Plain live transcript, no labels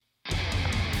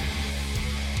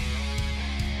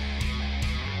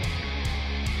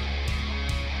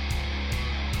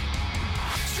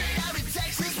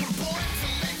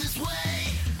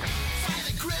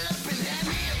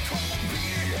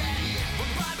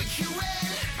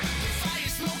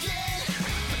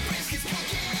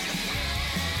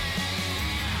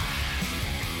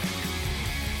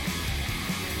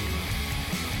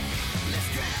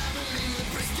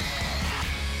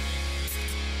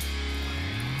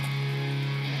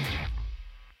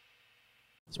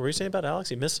So what are you saying about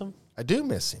Alex? You miss him? I do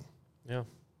miss him. Yeah.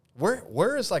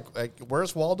 Where's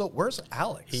Waldo? Where's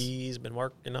Alex? He's been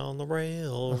working on the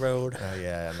railroad. Oh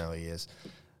yeah, I know he is.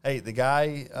 Hey, the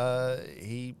guy,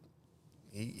 he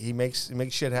makes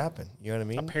shit happen. You know what I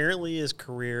mean? Apparently, his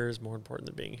career is more important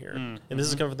than being here. And this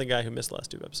is coming from the guy who missed the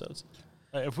last 2 episodes.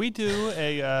 If we do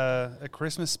a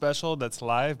Christmas special that's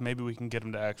live, maybe we can get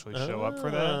him to actually show up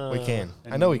for that. We can.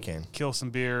 I know we can. Kill some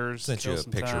beers. Sent you a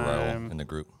picture roll in the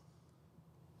group.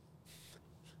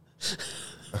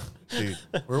 Dude,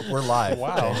 we're live.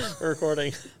 Wow. We're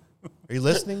recording. Are you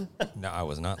listening? No, I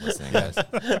was not listening, guys.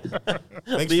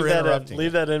 Thanks Leave for that interrupting. in.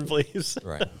 Leave that in, please.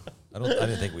 Right. I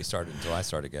didn't think we started until I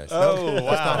started, guys. Oh, wow.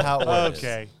 That's not how it works.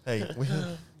 Okay. Hey,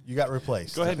 you got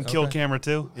replaced. Go ahead and kill camera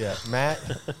 2. Yeah, Matt,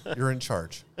 you're in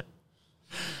charge.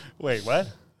 Wait, what?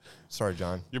 Sorry,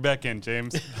 John. You're back in,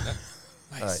 James.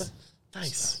 All right.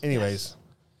 Nice. Anyways,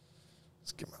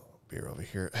 let's get my little beer over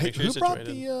here. Hey, Make sure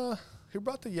you're who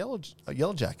brought the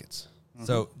yellow jackets?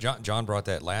 So John brought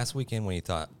that last weekend when he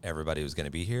thought everybody was going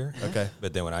to be here. Okay.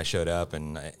 But then when I showed up,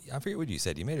 and I forget what you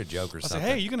said. You made a joke or I something.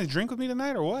 said, hey, you going to drink with me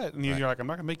tonight or what? And you're like, I'm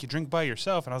not going to make you drink by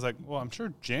yourself. And I was like, well, I'm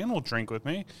sure Jan will drink with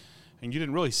me. And you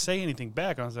didn't really say anything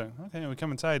back. And I was like, okay. And we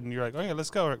come inside, and you're like, okay, let's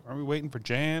go. Are we waiting for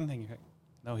Jan? And you're like,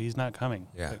 no, he's not coming.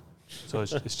 Yeah. Like, so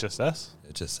it's just us?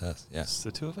 It just says, yeah. It's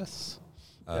the 2 of us?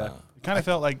 Yeah. It kind of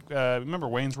felt like, remember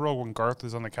Wayne's World when Garth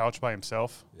was on the couch by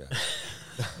himself? Yeah.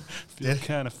 Feels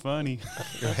kind of funny.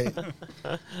 Right.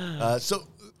 So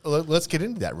let's get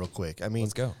into that real quick. I mean,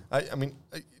 Let's go. I mean,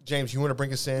 James, you want to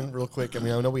bring us in real quick? I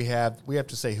mean, I know we have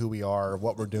to say who we are,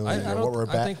 what we're doing, what we're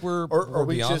about. I think we're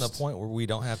we beyond just, the point where we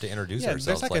don't have to introduce Yeah,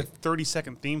 ourselves. there's like a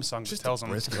 30-second theme song that just tells them.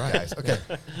 brisket, guys. Okay.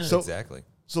 So Exactly.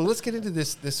 So let's get into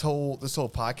this whole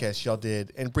podcast y'all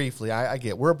did. And briefly, I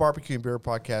get we're a barbecue and beer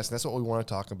podcast, and that's what we want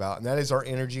to talk about, and that is our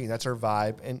energy and that's our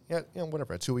vibe, and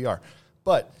whatever, that's who we are.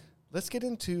 But let's get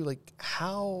into like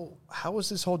how was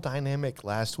this whole dynamic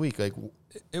last week? Like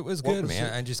It was good,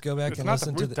 man. I just go back and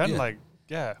listen to the. Go we've done back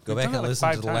and that like listen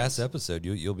 5 to the times. last episode.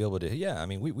 You'll be able to. Yeah, I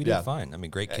mean, we did fine. I mean,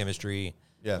 great chemistry.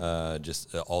 Yeah.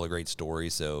 Just all the great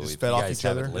stories. So Just if fed you off guys each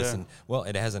other? haven't listened, well,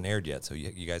 it hasn't aired yet, so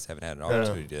you guys haven't had an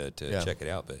opportunity to check it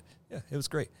out. But yeah, it was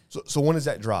great. So when does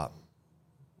that drop?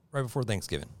 Right before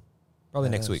Thanksgiving, probably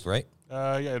next week, right?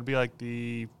 Yeah, it'd be like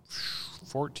the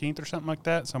 14th or something like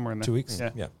that, somewhere in there. 2 weeks.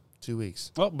 Yeah. 2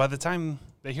 weeks. Well, by the time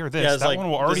they hear this, Yeah, it's that like, one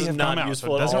will already this is have not come out, so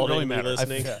useful it at doesn't all to really anybody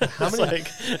matter. listening. How It's many-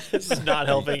 like, this is not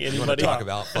helping You want to anybody. talk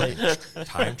about fucking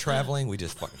time traveling? We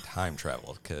just fucking time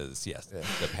traveled because yes,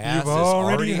 the past You've has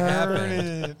already heard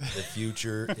happened. it. The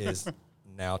future is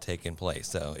now taking place.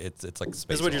 So it's like space.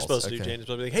 This is what you're balls. supposed to do, James. You're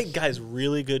supposed to be like, hey, guys,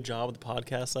 really good job with the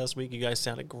podcast last week. You guys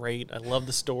sounded great. I love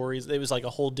the stories. It was like a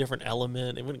whole different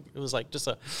element. It was like just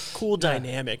a cool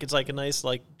dynamic. It's like a nice,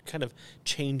 like, kind of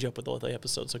change up with all the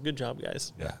episodes. So good job,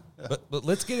 guys. Yeah. But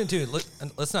let's get into it.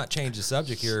 Let's not change the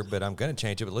subject here, but I'm going to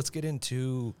change it. But let's get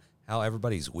into how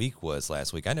everybody's week was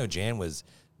last week. I know Jan was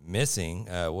missing.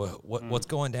 What's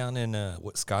going down in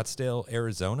Scottsdale,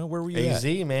 Arizona? Where were you AZ,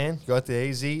 at? man. Go out to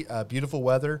AZ. Beautiful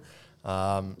weather.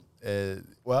 Well,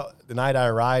 the night I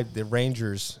arrived, the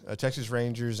Rangers, Texas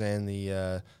Rangers, and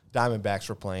the Diamondbacks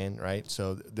were playing. Right,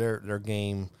 so their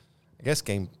game, I guess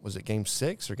was it game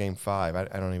 6 or game 5? I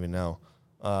don't even know.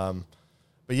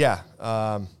 But yeah,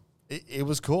 it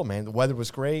was cool, man. The weather was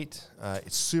great.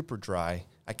 It's super dry.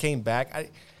 I came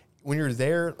back. When you're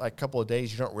there like a couple of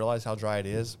days, you don't realize how dry it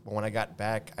is. But when I got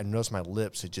back, I noticed my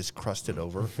lips had just crusted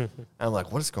over. And I'm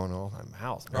like, what is going on with my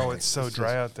mouth, man? Oh, it's so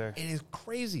dry out there. It is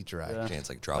crazy dry. Yeah. Jan's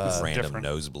like dropping random different.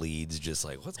 nosebleeds, just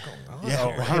like, what's going on? Yeah,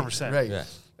 here? right, 100%. Right. Yeah.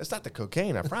 It's not the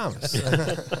cocaine, I promise.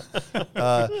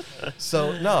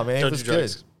 So, no, man, Don't it was do good.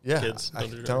 drugs, Yeah, kids. I Don't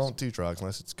do drugs. don't do drugs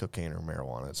unless it's cocaine or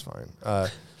marijuana. It's fine.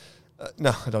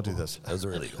 No, I don't do this. Those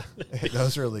are illegal.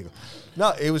 Those are illegal.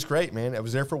 No, it was great, man. I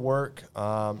was there for work.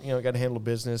 Got to handle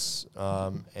business.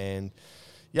 And,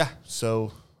 yeah,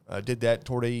 so I did that,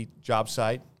 toured a job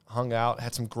site, hung out,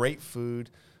 had some great food,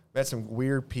 met some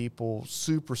weird people,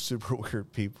 super, super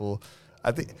weird people.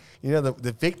 I think,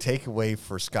 the big takeaway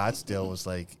for Scottsdale was,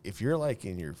 like, if you're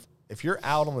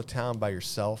out on the town by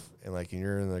yourself and, like, and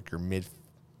you're in, like, your mid,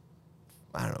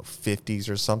 50s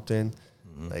or something,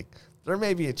 like, there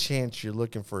may be a chance you're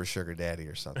looking for a sugar daddy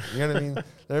or something. You know what I mean?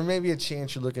 There may be a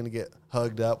chance you're looking to get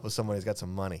hugged up with somebody who's got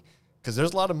some money. Because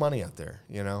there's a lot of money out there,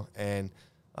 And,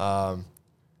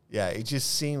 it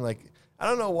just seemed like, I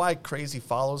don't know why crazy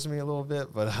follows me a little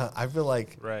bit, but I feel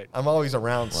like I'm always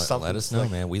around something. Let us know,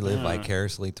 man. We live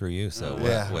vicariously through you. So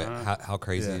how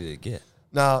crazy did it get?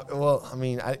 No, well, I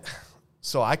mean,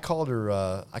 So I called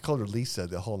her Lisa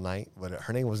the whole night, but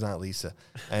her name was not Lisa.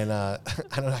 And I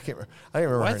don't know, I didn't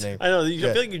remember her name. I know. I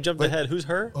feel like you jumped ahead. Who's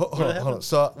her? Hold on.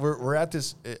 So we're at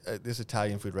this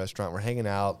Italian food restaurant. We're hanging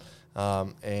out,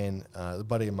 and a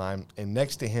buddy of mine, and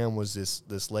next to him was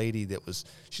this lady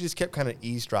she just kept kind of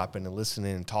eavesdropping and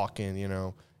listening and talking. You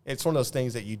know, it's one of those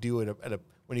things that you do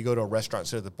when you go to a restaurant,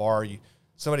 sit at the bar.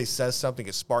 Somebody says something,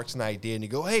 it sparks an idea, and you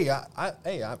go, "Hey,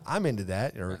 I'm into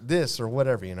that," or this, or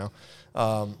whatever, you know.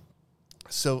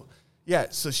 So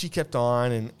she kept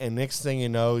on, and next thing you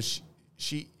know,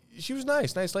 she was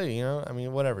nice lady, you know. I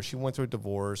mean, whatever. She went through a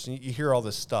divorce, and you hear all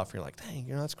this stuff. You're like, dang,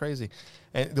 you know, that's crazy.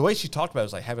 And the way she talked about it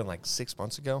was like having like 6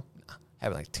 months ago,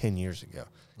 having like 10 years ago.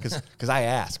 Because I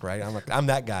ask, right? I'm like, I'm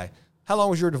that guy. How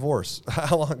long was your divorce?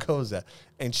 How long ago was that?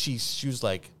 And she was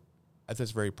like, I thought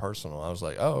it's very personal. I was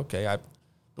like, oh, okay.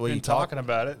 The way you talking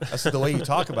about it. I said, the way you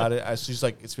talk about it. She's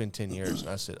like, it's been 10 years. And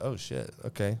I said, oh, shit.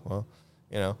 Okay, well,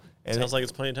 you know. And Sounds like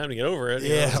it's plenty of time to get over it.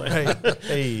 Yeah, right.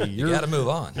 Hey, You got to move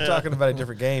on. You're talking about a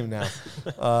different game now.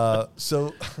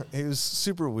 So it was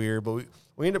super weird, but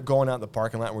we ended up going out in the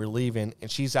parking lot, and we were leaving,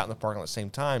 and she's out in the parking lot at the same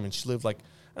time, and she lived like,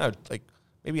 I don't know, like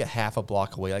maybe a half a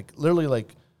block away, like literally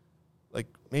like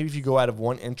maybe if you go out of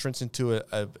one entrance into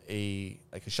a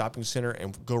shopping center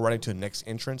and go right into the next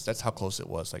entrance, that's how close it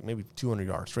was, like maybe 200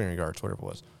 yards, 300 yards, whatever it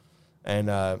was. And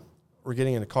we're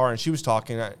getting in the car, and she was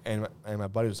talking, and my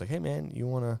buddy was like, hey, man, you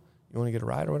want to get a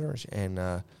ride or whatever?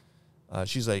 And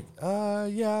she's like,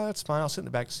 yeah, that's fine. I'll sit in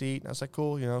the back seat. And I was like,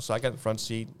 cool, you know. So I got in the front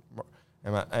seat,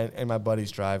 and my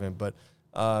buddy's driving. But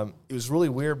it was really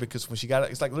weird because when she got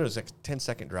it, it's like literally a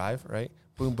 10-second drive, right?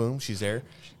 Boom, boom, she's there.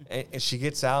 And she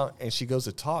gets out, and she goes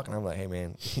to talk. And I'm like, hey,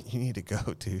 man, you need to go,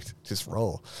 dude. Just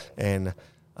roll. And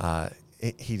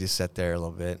he just sat there a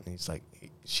little bit, and he's like,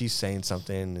 she's saying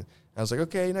something. And I was like,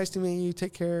 okay, nice to meet you.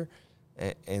 Take care.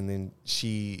 And then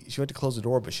she went to close the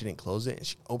door, but she didn't close it. And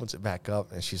she opens it back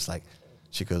up, and she like,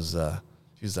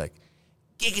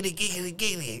 giggity, giggity,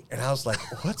 giggity. And I was like,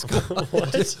 what's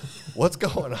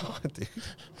going on, dude?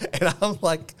 And I'm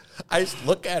like, I just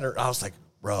look at her. I was like,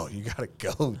 bro, you got to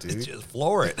go, dude. Just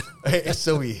floor it. And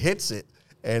so he hits it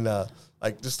and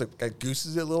just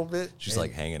gooses it a little bit. She's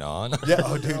like hanging on. Yeah,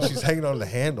 oh, dude, she's hanging on the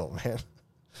handle, man.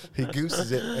 He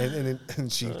gooses it,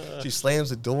 and she slams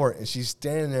the door, and she's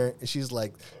standing there, and she's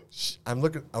like, I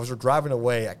was driving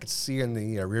away. I could see her in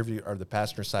the rear view or the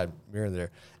passenger side mirror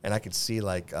there, and I could see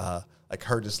like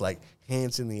her just like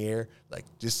hands in the air, like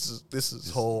this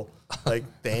is whole like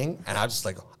thing, and I was just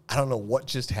like, I don't know what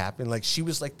just happened. Like she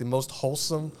was like the most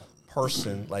wholesome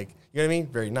person, like, you know what I mean?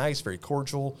 Very nice, very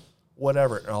cordial,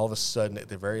 whatever. And all of a sudden, at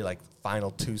the very like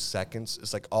final 2 seconds,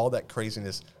 it's like all that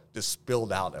craziness just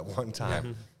spilled out at one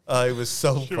time. It was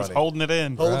so funny. She was holding it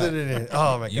in. Holding it in.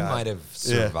 Oh, my God. You might have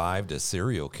survived a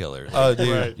serial killer. Oh, dude.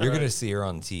 Right, You're going to see her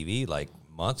on TV like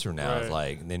months from now. Right.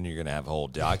 Like, and then you're going to have a whole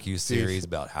docu-series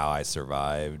about how I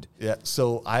survived. Yeah,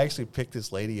 so I actually picked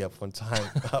this lady up one time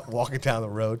walking down the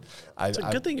road. It's a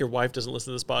good thing your wife doesn't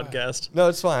listen to this podcast. No,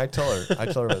 it's fine. I told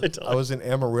her. I was in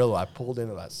Amarillo. I pulled in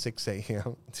about 6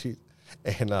 a.m.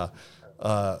 And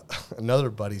another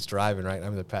buddy's driving, right?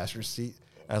 I'm in the passenger seat.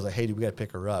 I was like, hey, dude, we got to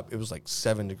pick her up. It was like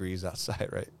 7 degrees outside,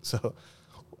 right? So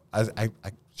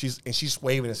she's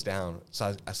waving us down. So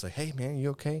I was like, hey, man,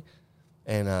 you okay?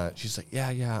 And she's like, yeah,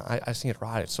 I just need a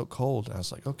ride. It's so cold. And I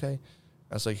was like, okay.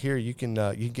 I was like, here, you can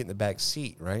get in the back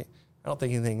seat, right? I don't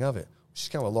think anything of it. She's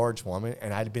kind of a large woman,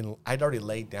 and I'd already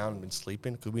laid down and been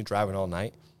sleeping because we've been driving all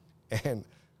night. And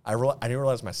I didn't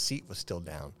realize my seat was still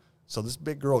down. So this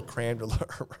big girl crammed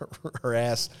her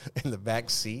ass in the back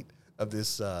seat of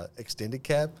this extended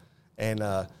cab,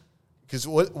 and because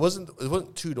it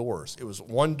wasn't 2 doors, it was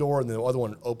 1 door, and the other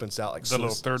one opens out like the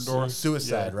little third door.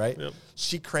 Suicide, Yeah. right? Yep.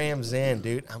 She crams in,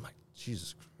 dude. I'm like,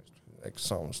 Jesus Christ, like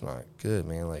something's not good,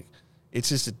 man. Like it's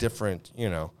just a different, you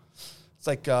know. It's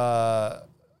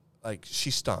like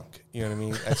she stunk. You know what I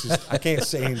mean? That's just, I can't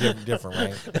say anything different,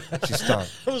 right? She stunk.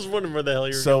 I was wondering where the hell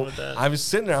you were So going with that. I was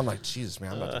sitting there. I'm like, Jesus,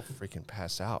 man, I'm about to freaking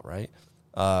pass out, right?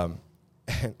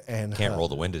 And Can't roll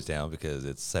the windows down because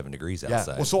it's 7 degrees yeah.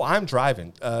 outside. Well, so I'm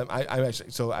driving. I messed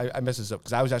this up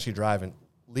because I was actually driving.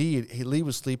 Lee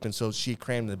was sleeping, so she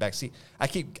crammed in the back seat. I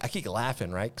keep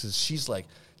laughing, right? Because she's like,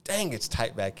 "Dang, it's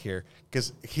tight back here."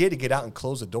 Because he had to get out and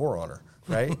close the door on her,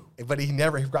 right? But he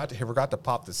forgot to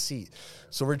pop the seat.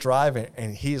 So we're driving,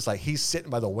 and he's sitting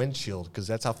by the windshield because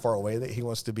that's how far away that he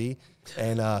wants to be.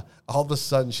 And all of a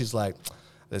sudden, she's like,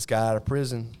 "This guy out of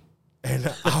prison,"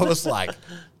 and I was like,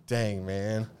 dang,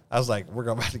 man. I was like, we're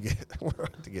about to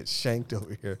get shanked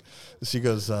over here. And she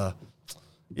goes, yeah,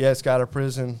 it's got out of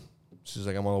prison. She's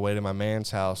like, I'm on the way to my man's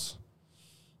house.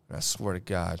 And I swear to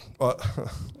God. Well,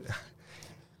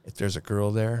 if there's a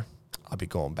girl there, I'll be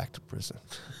going back to prison.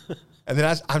 And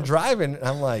then I'm driving, and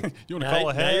I'm like, You want to call Now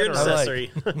ahead? you're an or- I'm like-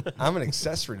 accessory. I'm an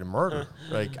accessory to murder.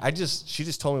 Like, she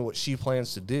just told me what she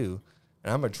plans to do,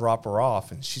 and I'm going to drop her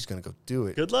off, and she's going to go do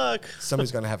it. Good luck.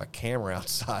 Somebody's going to have a camera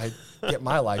outside, get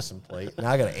my license plate, and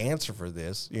I got to answer for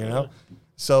this, you know?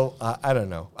 So, I don't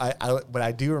know. But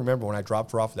I do remember when I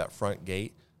dropped her off at that front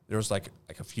gate, there was like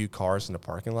a few cars in the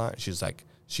parking lot. She's like,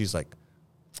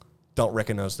 don't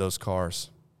recognize those cars.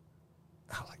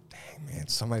 I was like, dang, man,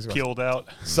 somebody's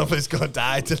going to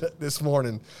die this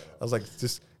morning. I was like,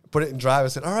 just put it in drive. I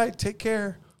said, all right, take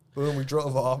care. Boom, we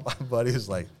drove off. My buddy was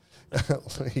like,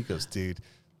 he goes, dude,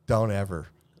 don't ever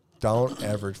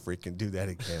freaking do that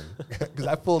again. Because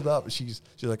I pulled up, and she's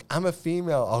like, I'm a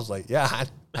female. I was like, yeah,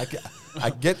 I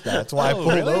get that. That's why I pulled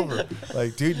over.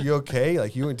 Like, dude, you okay?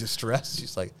 Like, you in distress?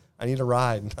 She's like, I need a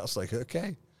ride. And I was like,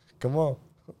 okay, come on.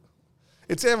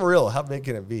 It's Amarillo. How big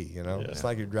can it be? You know, it's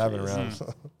like you're driving around.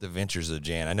 The Ventures of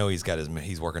Jan. I know he's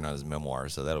working on his memoir,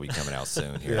 so that'll be coming out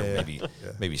soon here.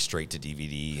 Maybe straight to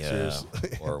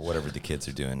DVD or whatever the kids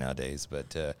are doing nowadays.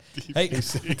 But hey,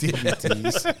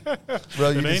 DVDs,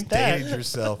 bro, you just dated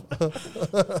yourself.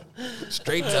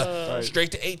 straight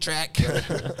to 8-track.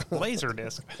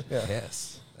 Laserdisc.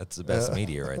 Yes, that's the best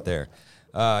media right there.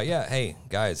 Hey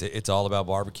guys, it's all about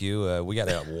barbecue. We got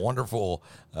a wonderful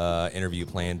interview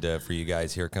planned for you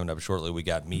guys here coming up shortly. We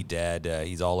got Meatdad.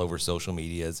 He's all over social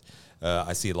medias.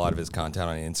 I see a lot of his content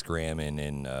on Instagram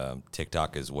and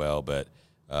TikTok as well. But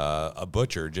a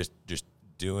butcher just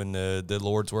doing the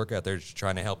Lord's work out there, just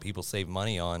trying to help people save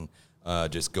money on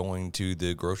just going to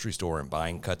the grocery store and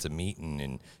buying cuts of meat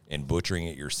and butchering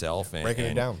it yourself and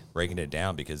breaking it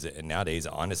down because nowadays,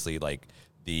 honestly, like.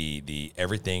 The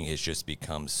everything has just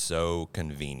become so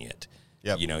convenient.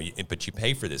 Yep. You know, but you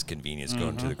pay for this convenience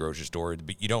going to the grocery store,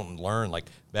 but you don't learn like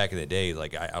back in the day.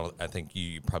 Like I think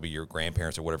your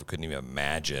grandparents or whatever couldn't even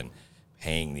imagine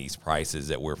paying these prices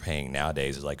that we're paying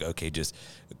nowadays. It's like, okay, just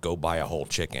go buy a whole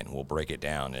chicken. We'll break it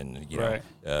down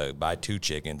and buy 2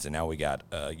 chickens, and now we got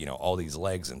all these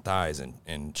legs and thighs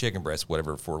and chicken breasts,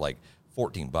 whatever, for like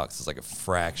 $14. It's like a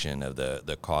fraction of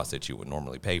the cost that you would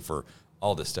normally pay for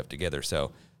all this stuff together.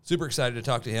 So super excited to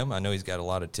talk to him. I know he's got a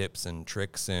lot of tips and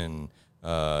tricks and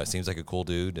seems like a cool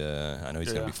dude. I know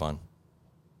he's going to be fun.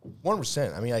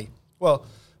 100%. I mean,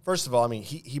 first of all, I mean,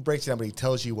 he breaks it down, but he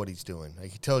tells you what he's doing.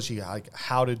 Like, he tells you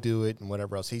how to do it and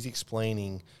whatever else. He's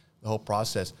explaining the whole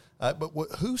process. But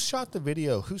who shot the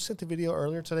video? Who sent the video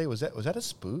earlier today? Was that a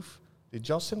spoof? Did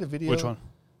y'all send a video? Which one?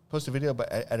 Post a video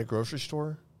at a grocery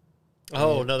store?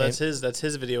 Oh no, that's his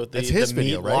video with the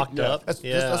video, meat right? locked up. That's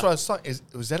what I was talking.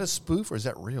 Was that a spoof or is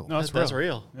that real? No, That's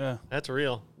real. Yeah. That's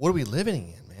real. What are we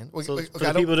living in, man? So for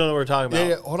the people who don't know what we're talking about.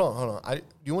 Yeah, hold on. Do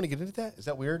you want to get into that? Is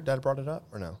that weird that I brought it up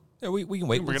or no? Yeah, we can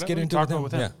wait. Let's get into talk it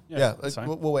with then. him. Yeah. that's fine.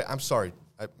 Well, wait. I'm sorry,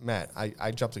 Matt.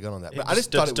 I jumped the gun on that. But Yeah, I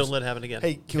just thought it was, don't let it happen again.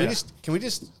 Hey, can we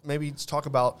just maybe talk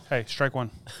about? Hey, strike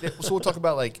one. So we'll talk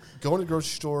about like going to the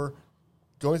grocery store,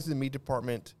 going to the meat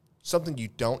department, something you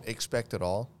don't expect at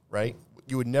all, right?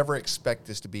 You would never expect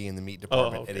this to be in the meat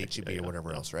department at H-E-B or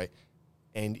whatever else, right?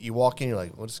 And you walk in, you're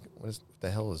like, what the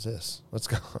hell is this? What's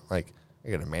going on? Like, I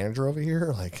got a manager over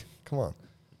here? Like, come on.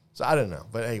 So I don't know.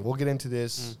 But, hey, we'll get into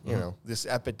this, this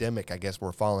epidemic, I guess,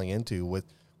 we're falling into with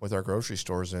our grocery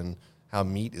stores and how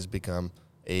meat has become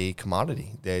a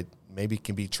commodity that maybe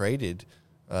can be traded,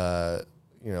 as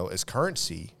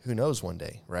currency. Who knows one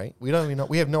day, right? We don't even know.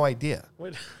 We have no idea.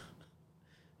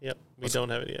 Yep, we don't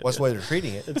have any idea. What's the way they're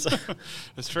treating it?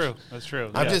 That's true. That's true.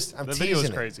 I'm the teasing video is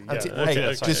it. crazy.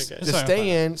 Just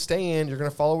stay in. You're going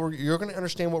to follow. You're going to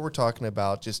understand what we're talking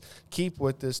about. Just keep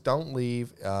with this. Don't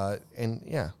leave.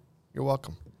 You're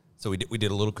welcome. So we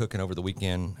did a little cooking over the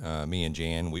weekend. Me and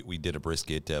Jan, we did a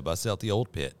brisket, bust out the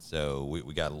old pit. So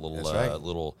we got a little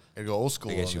little. Gotta go old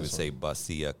school. I guess you would say bust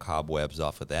the cobwebs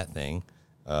off of that thing.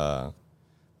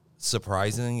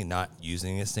 Surprisingly, not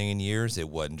using this thing in years, it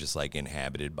wasn't just like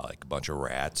inhabited by like a bunch of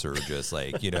rats or just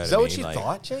like, what I mean? Is that what you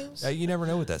thought, James? You never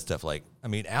know what that stuff like. I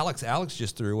mean, Alex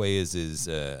just threw away his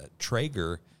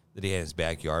Traeger that he had in his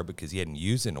backyard because he hadn't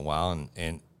used it in a while.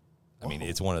 And I mean,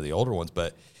 it's one of the older ones,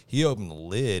 but he opened the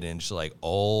lid and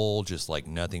just like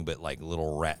nothing but like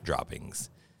little rat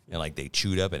droppings. And like they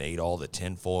chewed up and ate all the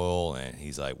tinfoil. And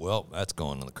he's like, well, that's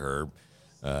going on the curb.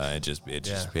 It just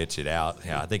pitched it out.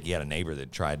 Yeah, I think he had a neighbor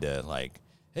that tried to like,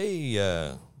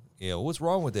 hey, what's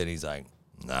wrong with it? He's like,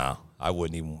 no, I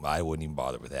wouldn't even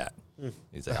bother with that.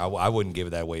 He's like, I wouldn't give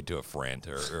that away to a friend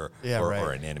or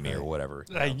an enemy or whatever.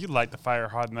 Hey, you light the fire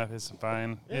hot enough, it's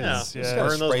fine. Yeah, It's, just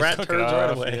burn those rat cook turds it right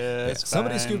off. away. Yeah, Yeah, it's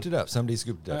somebody fine. scooped it up.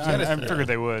 I figured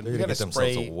they would. They're You gonna gotta get themselves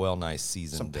spray a well nice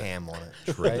seasoned some Pam on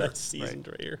it. Right. Right? That's seasoned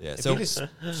right here. Yeah, If so you just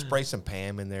spray some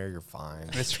Pam in there, you're fine.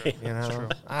 It's true. You know,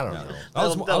 I don't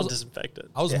know. That'll disinfect it.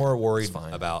 I was Yeah, more worried it's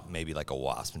fine. about maybe like a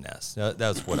wasp nest. That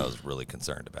was what I was really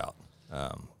concerned about.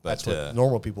 But That's what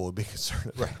normal people would be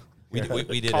concerned about. we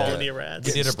did Colony of rats.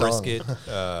 we did a Getting brisket.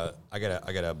 I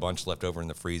got a bunch left over in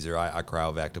the freezer. I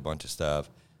cryovac a bunch of stuff.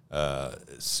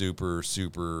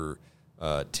 Super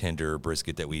tender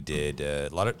brisket that we did.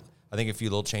 I think a few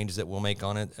little changes that we'll make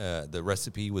on it. The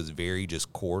recipe was very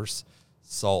just coarse.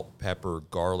 Salt, pepper,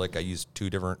 garlic. I used three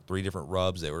different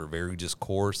rubs that were very just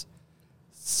coarse.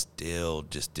 Still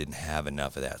just didn't have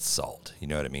enough of that salt. You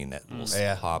know what I mean? That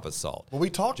little pop of salt. Well, we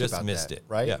talked just about missed that, it,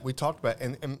 right? Yeah. We talked about,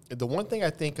 and the one thing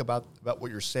I think about what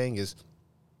you're saying is,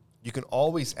 you can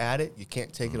always add it. You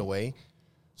can't take it away.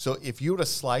 So if you would have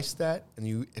sliced that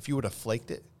and if you would have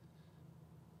flaked it,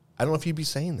 I don't know if you'd be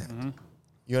saying that.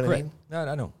 You know what I mean? No,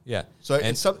 I know. Yeah. So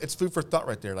it's food for thought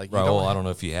right there. Like, Raul, I don't know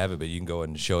if you have it, but you can go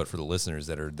and show it for the listeners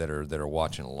that are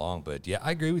watching along. But yeah, I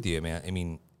agree with you, man. I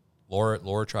mean,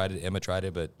 Laura tried it, Emma tried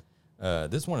it, but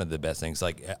this is one of the best things.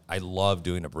 Like, I love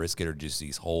doing a brisket or just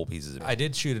these whole pieces. I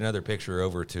did shoot another picture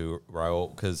over to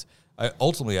Raul because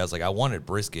ultimately I was like, I wanted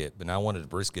brisket, but I wanted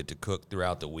brisket to cook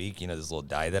throughout the week. You know, this little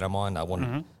diet that I'm on. I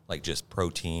wanted like just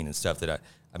protein and stuff that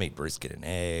I made brisket and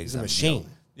eggs. It's a machine.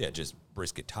 Yeah, just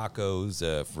brisket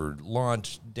tacos for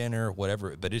lunch, dinner,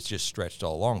 whatever. But it's just stretched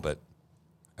all along. But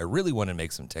I really wanted to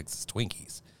make some Texas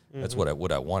Twinkies. That's what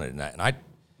I wanted, and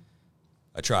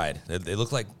I tried. They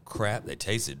looked like crap. They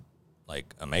tasted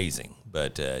like amazing,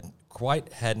 but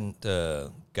quite hadn't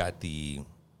got the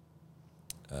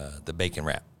bacon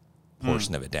wrap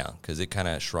portion of it down because it kind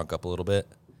of shrunk up a little bit.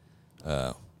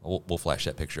 We'll flash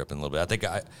that picture up in a little bit. I think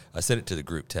I sent it to the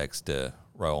group text,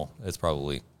 Raul. It's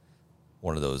probably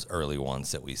one of those early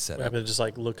ones that we set What up. happened to just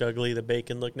like look ugly, the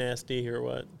bacon look nasty, or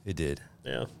what? It did.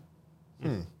 Yeah.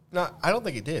 No, I don't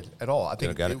think it did at all. I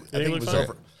think got it? I think it was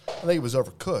fine? I think it was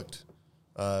overcooked,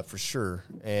 for sure.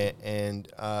 And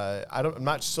I'm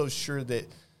not so sure that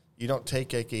you don't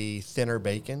take like a thinner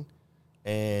bacon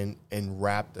and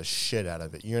wrap the shit out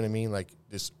of it. You know what I mean? Like,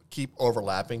 just keep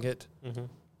overlapping it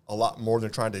a lot more than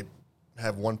trying to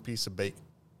have one piece of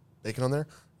bacon on there.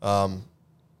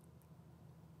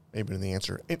 Maybe the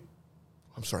answer.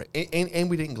 I'm sorry. And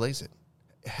we didn't glaze it.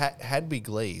 Had we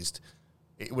glazed,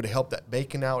 it would have helped that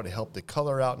bacon out. It helped the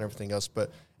color out and everything else.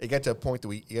 But it got to a point that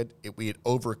we had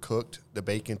overcooked the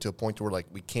bacon to a point where, like,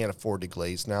 we can't afford to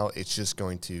glaze now. It's just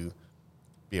going to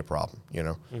be a problem, you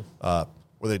know.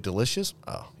 Were they delicious?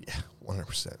 Oh, yeah,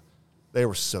 100%. They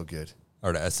were so good.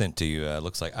 All right, I sent to you.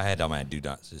 Looks like I had on my do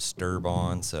not disturb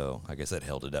on, so I guess that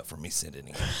held it up for me sending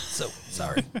it. So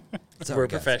sorry. We're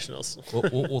guys. professionals.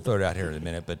 We'll throw it out here in a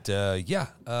minute, but yeah.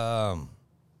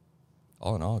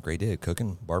 All in all, great day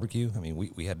cooking barbecue. I mean,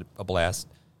 we had a blast.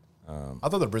 I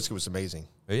thought the brisket was amazing.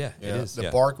 But yeah, Yeah, it is. the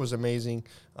yeah. bark was amazing.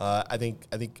 I think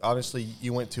honestly,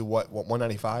 you went to what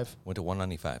 195 Went to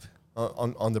 195.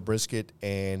 on the brisket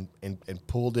and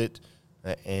pulled it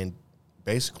and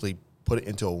basically put it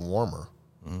into a warmer.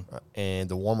 And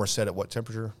the warmer set at what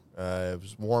temperature? It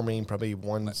was warming probably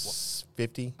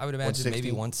 150. I would imagine 160.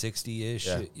 maybe 160-ish.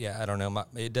 Yeah. Yeah, I don't know.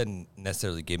 It doesn't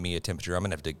necessarily give me a temperature. I'm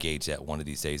going to have to gauge that one of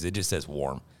these days. It just says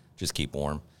warm. Just keep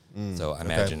warm. So I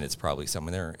imagine it's probably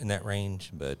somewhere there in that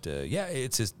range. But, yeah,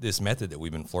 it's just this method that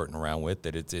we've been flirting around with,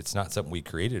 that it's not something we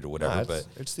created or whatever, but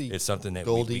it's something that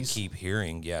we keep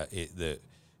hearing. Yeah,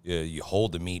 you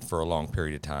hold the meat for a long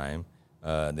period of time,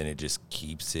 then it just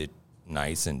keeps it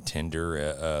nice and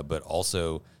tender, but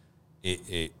also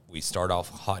we start off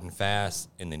hot and fast,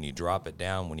 and then you drop it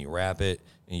down when you wrap it,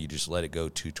 and you just let it go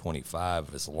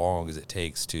 225 as long as it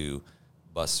takes to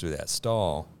bust through that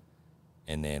stall.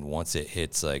 And then once it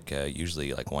hits like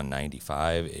usually like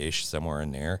 195-ish, somewhere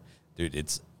in there, dude,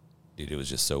 it was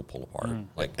just so pull apart.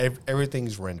 Like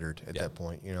everything's rendered at that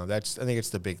point. You know, I think it's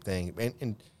the big thing.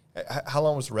 And how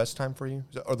long was the rest time for you,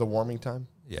 or the warming time?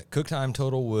 Yeah, cook time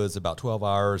total was about 12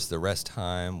 hours. The rest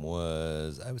time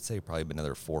was, I would say, probably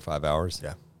another 4 or 5 hours.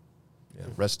 Yeah,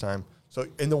 rest time. So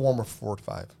in the warmer 4 to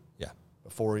 5. Yeah,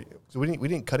 So we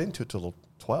didn't cut into it till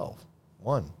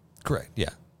 1. correct. Yeah.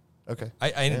 Okay. I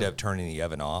ended up turning the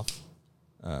oven off.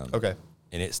 Okay.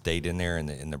 And it stayed in there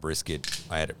in the brisket.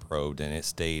 I had it probed, and it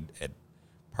stayed at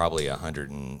probably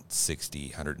 160,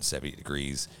 170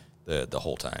 degrees the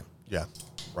whole time. Yeah.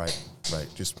 Right.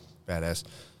 Just badass.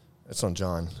 That's on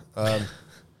John.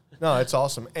 No, it's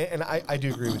awesome, and I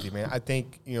do agree with you, man. I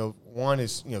think one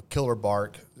is killer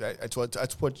bark. That's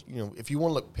what if you want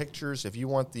to look pictures, if you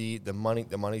want the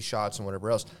money shots and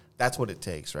whatever else, that's what it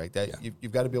takes, right?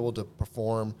 You've got to be able to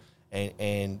perform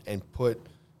and put,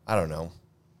 I don't know,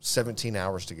 17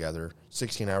 hours together,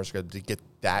 16 hours together to get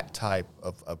that type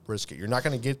of brisket. You're not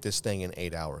going to get this thing in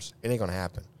 8 hours. It ain't going to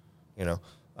happen.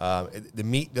 The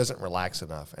meat doesn't relax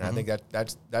enough, and I think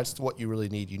that's what you really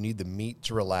need. You need the meat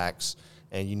to relax,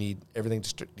 and you need everything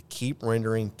to keep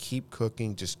rendering, keep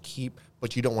cooking,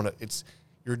 but you don't want to.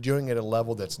 You're doing it at a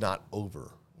level that's not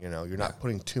over. You're not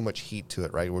putting too much heat to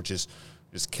it, right? We're just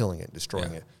killing it,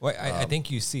 destroying it. Well, I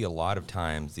think you see a lot of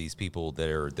times these people that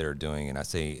are doing, and I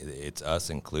say it's us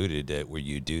included, where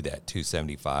you do that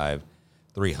 275,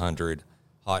 300,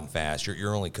 hot and fast.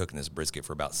 You're only cooking this brisket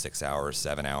for about 6 hours,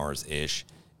 7 hours ish,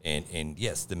 and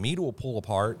yes, the meat will pull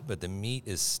apart, but the meat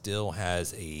still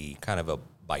has a kind of a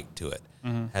bite to it,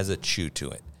 has a chew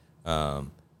to it.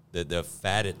 The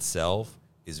fat itself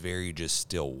is very just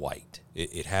still white.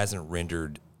 It hasn't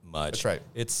rendered much. That's right.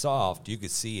 It's soft. You can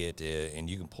see it, and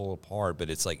you can pull it apart, but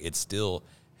it's like it still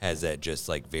has that just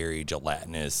like very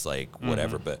gelatinous, like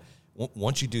whatever. But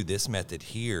once you do this method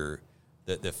here,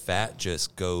 the fat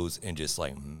just goes and just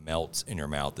like melts in your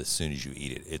mouth as soon as you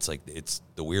eat it. It's like it's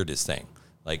the weirdest thing.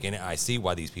 Like, and I see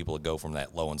why these people go from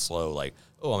that low and slow, like,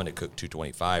 oh, I'm going to cook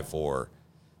 225 for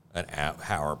an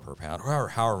hour per pound, or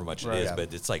however much it is,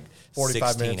 but it's like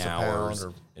 16 hours,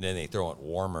 and then they throw in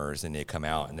warmers, and they come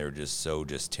out, and they're just so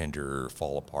just tender,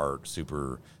 fall apart,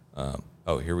 super.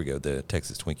 Oh, here we go, the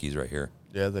Texas Twinkies right here.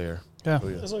 Yeah, they are. Yeah,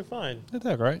 That's like fine. They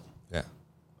look right. Yeah,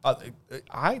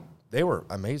 They were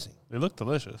amazing. They look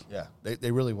delicious. Yeah,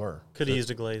 they really were. Could have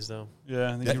used a glaze though.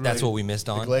 Yeah, that's what we missed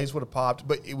The on. glaze would have popped,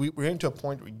 but we were into a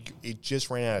point where it just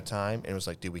ran out of time, and it was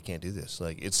like, dude, we can't do this.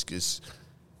 Like, Do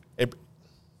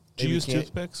you use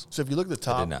toothpicks? So if you look at the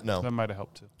top, no. That might have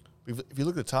helped too. If you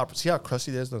look at the top, see how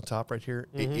crusty it is on the top right here?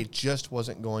 It just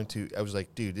wasn't going to. I was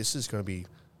like, dude, this is going to be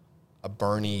a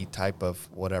Bernie type of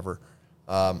whatever.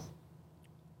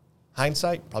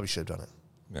 Hindsight, probably should have done it.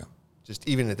 Yeah. Just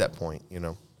even at that point,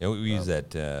 Yeah, we use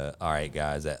that All Right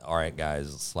Guys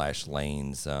 /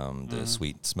 Lanes, the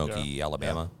sweet smoky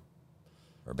Alabama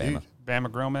or Bama. Dude,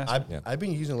 Bama Grill Master. I've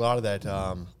been using a lot of that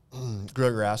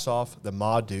grill your ass off, the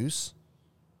Ma Deuce.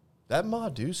 That Ma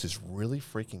Deuce is really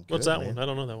freaking good. What's that man. one? I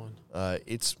don't know that one.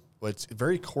 It's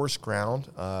very coarse ground.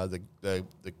 The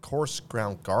coarse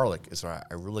ground garlic is I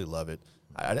really love it.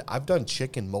 I've done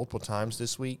chicken multiple times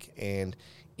this week, and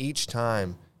each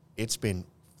time it's been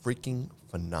freaking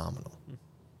phenomenal.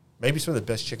 Maybe some of the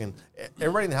best chicken.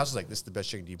 Everybody in the house is like, "This is the best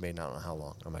chicken you've made in I don't know how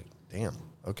long." I'm like, "Damn,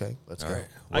 okay, let's go." Right.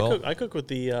 Well, I cook with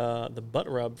the butt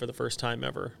rub for the first time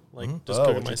ever. Like just Oh,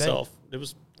 cooking what'd you myself.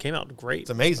 It came out great.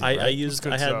 It's amazing, I right? used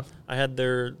good stuff. I had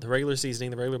the regular seasoning,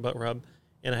 the regular butt rub,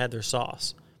 and I had their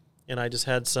sauce, and I just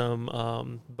had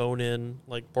some bone-in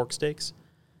like pork steaks,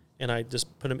 and I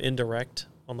just put them indirect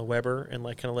on the Weber and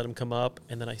like kind of let them come up,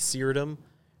 and then I seared them,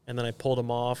 and then I pulled them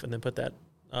off, and then put that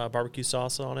barbecue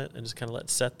sauce on it, and just kind of let it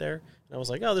set there. And I was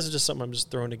like, oh, this is just something I'm just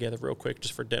throwing together real quick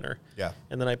just for dinner. Yeah.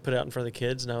 And then I put it out in front of the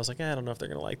kids, and I was like, I don't know if they're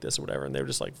gonna like this or whatever. And they were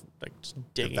just like just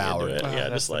digging Devoured into it. it. Oh, Yeah,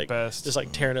 that's the best. just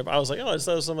like tearing it. I was like, oh, it's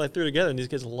something I threw together, and these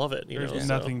kids love it. There's so.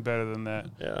 nothing better than that.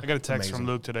 Yeah. I got a text Amazing. from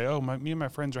Luke today. Oh, me and my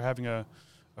friends are having a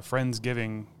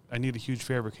Friendsgiving. I need a huge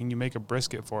favor. Can you make a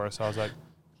brisket for us? I was like,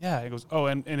 yeah. He goes, oh,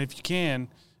 and if you can,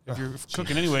 if you're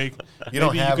cooking anyway, don't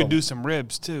maybe have you could them. do some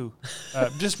ribs too.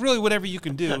 Just really whatever you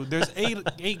can do. There's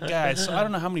eight guys, so I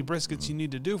don't know how many briskets you need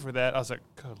to do for that. I was like,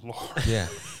 good Lord. Yeah.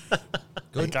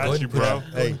 Go Got ahead you, and put- bro.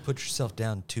 Go ahead and put yourself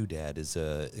down too, Dad, is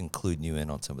including you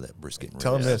in on some of that brisket. And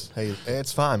Tell them ribs. this. Hey,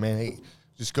 it's fine, man. Hey,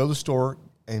 just go to the store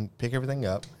and pick everything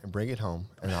up and bring it home,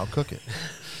 and I'll cook it.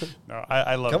 No,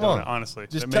 I love Come doing on. it, honestly.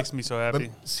 Just It makes me so happy.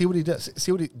 but see what he does.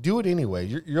 See what he do it anyway.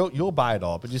 You'll buy it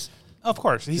all, but just Of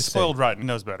course. He's Just spoiled rotten. He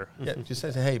knows better. yeah, just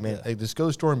say, hey man, hey, just go to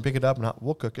the store and pick it up, and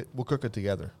we'll cook it. We'll cook it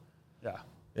together. Yeah.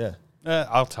 Yeah.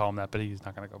 I'll tell him that, but he's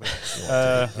not going to go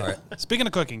back. All right. Speaking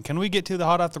of cooking, can we get to the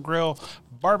Hot Off the Grill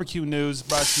barbecue news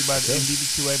brought to you by the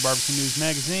NBBQA Barbecue News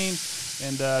Magazine?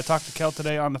 And talked to Kel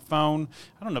today on the phone.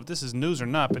 I don't know if this is news or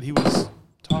not, but he was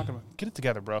talking about, get it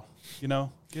together, bro. Get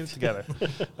it together.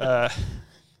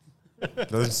 Nothing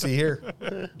to see here.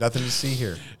 Nothing to see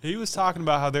here. He was talking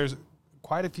about how there's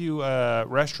quite a few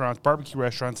restaurants, barbecue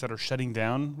restaurants that are shutting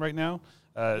down right now.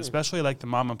 Especially like the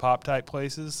mom and pop type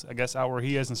places, I guess out where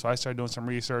he is. And so I started doing some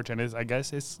research, and I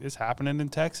guess it's happening in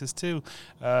Texas too.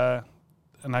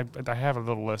 And I have a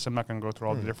little list. I'm not going to go through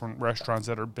all the different restaurants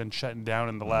that have been shutting down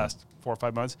in the last 4 or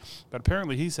 5 months. But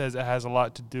apparently he says it has a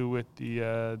lot to do with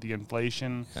the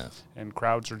inflation, and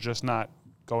crowds are just not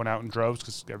going out in droves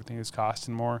because everything is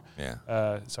costing more.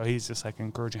 Yeah. So he's just like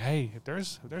encouraging, hey, if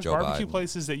there's Joe barbecue Biden.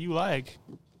 places that you like,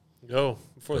 Go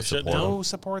before the support shutdown. go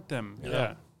support them.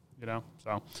 Yeah.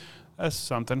 So that's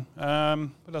something.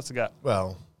 What else I got?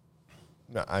 Well,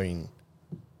 no, I mean,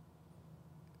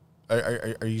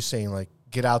 are you saying like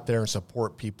get out there and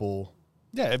support people?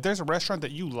 Yeah, if there's a restaurant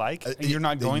that you like and you're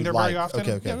not that going you there like. very often,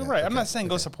 Okay, yeah, right. I'm okay, not saying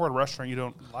go okay. support a restaurant you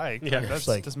don't like. Yeah. That It's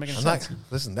like, doesn't make any I'm sense. not,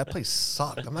 listen, that place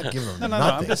sucked. I'm not giving them No.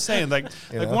 nothing. I'm just saying, like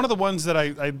know? one of the ones that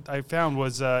I found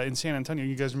was in San Antonio.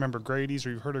 You guys remember Grady's, or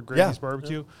you've heard of Grady's Yeah.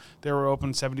 Barbecue? They were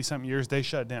open 70-something years. They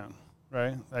shut down,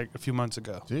 right? Like a few months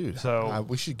ago. Dude, So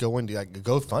we should go into like a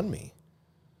GoFundMe.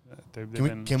 they've Can we,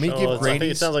 been, can we Oh, give I think it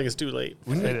Grady's? sounds like it's too late.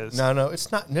 We It is. No,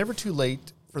 it's not. Never too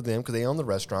late for them because they own the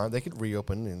restaurant. They could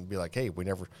reopen and be like, hey, we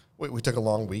took a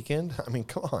long weekend. I mean,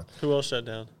 come on. Who else shut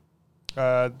down?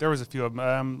 there was a few of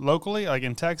them. Locally, like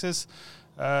in Texas,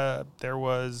 there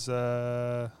was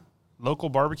Local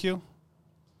Barbecue.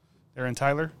 They're in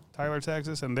Tyler,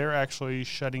 Texas, and they're actually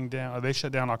shutting down. They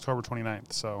shut down October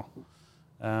 29th. So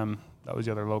that was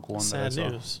the other local one. Sad that I saw.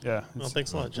 news. Yeah. Well,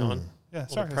 thanks a lot, John. Yeah, Well,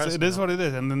 sorry. depressing It is now. what it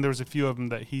is. And then there was a few of them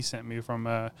that he sent me from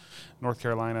North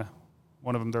Carolina.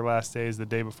 One of them, their last day is the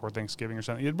day before Thanksgiving or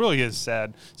something. It really is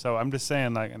sad. So I'm just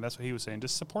saying, like, and that's what he was saying.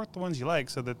 Just support the ones you like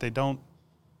so that they don't.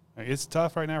 It's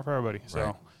tough right now for everybody.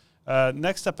 So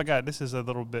next up, this is a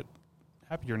little bit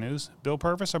happier news. Bill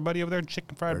Purvis, our buddy over there,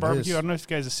 Chicken Fried There it Barbecue. is. I don't know if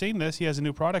you guys have seen this. He has a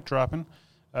new product dropping.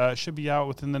 Should be out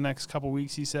within the next couple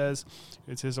weeks, he says.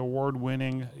 It's his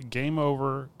award-winning Game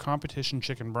Over competition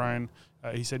chicken brine.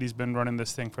 He said he's been running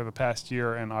this thing for the past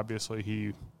year, and obviously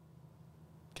he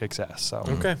kicks ass. So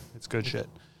Okay. it's good shit.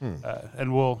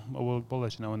 And we'll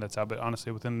let you know when that's out. But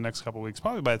honestly, within the next couple weeks,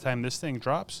 probably by the time this thing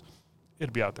drops,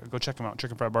 it'll be out there. Go check them out,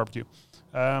 Chicken Fried Barbecue.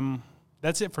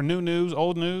 That's it for new news,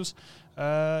 old news.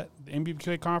 The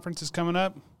MBQA conference is coming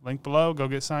up. Link below. Go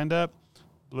get signed up.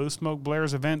 Blue Smoke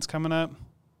Blair's event's coming up.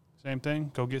 Same thing.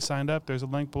 Go get signed up. There's a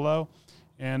link below.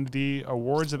 And the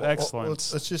Awards of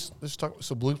Excellence. Let's talk.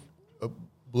 So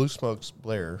Blue Smokes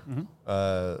Blair.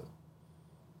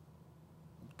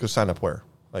 Go sign up where?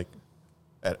 Like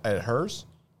at hers?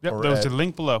 Yep, Or there's at- a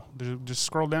link below. Just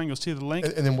scroll down. You'll see the link.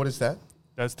 And then what is that?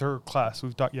 That's their class.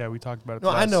 We talked about it. No,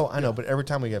 I last- know, but every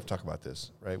time we have to talk about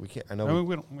this, right? We can't. I know. No,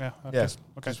 we don't. Yeah. Okay. Yeah.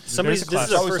 Okay. Somebody's, There's a this is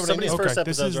class. our first, somebody's Okay, first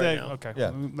this episode is right the, now. Okay.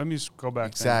 Yeah. Let me just go back. then.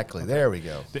 Exactly. There we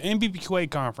go. The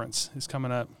MBQA conference is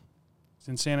coming up. It's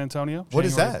in San Antonio. What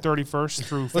is January that? 31st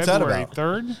through What's that February about?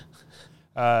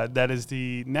 3rd. That is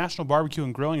the National Barbecue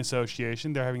and Grilling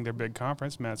Association. They're having their big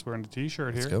conference. Matt's wearing a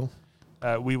T-shirt Let's here.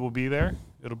 go. We will be there.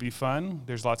 It'll be fun.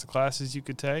 There's lots of classes you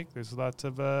could take. There's lots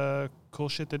of cool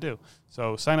shit to do.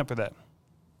 So sign up for that.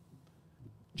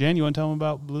 Jan, you want to tell them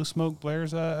about Blue Smoke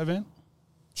Blair's event?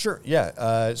 Sure.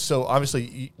 Yeah. So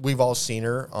obviously we've all seen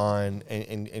her on,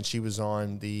 and she was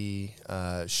on the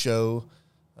show,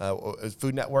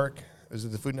 Food Network. Is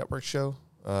it the Food Network show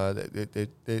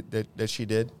that she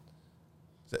did?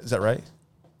 Is that right?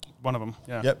 One of them.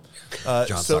 Yeah. Yep.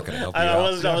 John's so, not going to help you I out.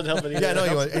 wasn't helping either. Yeah,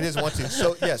 no, it is one too.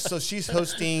 So so she's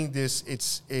hosting this.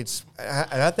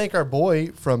 And I think our boy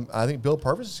from Bill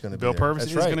Purvis is going to be Bill there. Purvis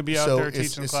That's is right. going to be out So there it's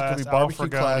teaching it's class. going to be Al barbecue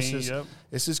Fragoni, classes. Yep.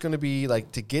 This is going to be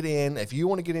like to get in. If you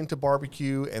want to get into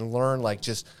barbecue and learn like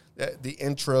just the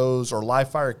intros or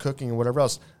live fire cooking or whatever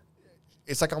else,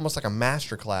 it's like almost like a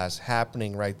master class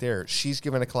happening right there. She's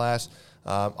giving a class.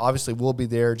 Obviously, we'll be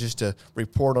there just to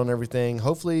report on everything.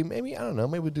 Hopefully, maybe, I don't know,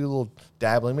 maybe we'll do a little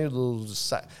dabbling, maybe a little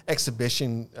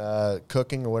exhibition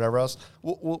cooking or whatever else.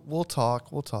 We'll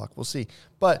talk. We'll see.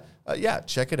 But, yeah,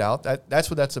 check it out.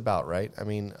 That's what that's about, right? I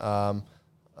mean,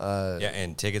 Yeah,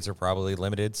 and tickets are probably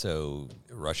limited, so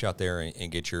rush out there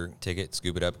and get your ticket,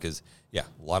 scoop it up, because, yeah,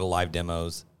 a lot of live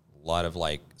demos, a lot of,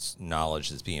 like, knowledge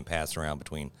that's being passed around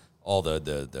between all the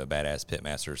badass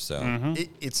pitmasters, so,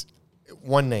 it's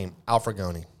one name, Al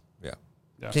Fragoni. yeah.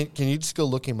 Yeah. Can you just go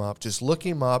look him up? Just look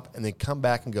him up and then come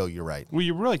back and go, you're right. Well,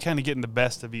 you're really kind of getting the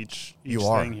best of each You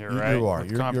are. thing here, You right? are. With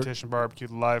You're- competition, barbecue,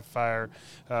 live fire,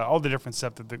 all the different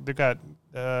stuff that they've got.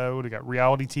 What do they got?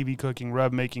 Reality TV cooking,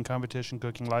 rub making, competition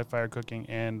cooking, live fire cooking,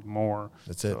 and more.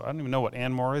 That's it. So I don't even know what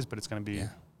 "and more" is, but it's going to be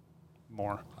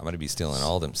more. I'm going to be stealing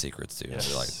all them secrets, too. Yes.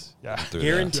 Be like, Yeah. through that.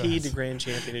 Guaranteed the grand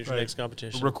champion is your Right. next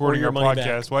competition. We're recording Or our your money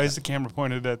podcast. back. Why is the camera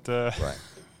pointed at? Right.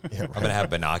 Yeah, I'm going to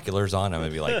have binoculars on. I'm going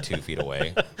to be like 2 feet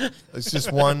away. It's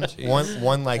just one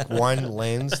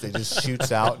lens that just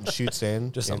shoots out and shoots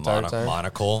in Just the a entire time.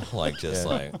 monocle, like just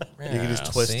Yeah. like You can just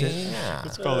twist it. Yeah.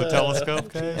 It's called a telescope.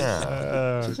 Okay.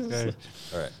 Okay.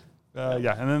 All right.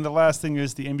 Yeah, and then the last thing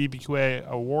is the MBBQA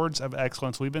Awards of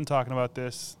Excellence. We've been talking about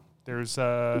this. There's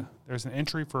an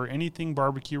entry for anything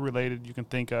barbecue related you can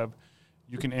think of.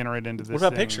 You can enter it into this. What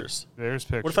about thing. pictures? There's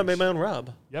pictures. What if I made my own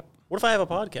rub? Yep. What if I have a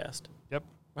podcast? Yep.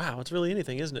 Wow, it's really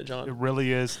anything, isn't it, John? It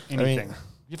really is anything. mean- if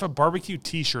you have a barbecue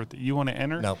T-shirt that you want to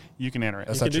enter, Nope. you can enter it.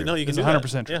 That's you not can do, true. no, you can It's do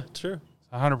 100% that. true. Yeah, it's true.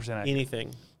 100% accurate.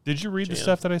 Anything. Did you read the Jan.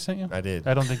 stuff that I sent you? I did.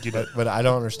 I don't think you did. But I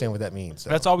don't understand what that means. So.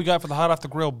 That's all we got for the hot off the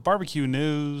grill barbecue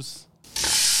news.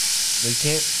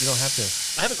 You don't have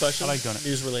to. I have a question. I like doing it.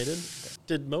 News related.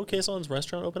 Did Mo Queson's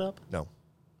restaurant open up? No.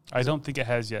 I don't think it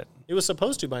has yet. It was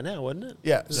supposed to by now, wasn't it?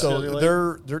 Yeah. Is it So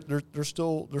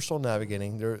still they're still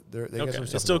navigating. They got Okay, some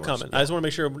it's stuff in still the works. coming. Yeah. I just want to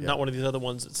make sure not one of these other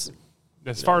ones that's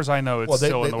As far as I know, it's Well, they-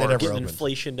 still they- in the they works. never getting opened.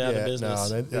 inflation out of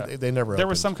business. No, they never. There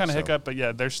was opened, some kind of so. hiccup, but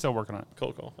yeah, they're still working on it.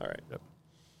 Cool. All right.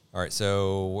 All right,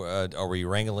 so are we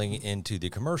wrangling into the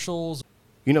commercials?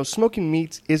 You know, smoking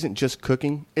meats isn't just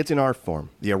cooking, it's an art form.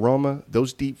 The aroma,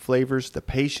 those deep flavors, the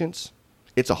patience,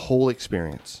 it's a whole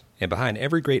experience. And behind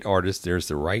every great artist, there's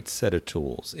the right set of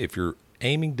tools. If you're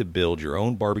aiming to build your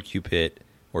own barbecue pit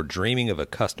or dreaming of a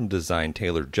custom design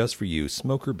tailored just for you,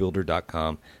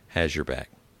 SmokerBuilder.com has your back.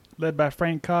 Led by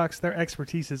Frank Cox, their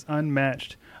expertise is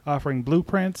unmatched. Offering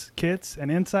blueprints, kits, and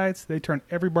insights, they turn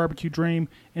every barbecue dream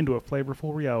into a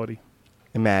flavorful reality.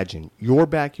 Imagine your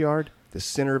backyard, the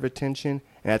center of attention,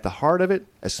 and at the heart of it,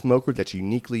 a smoker that's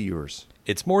uniquely yours.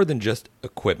 It's more than just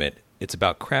equipment. It's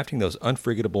about crafting those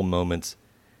unforgettable moments.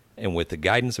 And with the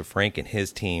guidance of Frank and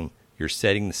his team, you're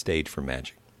setting the stage for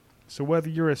magic. So whether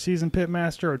you're a seasoned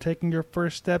pitmaster or taking your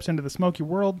first steps into the smoky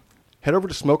world, Head over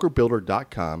to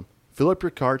SmokerBuilder.com, fill up your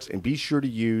carts, and be sure to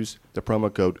use the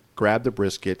promo code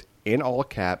GRABTHEBRISKET in all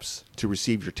caps to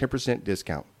receive your 10%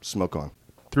 discount. Smoke on.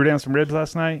 threw down some ribs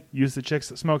last night, used the Chicks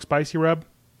That Smoke spicy rub,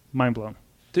 mind blown.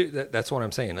 Dude, that's what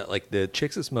I'm saying. Like the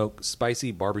Chicks That Smoke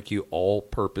spicy barbecue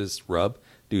all-purpose rub,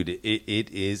 dude, it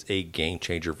is a game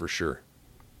changer for sure.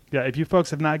 Yeah, if you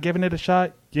folks have not given it a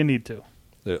shot, you need to.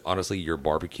 Honestly, your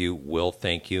barbecue will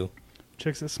thank you.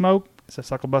 Chicks That Smoke, it's at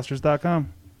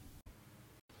sucklebusters.com.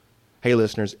 Hey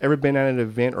listeners, ever been at an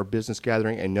event or business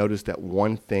gathering and noticed that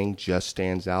one thing just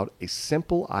stands out? A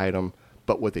simple item,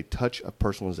 but with a touch of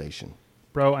personalization.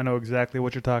 Bro, I know exactly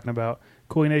what you're talking about.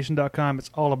 CoolieNation.com, it's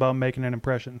all about making an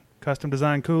impression. Custom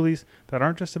designed coolies that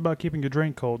aren't just about keeping your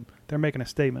drink cold, they're making a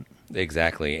statement.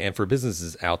 Exactly. And for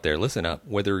businesses out there, listen up.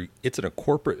 Whether it's in a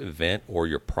corporate event or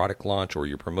your product launch or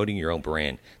you're promoting your own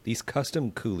brand, these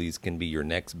custom coolies can be your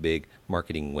next big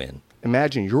marketing win.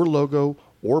 Imagine your logo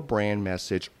or brand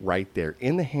message right there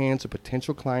in the hands of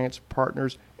potential clients,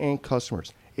 partners, and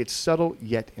customers. It's subtle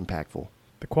yet impactful.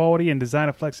 The quality and design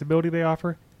of flexibility they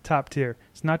offer, top tier.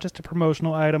 It's not just a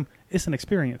promotional item, it's an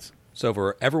experience. So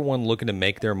for everyone looking to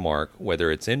make their mark,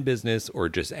 whether it's in business or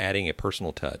just adding a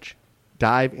personal touch,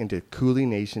 Dive into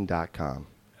CoolieNation.com.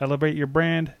 Elevate your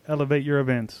brand, elevate your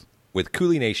events. with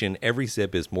Coolie Nation, every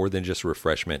sip is more than just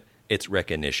refreshment, it's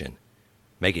recognition.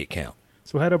 Make it count.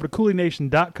 So head over to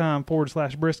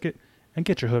CoolieNation.com/brisket and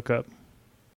get your hookup.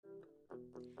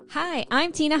 Hi,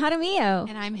 I'm Tina Jaramillo.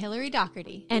 And I'm Hillary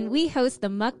Doherty. And we host the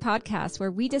Muck Podcast, where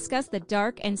we discuss the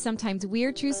dark and sometimes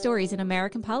weird true stories in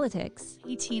American politics.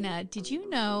 Hey, Tina, did you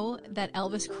know that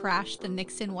Elvis crashed the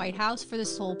Nixon White House for the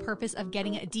sole purpose of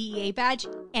getting a DEA badge,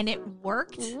 and it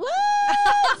worked?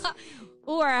 What?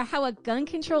 Or how a gun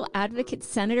control advocate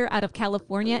senator out of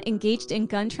California engaged in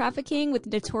gun trafficking with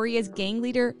notorious gang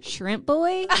leader Shrimp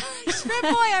Boy. Shrimp Boy,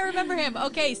 I remember him.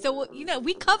 Okay, so,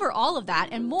 we cover all of that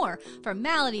and more from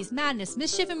maladies, madness,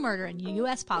 mischief, and murder in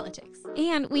U.S. politics.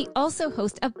 And we also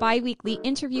host a bi-weekly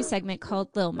interview segment called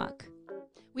Lil Muck.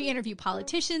 We interview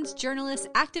politicians, journalists,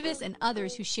 activists, and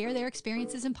others who share their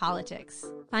experiences in politics.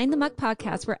 Find the Muck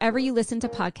Podcast wherever you listen to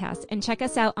podcasts and check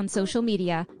us out on social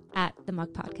media at the Muck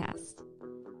Podcast.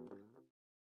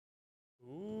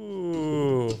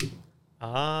 Ooh.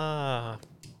 Ah.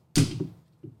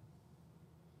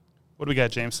 What do we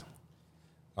got, James?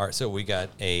 All right, so we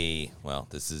got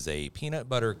this is a peanut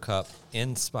butter cup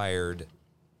inspired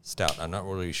stout. I'm not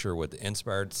really sure what the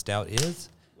inspired stout is.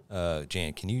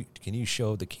 Jan, can you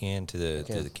show the can to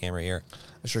the camera here?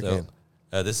 I sure can.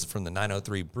 This is from the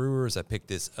 903 Brewers. I picked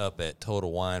this up at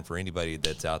Total Wine for anybody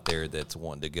that's out there that's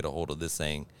wanting to get a hold of this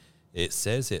thing. It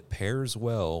says it pairs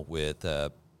well with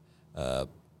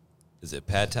is it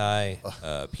pad thai,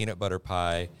 peanut butter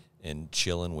pie, and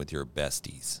chilling with your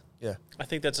besties. Yeah. I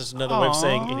think that's just another way of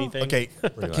saying anything. Okay.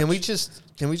 Can we just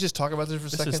talk about this for a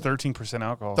This second? is 13%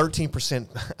 alcohol.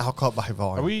 13% alcohol by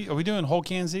volume. Are we doing whole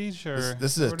cans each? Or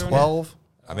This is a what we're doing 12.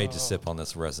 I may just sip on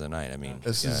this the rest of the night. I mean,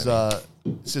 This yeah, is I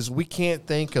mean, it says we can't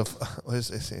think of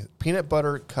peanut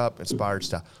butter cup inspired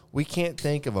style. We can't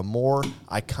think of a more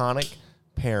iconic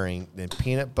pairing than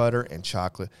peanut butter and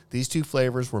chocolate. These two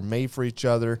flavors were made for each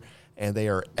other, and they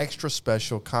are extra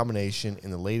special combination in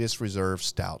the latest Reserve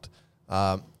Stout.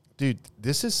 Dude,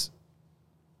 this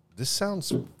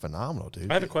sounds phenomenal, dude.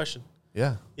 I have a question.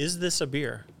 Yeah. Is this a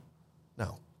beer?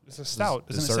 No. It's a stout.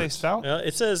 Doesn't it say desserts. stout?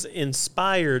 It says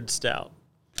inspired stout.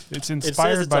 It's It says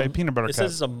inspired it's by a peanut butter It cup.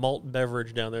 says it's a malt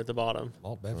beverage down there at the bottom.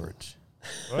 Malt beverage.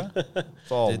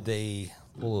 It's all Did they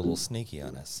pull a little sneaky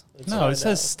on us? Let's No, find it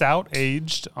says out. stout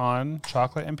aged on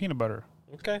chocolate and peanut butter.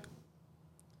 Okay.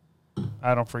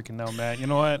 I don't freaking know, Matt. You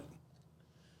know what?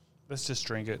 Let's just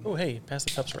drink it. Oh, hey, pass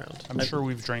the cups around. I'm sure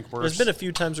we've drank worse. There's been a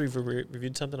few times we've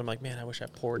reviewed something. I'm like, man, I wish I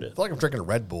poured it. I feel like I'm drinking a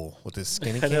Red Bull with this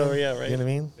skinny I can. know, yeah, right. You know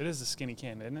what I mean? It is a skinny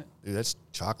can, isn't it? Dude, that's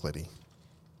chocolatey.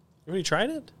 Have you tried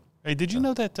it? Hey, did you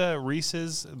know that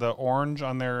Reese's, the orange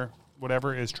on their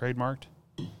whatever, is trademarked?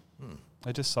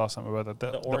 I just saw something about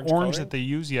that. The orange orange color? that they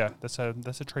use, yeah, that's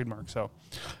a trademark. So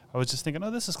I was just thinking,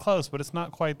 oh, this is close, but it's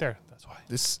not quite there. That's why.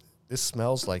 This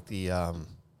smells like the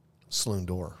Saloon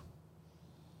Door.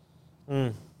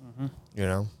 You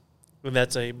know? And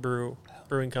that's a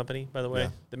brewing company, by the way, Yeah.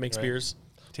 that makes Right. beers.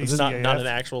 Tasty It's not AF. an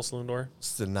actual saloon door.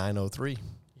 It's the 903. You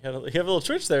have a little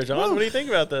twitch there, John. What do you think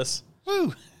about this?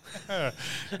 Woo!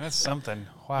 That's something.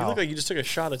 Wow. You look like you just took a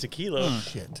shot of tequila.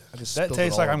 Shit. I just that spilled it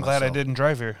tastes all like on I'm glad I myself. didn't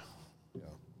drive here.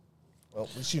 Well,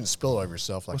 at least you didn't spill it over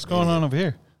yourself. Like What's an going idiot. on over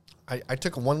here? I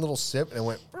took one little sip and it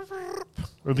went.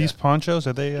 Are these ponchos?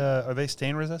 Are they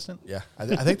stain resistant? Yeah, I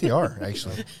think they are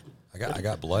actually. I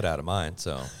got blood out of mine,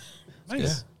 so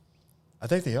Nice. I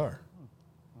think they are.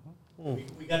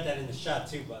 We got that in the shot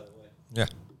too, by the way. yeah.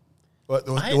 What?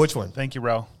 I- Which one? Thank you,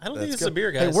 Raul. I don't That's think it's a good.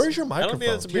 beer, Hey, guys. where's your I microphone? don't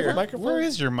think it's a Do you have beer. a microphone? Where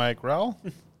is your mic, Raul?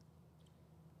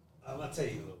 I'm gonna tell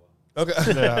you a little. Okay.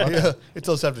 Yeah, okay. Yeah, it's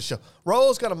us after the show.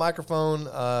 Roll's got a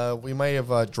microphone. We may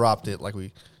have dropped it.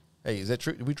 Hey, is that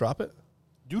true? Did we drop it?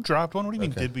 You dropped one? What do you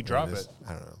mean, Okay. did we There drop is. it?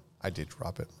 I don't know. I did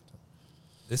drop it.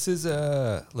 This is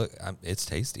look, it's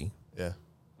tasty. Yeah.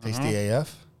 Tasty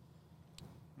AF.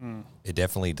 It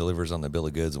definitely delivers on the bill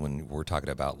of goods when we're talking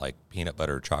about like peanut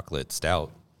butter chocolate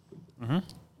stout.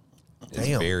 It's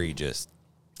Damn. very just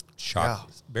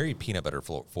very peanut butter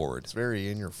forward. It's very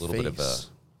in your A little bit of a face.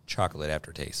 chocolate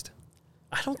aftertaste.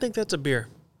 I don't think that's a beer.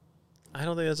 I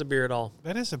don't think that's a beer at all.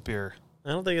 That is a beer. I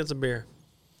don't think it's a beer.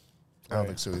 I don't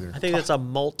think so either. I think it's a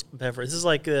malt beverage. This is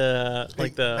like the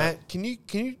Matt, can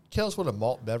you tell us what a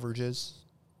malt beverage is?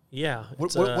 yeah.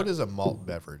 What is a malt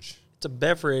beverage? It's a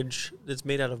beverage that's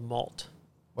made out of malt.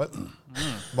 What?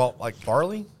 Malt like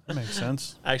barley? That makes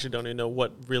sense. I actually don't even know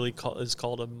what really is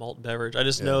called a malt beverage. I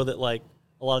just know that like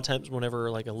a lot of times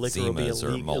whenever like a liquor will be Zimas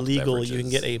or malt illegal, you can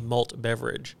beverages. get a malt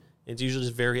beverage. It's usually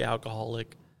just very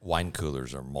alcoholic. Wine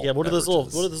coolers are malt. Yeah, what are those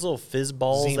beverages. little fizz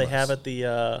balls they Zimas. have at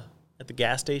the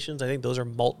gas stations? I think those are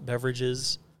malt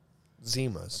beverages.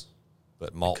 Zimas.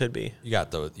 But malt Could be. You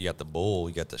got the Bull,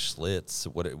 you got the Schlitz.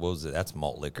 What was it? That's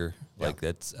malt liquor. Like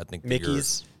that's I think that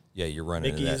Mickey's. You're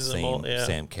running in that Mickey's is a same malt, yeah.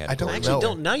 same I category. don't I actually know.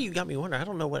 don't. Now you got me wondering. I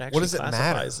don't know what actually What does it matter?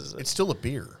 classifies as It's still a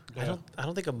beer. I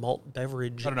don't think a malt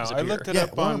beverage. I don't know. Is a I beer. looked it Yeah,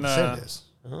 up on. 100% it is.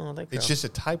 I don't think It's so. just a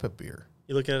type of beer.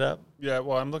 You looking it up? Yeah,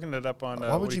 well, I'm looking it up on. Why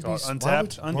what would do you call be- it? why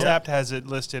Untapped? would- Untapped has it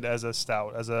listed as a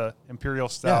stout, as a imperial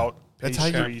stout. That's how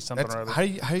pastry, you. something That's or other.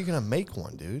 how you gonna make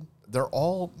one, dude? They're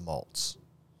all malts.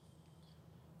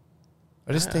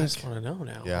 I just I think. just want to know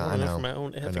now. Yeah, I wanna know. for my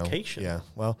own I know. edification. Yeah.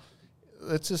 Well,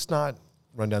 let's just not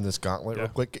run down this gauntlet Yeah.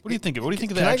 real quick. What do you think? What do you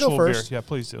think of the Can I go actual beer? first? Yeah,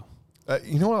 please do.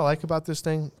 You know what I like about this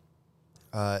thing?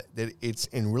 That it's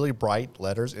in really bright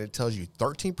letters and it tells you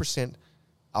 13%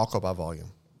 alcohol by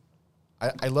volume.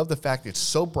 I love the fact it's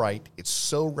so bright. It's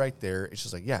so right there. It's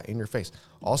just like, yeah, in your face.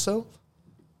 Also,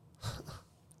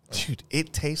 dude,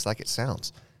 it tastes like it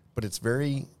sounds, but it's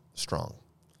very strong,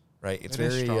 right? It's It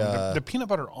is very, strong. The peanut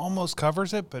butter almost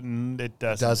covers it, but it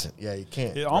doesn't. doesn't. Yeah, you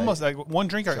can't. It right? almost like one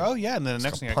drink, like, oh yeah, and then the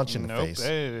next a thing, punch in the nope, face. it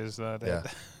is. Yeah.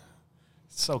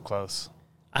 It's so close.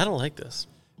 I don't like this.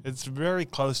 It's very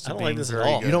close to I don't being like this at very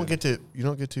all. good. You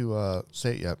don't get to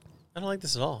say it yet. I don't like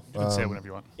this at all. You can say it whenever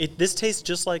you want. This tastes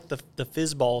just like the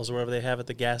fizz balls or whatever they have at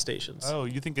the gas stations. Oh,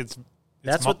 you think it's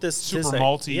That's what this super tastes like.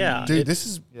 malty? Yeah. Dude, it- this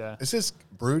is Yeah. this is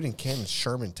brewed in Canton,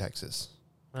 Sherman, Texas.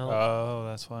 Well, Oh,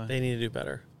 that's why. they need to do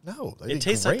better. No, they It did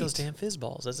tastes great. like those damn fizz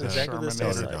balls. That's exactly what this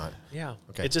Sherman tastes made like. it. Yeah.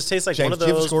 Okay. It just tastes like James, one of do you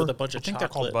have a those score? with a bunch I of think they're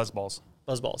chocolate. called buzzballs.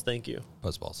 Buzz balls. Thank you.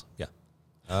 Buzzballs. Yeah.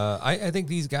 I think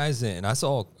these guys, and I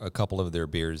saw a couple of their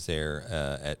beers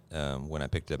there when I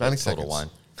picked up 90 at Total seconds.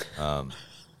 Wine.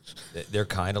 They're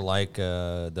kind of like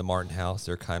the Martin House.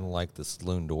 They're kind of like the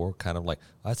Saloon Door. Kind of like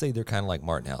I say, they're kind of like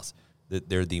Martin House.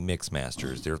 They're the mix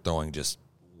masters. They're throwing just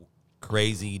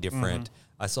crazy different.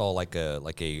 I saw like a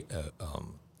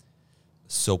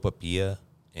Sopapilla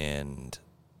and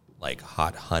like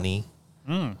hot honey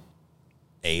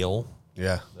ale.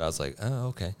 Yeah. I was like, oh,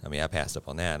 okay. I mean, I passed up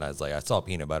on that. And I was like, I saw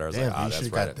peanut butter. I was Damn, like, you that's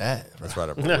should've right. got that. That's right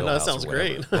up No, your that wheelhouse sounds or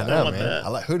whatever. great. I know, want man.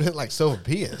 that. Who didn't like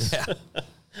sopapillas? Yeah.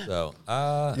 So, You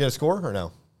got a score or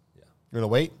no? Yeah. You want to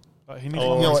wait? He needs Oh,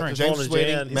 one You know more what, drink. James going is to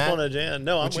waiting. Jan. He's Matt, going to Jan.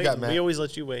 No, I'm what you waiting. got, Matt? We always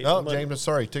let you wait. No, I'm gonna- James, I'm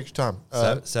sorry. Take your time.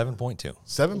 7.2.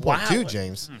 7.2, Wow.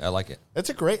 James. I like it. That's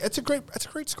a great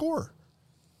score.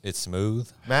 It's smooth,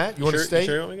 Matt, you want to Sure, stay? you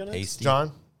sure you want me to go next? tasty.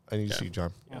 John, I need to see you,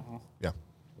 John. Yeah.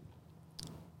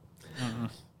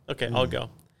 Okay, I'll go.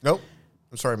 Nope.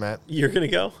 I'm sorry, Matt. You're going to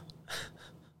go?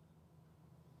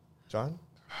 John?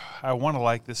 I want to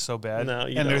like this so bad. No, you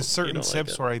and don't. there's You certain don't like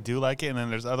sips it. where I do like it, and then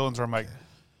there's other ones where I'm like,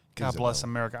 God Gives it bless no.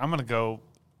 America. I'm going to go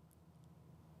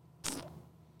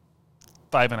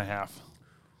 5.5.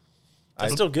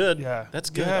 That's still good. Yeah. That's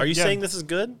good. Yeah, Are you yeah. saying this is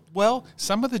good? Well,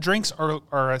 some of the drinks are a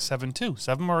 7.2.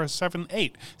 Some of them are a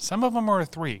 7.8. Some of them are a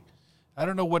 3. I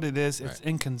don't know what it is. It's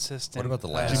inconsistent. What about the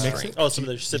Uh, last Did you mix drink? it? Oh, some of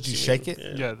the sips. Did you mean. shake it?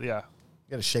 Yeah. Yeah.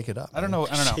 You got to shake it up. I don't man. know.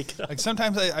 I don't Shake it know. up. Like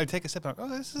sometimes I take a sip and I'm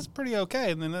like, oh, this is pretty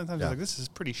okay. And then other times Yeah. I'm like, this is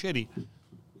pretty shitty.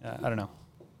 I don't know.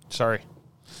 Sorry.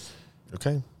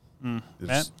 Okay. Matt?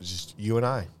 It's just you and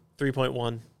I.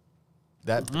 3.1.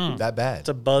 That bad. It's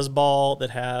a buzz ball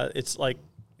that it's like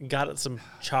got some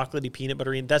chocolatey peanut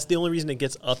butter in. That's the only reason it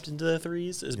gets upped into the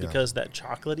 3s is Yeah. because that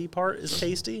chocolatey part is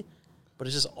tasty. But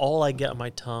it's just all I get on my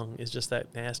tongue is just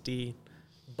that nasty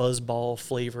buzz ball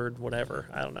flavored whatever.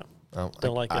 I don't know.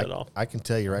 Don't like it at all. I can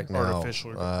tell you right now.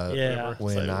 Artificial. Yeah.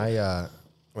 When it's like-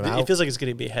 I it feels like it's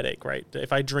going to be a headache, right?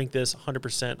 If I drink this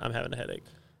 100%, I'm having a headache.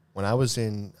 when I was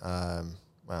in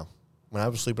when I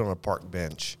was sleeping on a park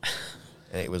bench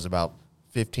and it was about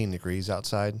 15 degrees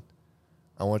outside,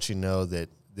 I want you to know that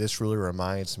this really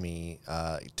reminds me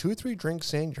 2 or 3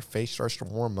 drinks in, your face starts to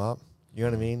warm up. You know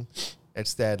what I mean?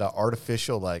 It's that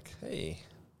artificial, like, hey,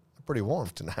 I'm pretty warm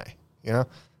tonight. You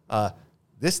know,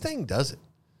 this thing does it.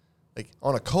 Like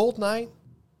on a cold night,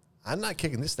 I'm not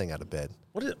kicking this thing out of bed.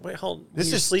 What is it? Wait, hold on. This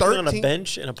You're is sleeping on a 13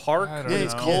 bench in a park I don't when know.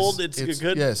 it's cold. Yes, It's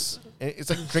good. Yes, and it's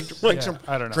like drink Yeah, some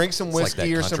I don't know. drink some It's like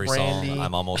whiskey that or some country brandy. song,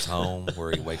 I'm Almost Home,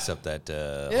 where he wakes up that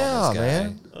Yeah, homeless guy.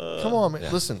 man. Come on, man.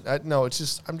 yeah. Listen, no, it's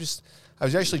just I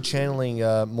was actually channeling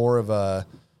more of a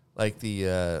like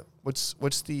the what's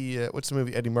the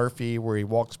movie Eddie Murphy where he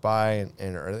walks by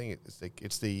and or I think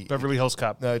it's the Beverly Hills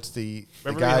Cop. no, it's the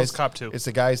Beverly guys, Hills Cop 2. It's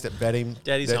the guys that bet him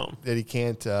Daddy's that, home. that he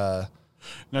can't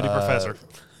Nutty Professor.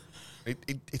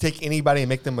 take anybody and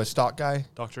make them a stock guy.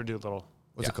 Dr. Doolittle.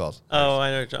 What's it called? Oh, I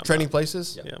know what you're talking Trading about.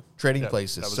 places. Yeah. Trading Yeah,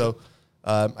 places. that was So,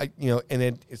 and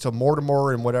it's a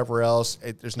Mortimer and whatever else.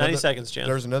 There's 90 another- seconds, Jan.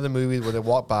 There's another movie where they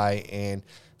walk by and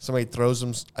somebody throws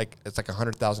them it's like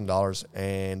 $100,000,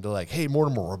 and they're like, "Hey,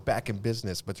 Mortimer, we're back in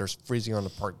business," but they're freezing on the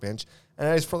park bench. And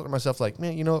I just thought to myself, like,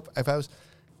 man, you know, if I was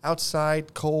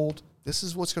outside cold, this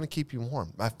is what's going to keep you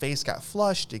warm. My face got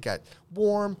flushed. It got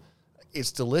warm.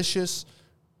 It's delicious.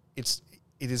 It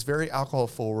is very alcohol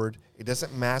forward. It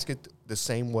doesn't mask it the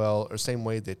same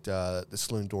way that the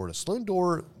Saloon Door does. Saloon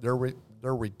Door,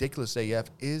 their ridiculous AF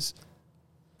is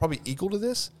probably equal to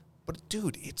this, but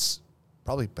dude, it's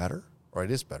probably better, or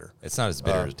it is better. It's not as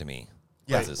bitter to me.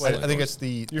 Yeah, as it's I like- think it's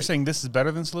the You're saying this is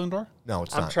better than Saloon Door? no,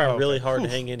 it's I'm not. trying really hard to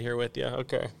hang in here with you.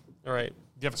 Okay. All right. Do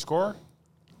you have a score?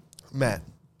 Matt,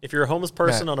 If you're a homeless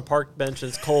person Matt. on a park bench and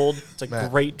it's cold, it's a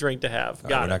Matt. great drink to have. All right,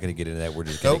 Got we're it. not going to get into that. We're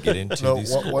just going to get into no.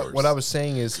 these What, scores. what I was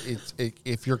saying is,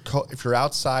 if you're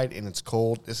outside and it's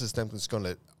cold, this is something that's going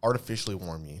to artificially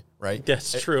warm you, right?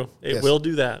 That's true. It yes. will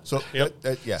do that. So Yep.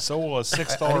 yeah. So will a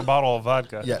 $6 bottle of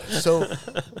vodka. Yeah. So,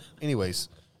 anyways,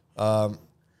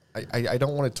 I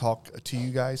don't want to talk to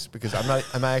you guys because I'm not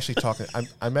actually talking.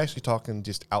 I'm actually talking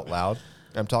just out loud.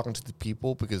 I'm talking to the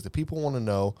people because the people want to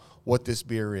know what this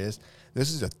beer is.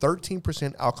 This is a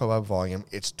 13% alcohol by volume.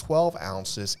 It's 12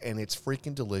 ounces and it's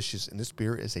freaking delicious. And this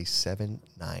beer is a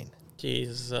 7.9.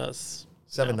 Jesus.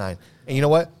 7.9. And you know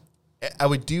what? I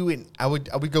would go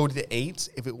to the 8s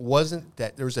if it wasn't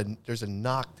that there's a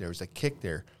knock there, there's a kick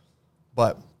there.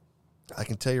 But I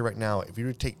can tell you right now, if you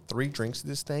were to take 3 drinks of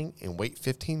this thing and wait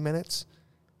 15 minutes,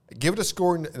 give it a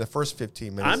score in the first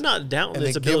 15 minutes. I'm not doubting and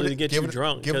its then ability to get you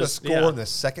drunk. Give it a 'cause, score yeah. in the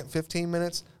second 15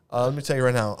 minutes. Let me tell you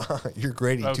right now, you're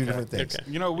grading two Okay. different things. Okay.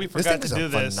 You know, we This forgot thing to do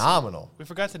is this. phenomenal. We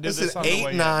forgot to do This this is on the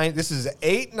way 8.9. This is an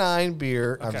 8.9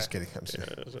 beer. I'm Okay. just kidding. I'm just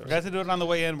kidding. in. Forgot to do it on the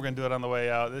way in. We're going to do it on the way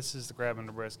out. This is the Crab and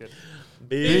the Brisket.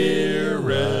 Beer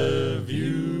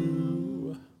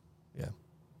review. Yeah,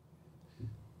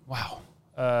 Wow.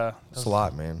 it's a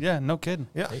lot, man. Yeah, no kidding.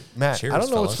 Yeah, Matt, cheers, I don't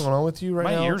know what's fellas. going on with you right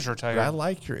My now. ears are tired. but I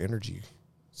like your energy.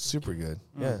 Super good.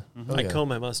 Yeah. Oh, I yeah. comb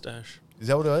my mustache. Is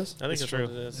that what it was? I think It's that's true.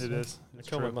 what it is. It is. I It's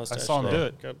cut my true. I mustache. saw him off. do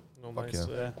it. Got no Fuck mice.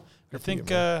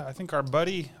 yeah. I think our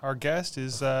buddy, our guest,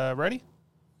 is ready.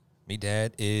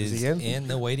 Meatdad is he in? in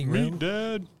the waiting room.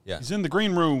 Meatdad. Yeah. He's in the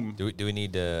green room. Do we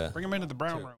need to? Bring him into the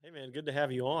brown room. Hey man, good to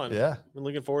have you on. Yeah. Been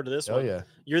looking forward to this Oh one. yeah.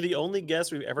 You're the only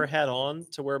guest we've ever had on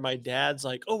to where my dad's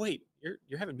like, "Oh wait,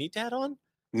 you're having Meatdad on?"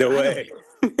 No I way.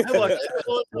 I watch it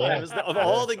all the time. Of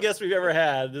all the guests we've ever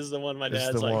had, this is the one my This is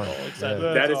dad's the like one. all excited. Yeah.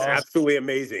 about. That is awesome. absolutely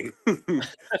amazing. Hey,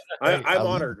 I'm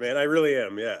honored, man. I really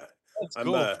am. Yeah. That's I'm.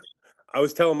 cool. I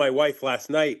was telling my wife last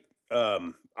night.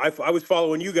 I was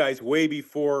following you guys way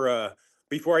before I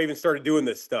even started doing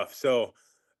this stuff. So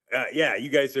yeah, you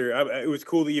guys are. It was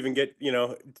cool to even get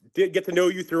get to know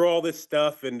you through all this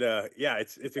stuff, and yeah,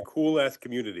 it's a cool ass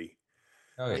community.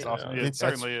 Oh, That's yeah. awesome. Yeah, it That's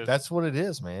certainly is. That's what it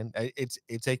is, man.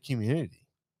 It's a community.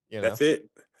 You know? That's it.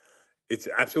 It's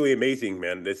absolutely amazing,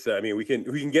 man. This, I mean, we can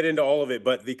get into all of it,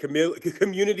 but the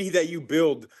community that you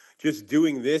build just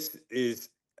doing this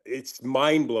it's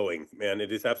mind blowing, man.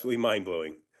 It is absolutely mind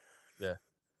blowing.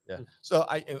 Yeah. So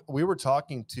we were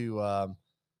talking to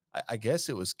I guess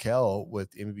it was Kel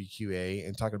with MBQA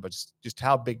and talking about just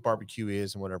how big barbecue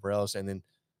is and whatever else, and then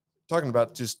talking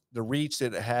about just the reach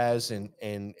that it has and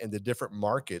the different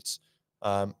markets.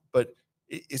 But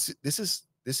this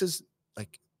is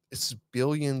like it's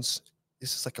billions.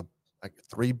 This is like a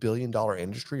 $3 billion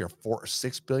industry or $4 or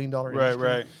 $6 billion industry.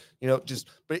 Right. You know,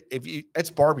 but if you it's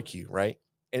barbecue, right?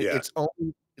 And Yeah.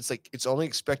 it's only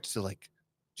expected to like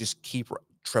just keep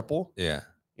triple. Yeah.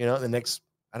 You know, in the next,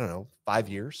 I don't know, 5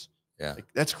 years. Yeah. Like,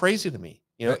 that's crazy to me.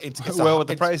 You know, it's well, with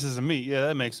the prices of meat, yeah,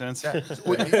 that makes sense. Yeah,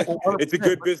 It's a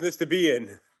good business to be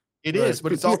in. It Right. is,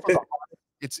 but it's also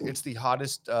it's the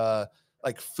hottest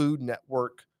like Food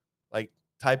Network like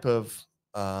type of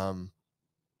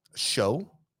show.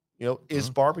 You know, is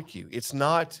barbecue. It's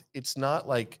not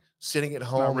like sitting at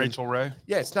home. Not and- Rachel Ray.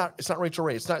 yeah, it's not Rachel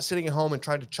Ray. It's not sitting at home and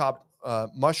trying to chop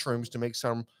mushrooms to make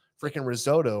some freaking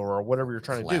risotto or whatever you're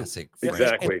trying Classic. to do.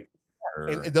 Exactly.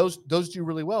 And those do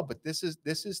really well, but this is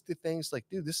the things like,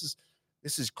 dude, this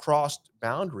is crossed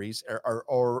boundaries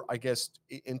or I guess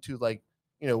into like,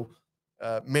 you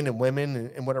know, men and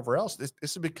women and whatever else. This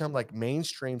has become like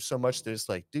mainstream so much that it's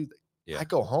like, dude, Yeah. I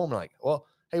go home like, well,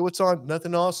 hey, what's on?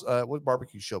 Nothing else. What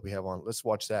barbecue show we have on? Let's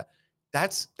watch that.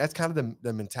 That's kind of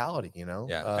the mentality, you know.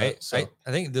 Yeah, So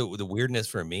I think the weirdness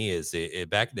for me is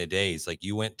back in the days, like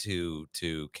you went to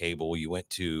cable, you went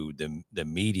to the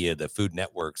media, the food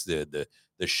networks, the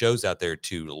shows out there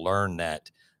to learn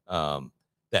that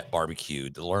that barbecue,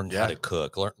 to learn how to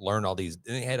cook, learn all these.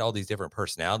 And they had all these different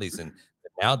personalities, and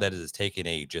now that has taken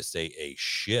a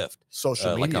shift,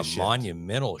 social media like a shift.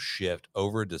 monumental shift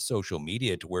over to social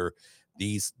media, to where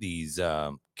these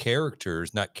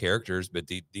characters, not characters, but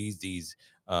these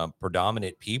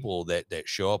predominant people that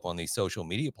show up on these social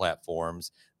media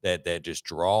platforms that just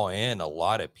draw in a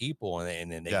lot of people,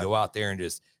 and then they go out there and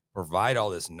just provide all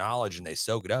this knowledge and they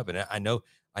soak it up. And I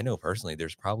know personally,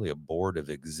 there's probably a board of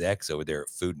execs over there at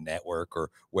Food Network or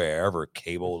wherever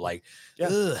cable, like,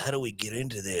 "Ugh, how do we get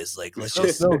into this? Like, let's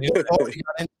just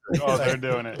Oh, they're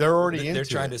doing it. They're already into they're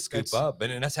trying it. to scoop It's- up,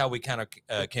 and that's how we kind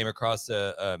of came across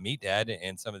Meatdad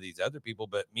and some of these other people.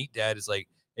 But Meatdad is like,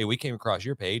 hey, we came across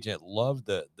your page and loved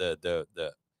the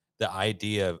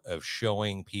idea of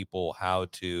showing people how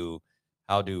to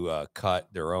cut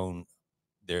their own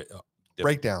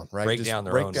breakdown, right? break Just down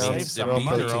their break own down meats, their to own be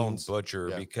their own proteins. butcher,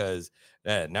 Yeah. because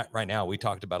not right now. We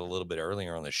talked about a little bit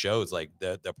earlier on the shows, like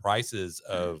the prices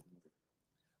of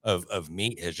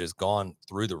meat has just gone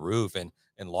through the roof, and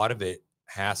a lot of it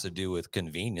has to do with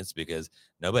convenience, because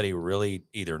nobody really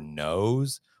either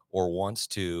knows or wants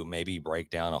to maybe break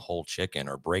down a whole chicken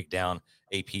or break down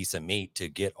a piece of meat to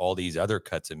get all these other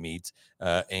cuts of meats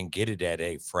and get it at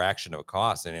a fraction of a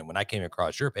cost. And then when I came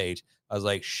across your page, I was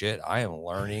like, shit, I am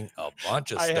learning a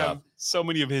bunch of I stuff. have so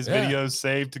many of his Yeah. videos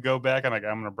saved to go back. I'm like,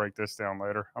 I'm gonna break this down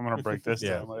later. I'm gonna break this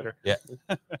Yeah. down later. Yeah.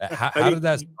 How I mean, did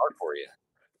that start for you?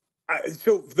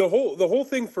 So the whole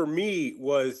thing for me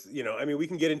was, I mean, we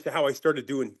can get into how I started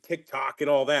doing TikTok and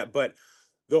all that, but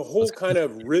the whole kind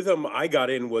of rhythm I got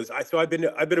in was I've been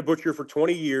a butcher for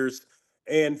 20 years,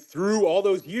 and through all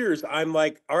those years, I'm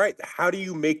like, all right, how do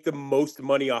you make the most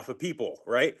money off of people,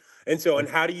 right? And so, and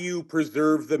how do you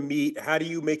preserve the meat? How do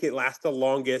you make it last the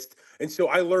longest? And so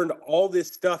I learned all this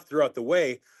stuff throughout the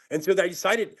way. And so I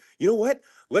decided, you know what?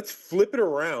 Let's flip it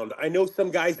around. I know some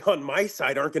guys on my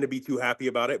side aren't going to be too happy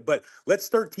about it, but let's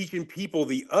start teaching people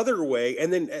the other way,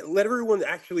 and then let everyone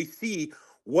actually see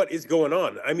what is going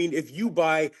on. I mean, if you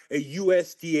buy a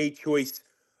USDA choice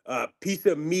piece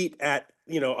of meat at,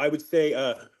 I would say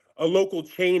a local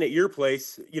chain at your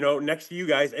place, next to you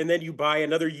guys, and then you buy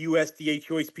another USDA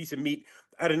choice piece of meat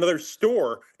at another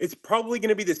store, it's probably going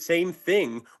to be the same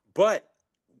thing, but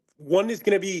one is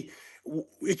going to be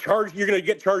you're going to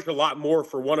get charged a lot more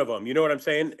for one of them. You know what I'm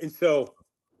saying? And so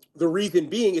the reason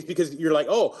being is because you're like,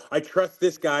 oh, I trust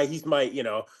this guy. He's my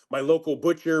local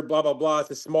butcher, blah, blah, blah.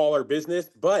 It's a smaller business,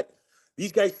 but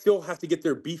these guys still have to get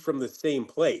their beef from the same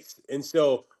place. And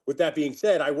so with that being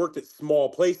said, I worked at small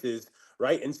places,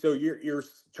 right? And so you're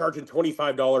charging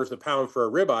 $25 a pound for a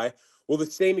ribeye. Well, the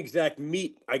same exact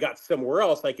meat I got somewhere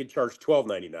else, I could charge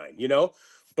 $12.99,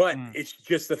 but it's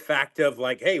just the fact of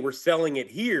like, hey, we're selling it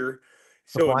here.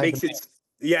 So it makes it,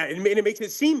 yeah, and it makes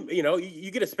it seem,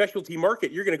 you get a specialty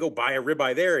market, you're going to go buy a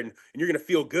ribeye there and you're going to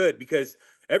feel good because,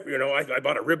 I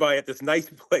bought a ribeye at this nice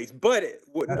place, but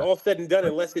when all said and done,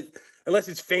 unless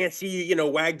it's fancy,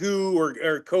 Wagyu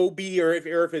or Kobe, or if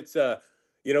it's,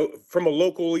 from a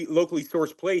locally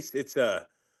sourced place, it's,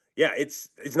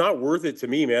 it's not worth it to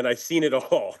me, man. I've seen it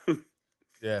all.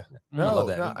 Yeah. I love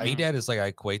that. Meatdad is like, I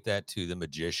equate that to the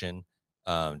magician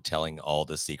telling all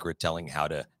the secret, telling how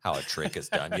a trick is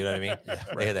done. You know what I mean?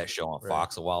 They had that show on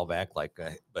Fox a while back. Like,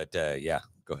 yeah,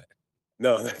 go ahead.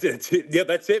 No, that's it. Yeah,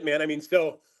 that's it, man. I mean,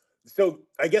 so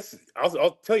I guess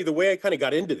I'll tell you the way I kind of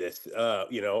got into this.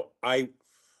 I've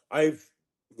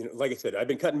like I said, I've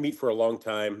been cutting meat for a long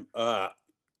time.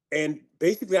 And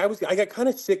basically I got kind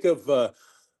of sick of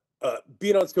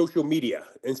being on social media.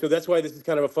 And so that's why this is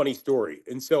kind of a funny story.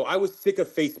 And so I was sick of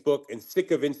Facebook and sick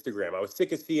of Instagram. I was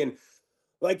sick of seeing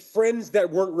like friends that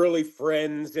weren't really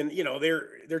friends, and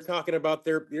they're talking about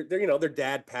their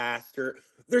dad passed, or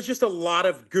there's just a lot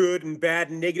of good and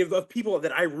bad and negative of people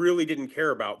that I really didn't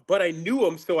care about, but I knew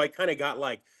them, so I kind of got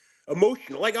like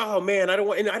emotional, like, oh man, I don't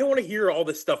want to hear all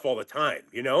this stuff all the time.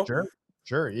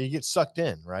 Sure, you get sucked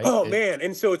in, right? Oh man.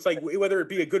 And so it's like, whether it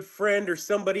be a good friend or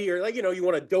somebody, or like, you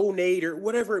want to donate or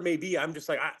whatever it may be, I'm just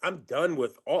like, I'm done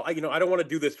with all, I don't want to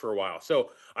do this for a while. So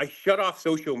I shut off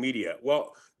social media.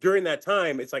 Well, during that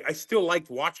time, it's like, I still liked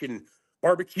watching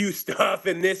barbecue stuff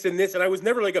and this and this. And I was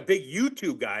never like a big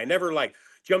YouTube guy. I never like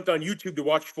jumped on YouTube to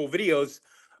watch full videos.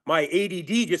 My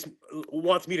ADD just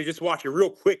wants me to just watch it real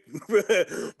quick.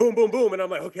 Boom, boom, boom. And I'm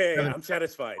like, okay, I'm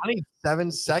satisfied.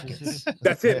 27 seconds.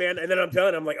 That's it, man. And then I'm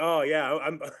done. I'm like, oh yeah,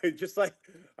 I'm just like,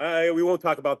 we won't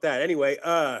talk about that anyway.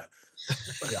 7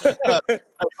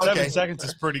 seconds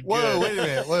is pretty good. Whoa, wait a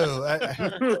minute. Whoa.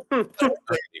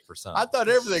 I thought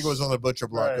everything was on the butcher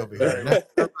block over here.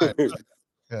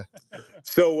 Yeah.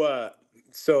 So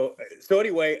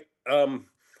anyway, I'm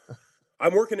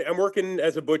working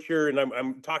as a butcher, and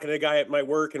I'm talking to a guy at my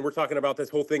work, and we're talking about this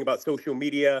whole thing about social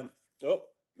media. Oh,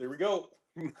 there we go.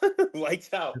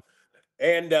 Lights out.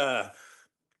 And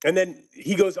then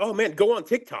he goes, "Oh man, go on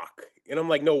TikTok." And I'm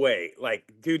like, "No way."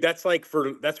 Like, dude, that's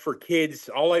for kids.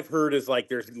 All I've heard is like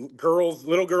there's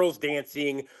little girls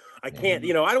dancing. I can't,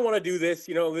 I don't want to do this,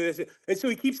 this. And so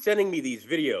he keeps sending me these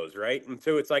videos, right? And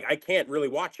so it's like I can't really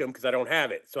watch them because I don't have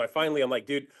it. So I'm like,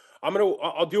 dude,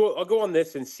 I'll go on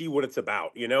this and see what it's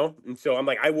about, And so I'm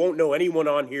like, I won't know anyone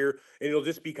on here, and it'll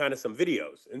just be kind of some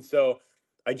videos. And so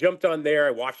I jumped on there.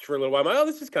 I watched for a little while. I'm like, oh,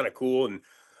 this is kind of cool. And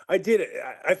I did it.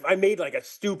 I made like a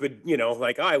stupid,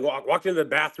 like I walked into the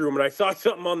bathroom and I saw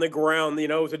something on the ground.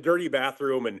 It was a dirty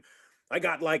bathroom, and I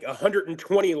got like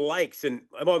 120 likes. And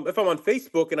if I'm on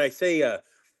Facebook and I say,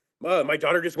 my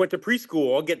daughter just went to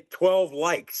preschool, I'll get 12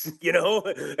 likes,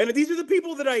 And these are the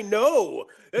people that I know.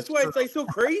 That's why it's like so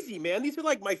crazy, man. These are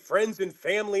like my friends and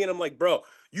family, and I'm like, bro,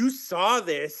 you saw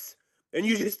this and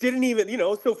you just didn't even,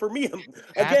 So for me,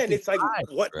 again, it's like,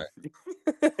 what?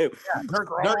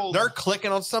 They're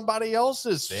clicking on somebody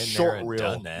else's short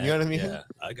reel. You know what I mean? Yeah,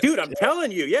 dude, I'm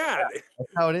telling you, yeah.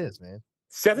 That's how it is, man.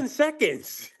 7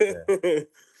 seconds. Yeah.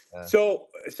 So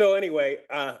anyway,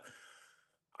 I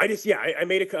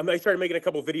started making a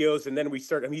couple videos, and then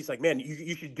he's like, man,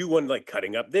 you should do one like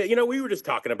cutting up. We were just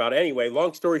talking about it. Anyway,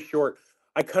 long story short,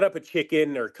 I cut up a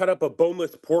chicken or cut up a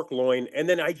boneless pork loin, and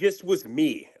then I just was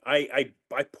me. I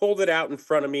pulled it out in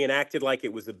front of me and acted like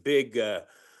it was a big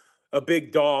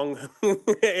dong.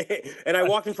 And I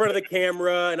walk in front of the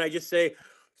camera and I just say,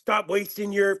 stop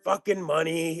wasting your fucking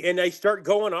money. And I start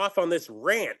going off on this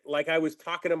rant like I was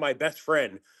talking to my best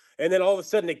friend. And then all of a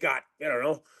sudden it got,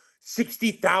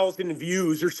 60,000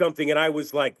 views or something. And I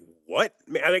was like, what?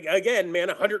 Again, man,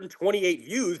 128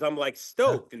 views. I'm like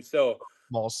stoked. And so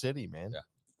small city, man. Yeah.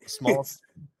 Small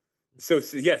So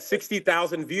yeah,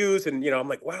 60,000 views. And, I'm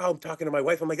like, wow, I'm talking to my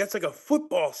wife. I'm like, that's like a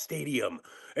football stadium.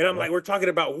 And I'm like, we're talking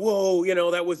about, whoa,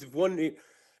 that was one.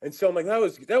 And so I'm like,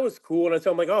 that was cool. And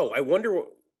so I'm like, oh, I wonder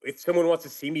if someone wants to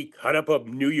see me cut up a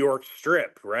New York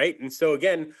strip. Right. And so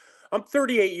again, I'm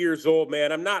 38 years old,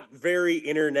 man. I'm not very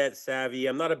internet savvy.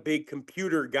 I'm not a big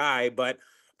computer guy, but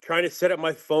trying to set up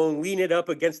my phone, lean it up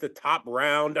against the top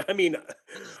round. I mean,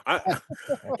 I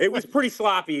it was pretty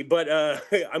sloppy, but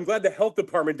I'm glad the health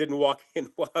department didn't walk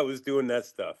in while I was doing that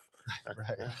stuff.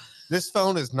 Right. This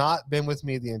phone has not been with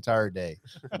me the entire day.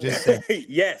 Just saying,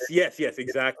 yes,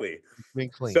 exactly. it's been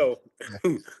clean. So,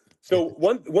 so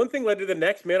one thing led to the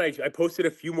next, man. I posted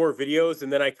a few more videos,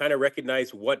 and then I kind of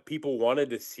recognized what people wanted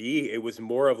to see. It was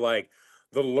more of like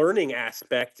the learning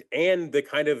aspect and the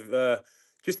kind of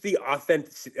just the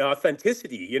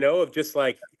authenticity, you know, of just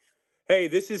like, hey,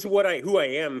 this is who I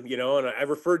am, you know. And I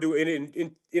referred to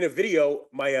in a video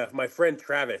my friend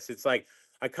Travis. It's like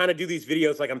I kind of do these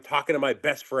videos like I'm talking to my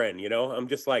best friend, you know. I'm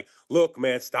just like, look,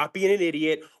 man, stop being an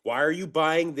idiot. Why are you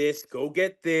buying this? Go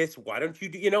get this. Why don't you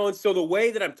do, you know? And so the way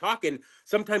that I'm talking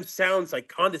sometimes sounds like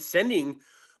condescending,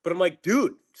 but I'm like,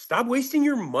 dude, stop wasting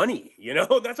your money. You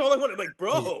know, that's all I want. I'm like,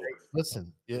 bro.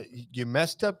 Listen, you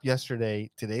messed up yesterday.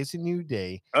 Today's a new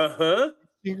day. Uh-huh.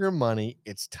 Your money.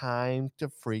 It's time to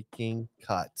freaking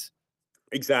cut.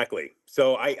 Exactly.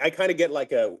 So I kind of get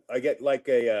like a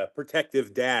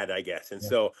protective dad, I guess. And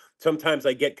so sometimes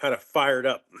I get kind of fired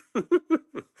up.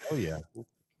 Oh yeah.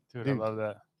 Dude, I love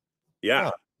that.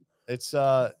 Yeah. It's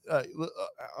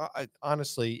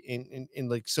honestly in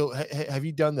like, so have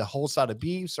you done the whole side of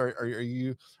beefs, or are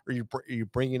you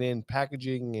bringing in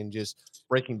packaging and just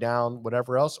breaking down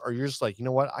whatever else, or you're just like, you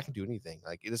know what, I can do anything,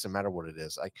 like it doesn't matter what it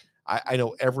is, like I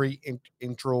know every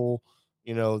intro,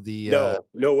 you know, the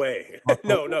no way.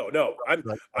 No. like,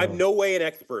 I'm no way an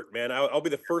expert, man. I'll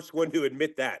be the first one to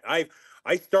admit that. I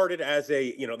started as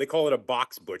a, you know, they call it a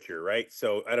box butcher, right?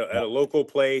 So at a local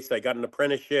place, I got an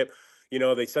apprenticeship. You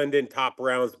know, they send in top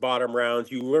rounds, bottom rounds.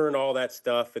 You learn all that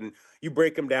stuff, and you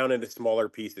break them down into smaller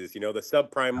pieces. You know, the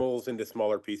subprimals into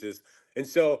smaller pieces. And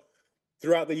so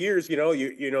throughout the years, you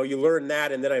learn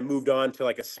that, and then I moved on to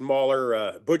like a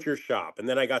smaller butcher shop, and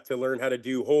then I got to learn how to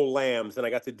do whole lambs, and I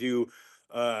got to do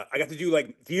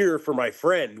like deer for my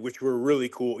friend, which were really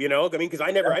cool. You know, I mean, because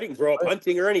I didn't grow up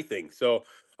hunting or anything, so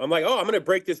I'm like, oh, I'm gonna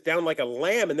break this down like a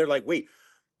lamb, and they're like, wait.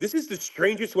 This is the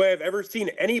strangest way I've ever seen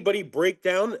anybody break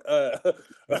down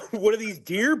one of these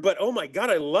deer, but oh my God,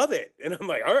 I love it. And I'm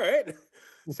like, all right.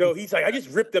 So he's like, I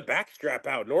just ripped the back strap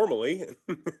out normally.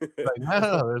 like,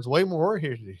 no, there's way more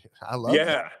here. I love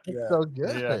Yeah. it. It's so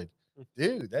good.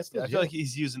 Dude, that's I feel like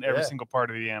he's using every single part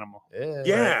of the animal.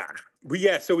 Yeah.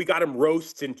 Right. So we got him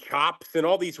roasts and chops and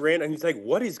all these random. And he's like,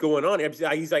 what is going on?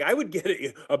 He's like, I would get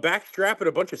a back strap and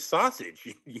a bunch of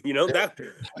sausage. You know, that,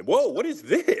 whoa, what is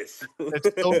this?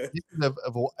 It's so indicative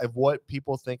of what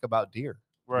people think about deer.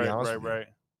 Right.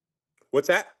 What's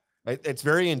that? It's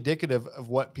very indicative of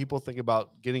what people think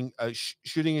about getting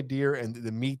shooting a deer and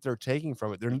the meat they're taking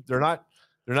from it. They're not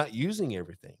using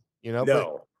everything, you know.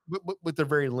 No. But they're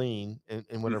very lean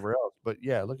and whatever else. But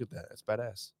yeah, look at that. It's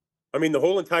badass. I mean, the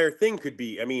whole entire thing could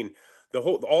be, I mean,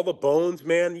 all the bones,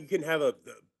 man, you can have the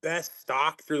best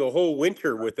stock through the whole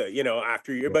winter with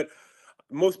after you, but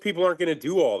most people aren't going to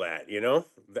do all that, you know?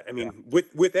 I mean,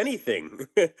 with anything,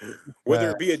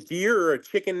 whether it be a deer or a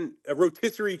chicken, a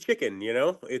rotisserie chicken, you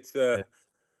know, it's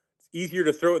easier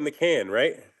to throw it in the can,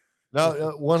 right?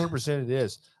 No, 100% it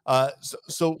is.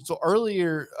 So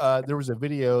earlier there was a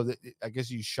video that I guess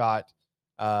you shot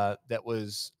that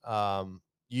was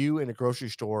you in a grocery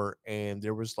store, and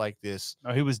there was like this.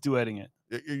 Oh, he was duetting it.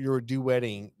 You were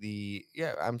duetting the.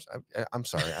 Yeah, I'm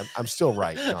sorry. I'm still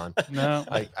right, John. No,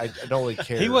 I don't really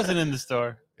care. He wasn't in the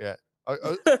store. Yeah. I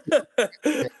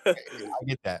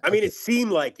get that. I mean, it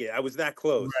seemed like it. I was that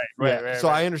close. Right. So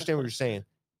I understand what you're saying.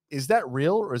 Is that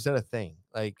real or is that a thing?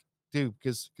 Like, dude,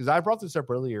 because I brought this up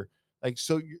earlier. Like,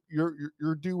 so you're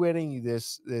duetting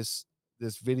this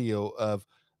video of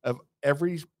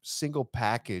every single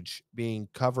package being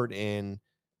covered in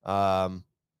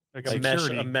like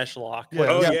a mesh lock.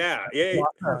 Yeah.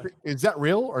 Is that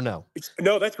real or no?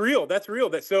 No, that's real. That's in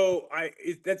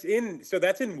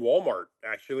Walmart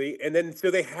actually. And then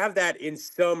so they have that in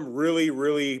some really,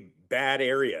 really bad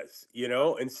areas, you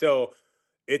know? And so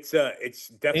it's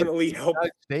definitely helped.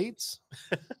 States.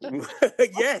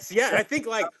 Yes, yeah. I think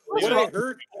like when I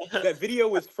heard that video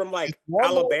was from like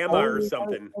Alabama or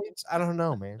something. I don't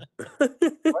know, man.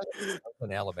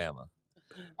 In Alabama.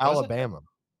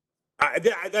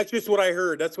 That's just what I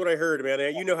heard. That's what I heard,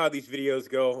 man. You know how these videos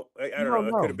go. I don't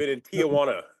know. It could have been in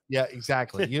Tijuana. Yeah,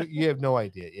 exactly. You have no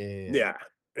idea.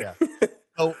 Yeah.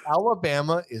 So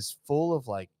Alabama is full of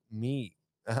like meat.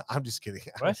 I'm just kidding.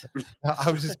 What?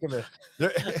 I was just gonna.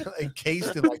 They're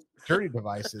encased in like security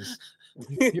devices.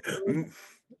 Meat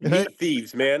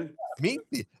thieves, man.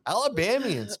 meat.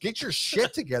 Alabamians, get your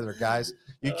shit together, guys.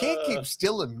 You can't keep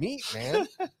stealing meat, man.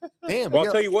 Damn. Well,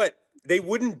 I'll tell you what, they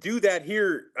wouldn't do that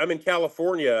here. I'm in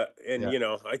California, and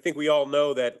I think we all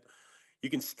know that you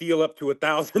can steal up to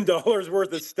 $1,000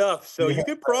 worth of stuff. So you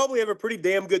could probably have a pretty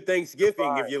damn good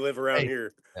Thanksgiving if you live around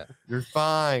here. You're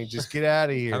fine. Just get out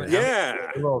of here.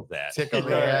 Yeah. Tick on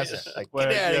the ass. Like,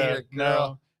 get out of here, girl.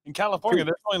 No. In California,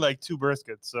 there's only like 2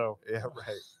 briskets. So yeah,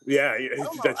 right. Yeah,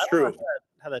 that's true.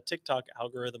 How that TikTok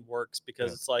algorithm works,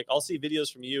 because it's like I'll see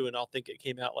videos from you and I'll think it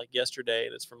came out like yesterday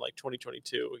and it's from like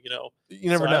 2022. You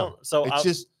never know. So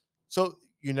it's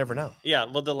you never know. Yeah.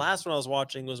 Well, the last one I was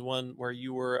watching was one where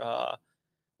you were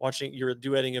you were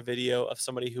duetting a video of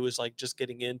somebody who was like just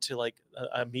getting into like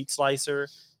a meat slicer,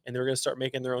 and they were going to start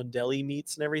making their own deli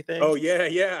meats and everything. Oh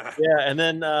yeah. And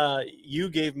then you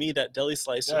gave me that deli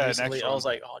slicer recently. I was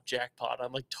like, oh, jackpot.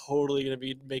 I'm like totally going to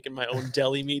be making my own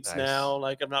deli meats now.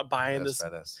 Like, I'm not buying this,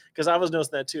 because I was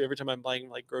noticing that too. Every time I'm buying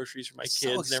like groceries for my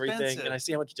kids and everything, and I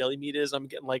see how much deli meat is, I'm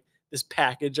getting like this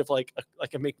package of like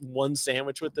I make one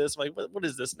sandwich with this. I'm like, what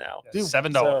is this now? Dude,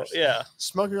 $7. So, yeah.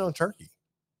 Smoke your own turkey.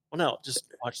 Well, no, just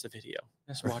watch the video.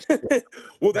 Just watch.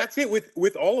 Well, that's it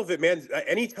with all of it, man.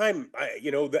 Anytime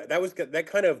those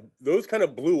kind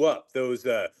of blew up, those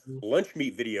lunch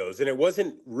meat videos, and it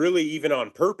wasn't really even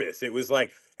on purpose. It was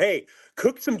like, hey,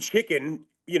 cook some chicken.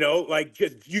 Like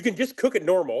you can just cook it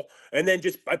normal, and then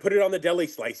I put it on the deli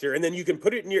slicer, and then you can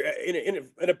put it in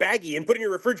a baggie and put it in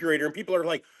your refrigerator, and people are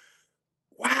like,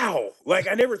 wow, like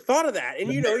I never thought of that.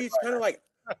 And it's kind of like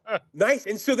nice.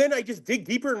 And so then I just dig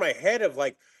deeper in my head of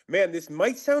like, man, this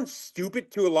might sound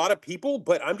stupid to a lot of people,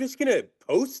 but I'm just going to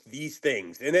post these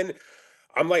things. And then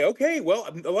I'm like, okay, well,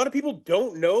 a lot of people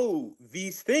don't know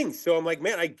these things. So I'm like,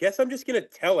 man, I guess I'm just going to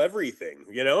tell everything,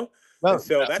 Well, and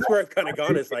so that's where I've kind of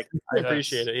gone. Is like, I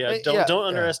appreciate it. Yeah. Don't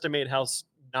underestimate how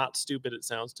not stupid it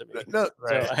sounds to me. No,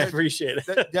 right. So I appreciate it.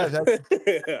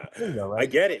 I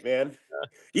get it, man.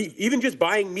 Even just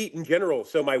buying meat in general.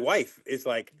 So my wife is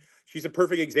like, she's a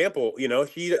perfect example.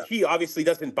 She obviously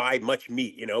doesn't buy much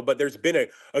meat, but there's been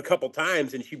a couple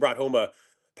times, and she brought home a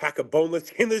pack of boneless,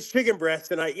 skinless chicken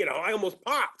breasts, and I almost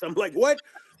popped. I'm like, what?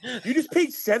 You just paid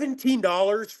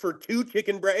 $17 for 2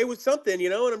 chicken breasts? It was something,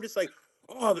 and I'm just like,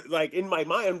 oh, like in my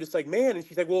mind, I'm just like, man. And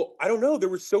she's like, well, I don't know. There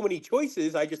were so many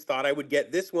choices. I just thought I would get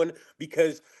this one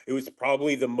because it was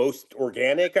probably the most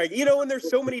organic. And there's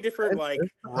so many different right.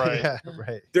 Yeah,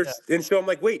 right. And so I'm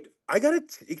like, wait, I gotta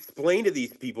explain to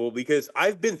these people, because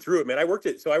I've been through it, man. I worked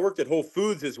at Whole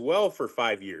Foods as well for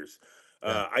 5 years.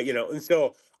 And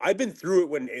so I've been through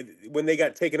it when they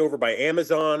got taken over by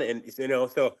Amazon, and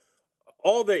so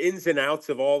all the ins and outs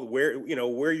of all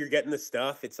where you're getting the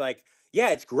stuff. It's like,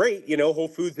 yeah, it's great. Whole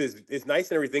Foods is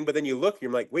nice and everything, but then you look,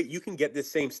 you're like, wait, you can get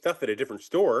this same stuff at a different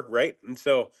store, right? And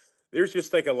so there's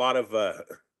just like a lot of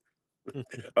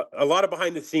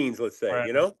behind the scenes, let's say,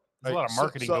 Right. There's a lot of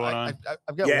marketing going on.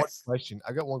 I've got one question.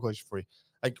 I've got one question for you.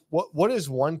 Like, what is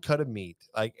one cut of meat?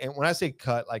 Like, and when I say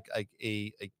cut, like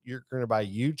you're going to buy a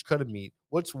huge cut of meat.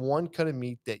 What's one cut of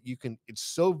meat that you can? It's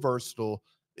so versatile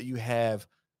that you have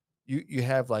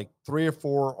like 3 or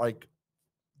 4 like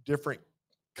different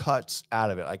cuts out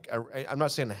of it. Like I'm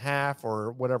not saying half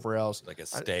or whatever else, like a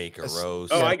steak or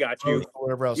roast. Oh, I got you. Or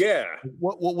whatever else. Yeah.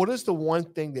 What is the one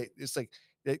thing that it's like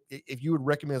that if you would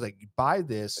recommend, like, buy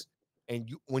this, and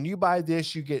when you buy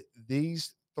this, you get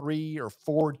these 3 or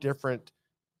 4 different,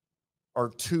 or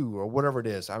 2 or whatever it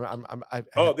is.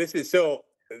 This is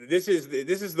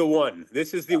the one.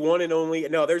 This is the one and only.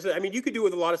 No, you could do it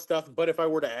with a lot of stuff, but if I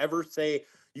were to ever say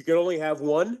you could only have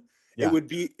one, it would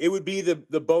be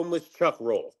the boneless chuck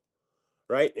roll,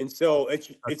 right? And so it's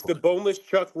the boneless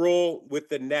chuck roll with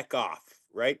the neck off,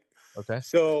 right? Okay.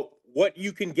 So what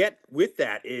you can get with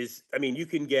that is, you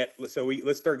can get.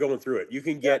 Let's start going through it. You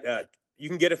can get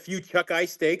a few chuck eye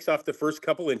steaks off the first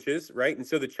couple inches, right? And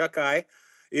so the chuck eye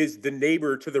is the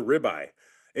neighbor to the ribeye,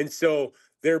 and so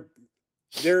they're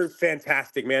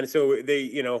fantastic, man. So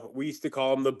we used to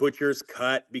call them the butcher's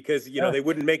cut, because they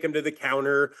wouldn't make them to the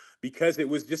counter, because it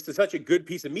was just such a good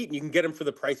piece of meat, and you can get them for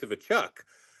the price of a chuck.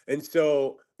 And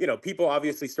so people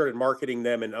obviously started marketing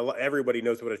them, and everybody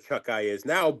knows what a chuck eye is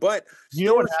now. But you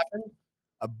know what happened?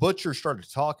 A butcher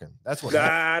started talking. That's what.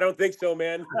 I don't think so,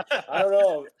 man. I don't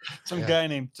know. Some guy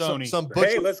named Tony. Some butcher,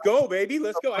 hey, let's go, baby.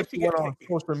 Let's go. I went on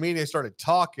social media, started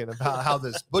talking about how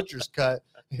this butcher's cut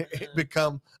it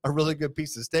become a really good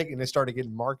piece of steak, and they started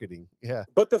getting marketing. Yeah.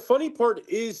 But the funny part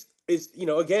is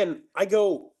again, I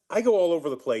go all over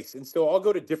the place, and so I'll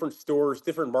go to different stores,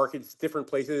 different markets, different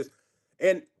places,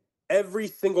 and every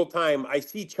single time I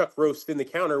see chuck roasts in the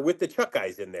counter with the chuck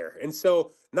guys in there. And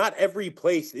so not every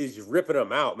place is ripping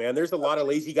them out, man. There's a lot of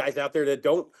lazy guys out there that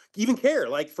don't even care.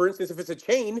 Like, for instance, if it's a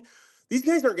chain, these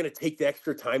guys aren't going to take the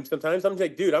extra time sometimes. I'm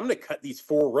like, dude, I'm going to cut these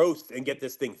 4 roasts and get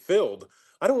this thing filled.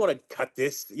 I don't want to cut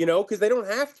this, because they don't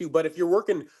have to. But if you're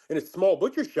working in a small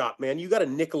butcher shop, man, you got to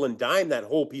nickel and dime that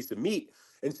whole piece of meat.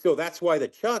 And so that's why the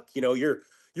chuck,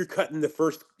 you're cutting the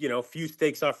first, few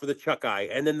steaks off for the chuck eye.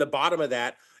 And then the bottom of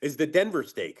that is the Denver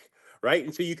steak, right?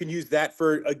 And so you can use that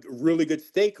for a really good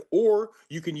steak, or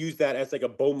you can use that as like a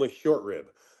boneless short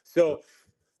rib. So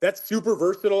that's super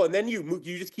versatile. And then you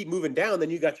just keep moving down.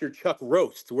 Then you got your chuck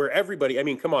roast, where everybody, I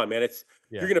mean, come on, man,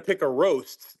 you're going to pick a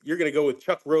roast. You're going to go with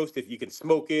chuck roast if you can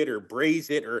smoke it or braise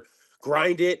it or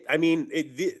grind it. I mean,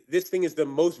 this thing is the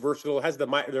most versatile. It has the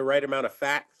right amount of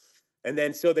fat. And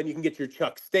then you can get your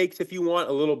chuck steaks if you want,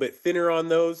 a little bit thinner on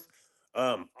those.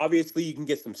 Obviously, you can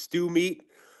get some stew meat.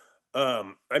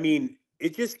 I mean,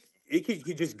 it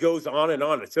just goes on and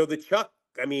on. So the chuck,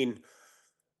 I mean,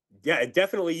 yeah,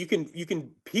 definitely you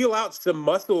can peel out some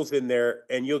muscles in there,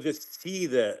 and you'll just see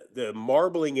the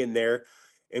marbling in there.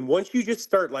 And once you just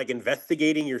start like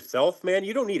investigating yourself, man,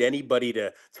 you don't need anybody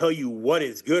to tell you what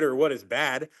is good or what is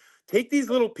bad. Take these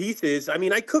little pieces. I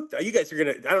mean, you guys are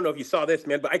gonna, I don't know if you saw this,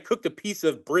 man, but I cooked a piece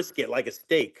of brisket like a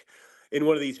steak in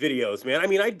one of these videos, man. I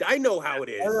mean, I know how it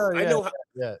is. I know how.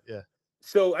 Yeah.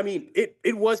 So I mean,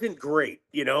 it wasn't great,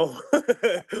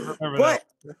 but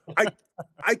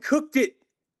I cooked it,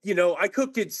 I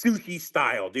cooked it sushi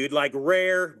style, dude, like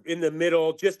rare in the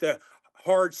middle, just a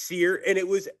hard sear, and it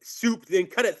was soup. Then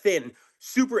cut it thin,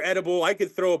 super edible. I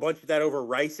could throw a bunch of that over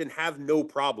rice and have no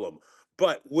problem.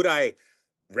 But would I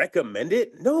recommend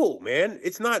it? No, man.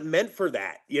 It's not meant for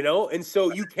that, And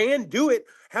so you can do it,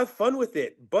 have fun with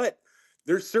it, but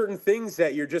there's certain things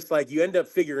that you're just like you end up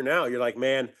figuring out. You're like,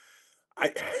 man,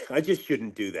 I just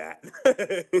shouldn't do that.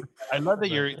 I love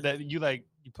that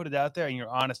you put it out there and you're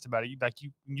honest about it.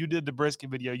 You did the brisket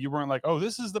video. You weren't like, oh,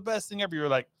 this is the best thing ever. You were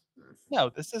like, no,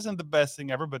 this isn't the best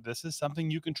thing ever, but this is something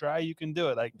you can try. You can do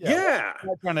it. Like, yeah.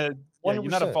 You're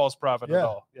not a false prophet at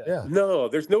all. Yeah. No,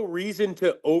 there's no reason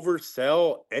to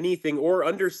oversell anything or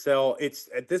undersell. It's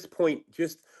at this point,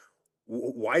 just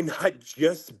why not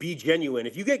just be genuine?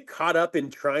 If you get caught up in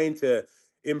trying to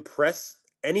impress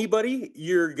anybody,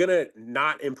 you're gonna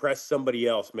not impress somebody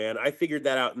else, man. I figured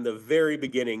that out in the very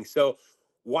beginning. So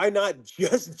why not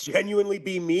just genuinely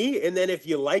be me? And then if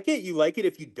you like it, you like it.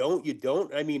 If you don't, you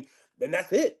don't. I mean, then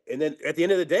that's it. And then at the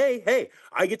end of the day, hey,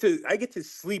 I get to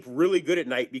sleep really good at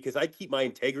night because I keep my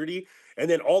integrity. And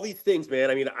then all these things, man.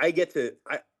 I mean,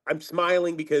 I'm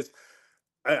smiling because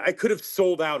I could have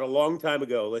sold out a long time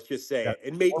ago. Let's just say,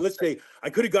 let's say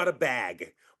I could have got a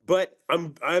bag, but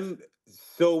I'm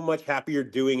so much happier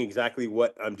doing exactly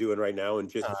what I'm doing right now and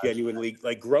just genuinely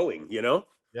like growing. Yeah.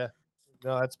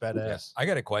 No, that's badass. Yeah. I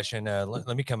got a question.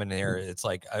 Let me come in here. It's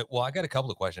like, I got a couple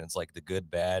of questions, like the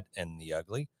good, bad, and the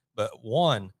ugly. But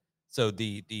one, so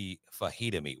the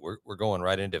fajita meat, we're going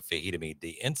right into fajita meat.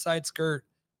 The inside skirt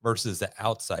versus the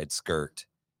outside skirt.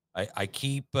 I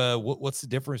keep what's the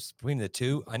difference between the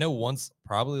two? I know one's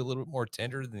probably a little bit more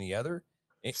tender than the other.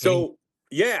 So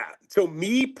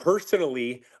me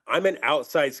personally, I'm an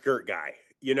outside skirt guy,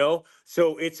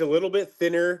 so it's a little bit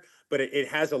thinner, but it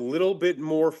has a little bit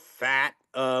more fat,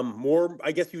 more,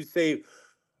 I guess you would say,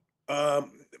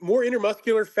 more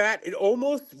intermuscular fat. It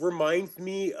almost reminds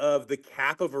me of the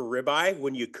cap of a ribeye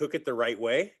when you cook it the right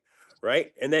way,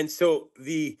 right? And then so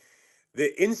the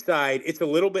inside, it's a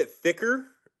little bit thicker.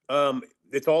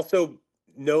 It's also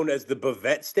known as the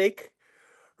bavette steak,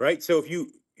 right? So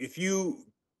if you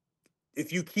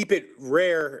keep it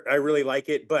rare, I really like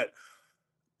it, but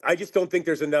I just don't think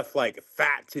there's enough like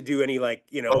fat to do any like,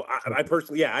 I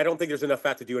personally, I don't think there's enough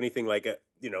fat to do anything like a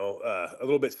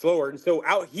little bit slower. And so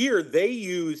out here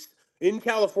in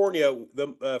California,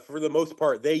 for the most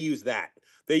part, they use that.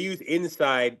 They use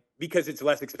inside because it's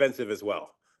less expensive as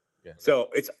well. Yeah. So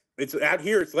it's out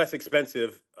here, it's less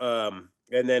expensive.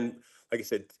 And then, like I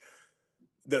said,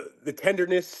 the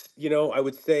tenderness, I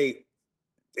would say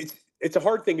it's a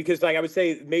hard thing because, like, I would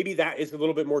say maybe that is a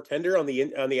little bit more tender on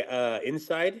the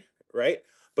inside, right?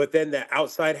 But then the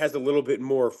outside has a little bit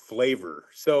more flavor.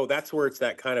 So that's where it's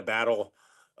that kind of battle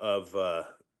of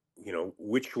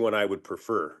which one I would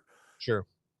prefer. Sure.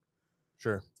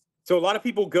 So a lot of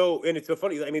people go, and it's so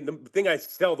funny. I mean, the thing I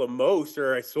sold the most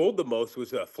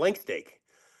was a flank steak.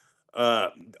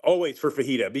 Always for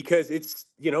fajita, because it's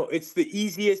the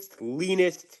easiest,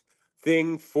 leanest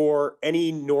thing for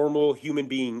any normal human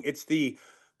being. It's the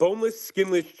boneless,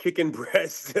 skinless chicken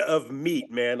breast of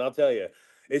meat, man. I'll tell you,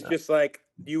 it's just like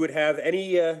you would have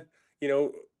any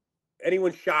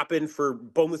anyone shopping for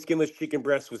boneless, skinless chicken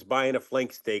breasts was buying a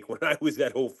flank steak when I was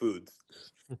at Whole Foods.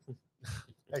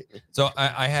 So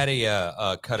I had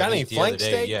a cut Got of any meat the other flank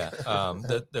day. steak? Yeah,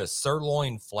 the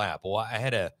sirloin flap. Well, I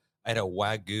had a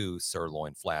Wagyu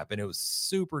sirloin flap, and it was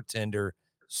super tender,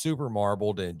 super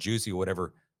marbled and juicy.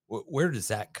 Whatever. Where does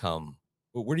that come?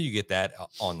 Where do you get that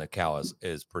on the cow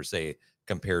as per se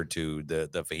compared to the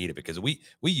fajita? Because we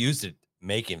used it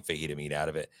making fajita meat out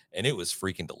of it, and it was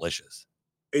freaking delicious.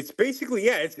 It's basically,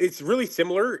 yeah, it's really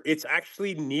similar. It's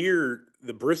actually near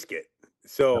the brisket,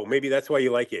 so maybe that's why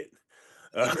you like it.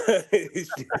 It's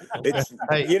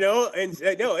Hey. you know, and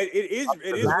no, it is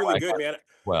really good, man.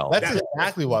 Well, That's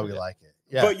exactly why we like it.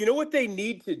 Yeah. But you know what they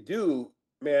need to do,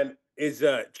 man, is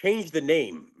change the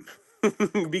name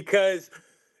because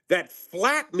that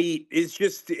flat meat is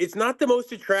just it's not the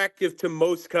most attractive to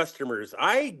most customers.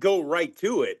 I go right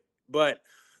to it, but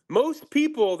most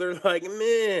people they're like,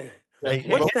 meh, Hey,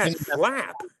 what's well, that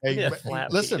flap? Hey, Yeah, but-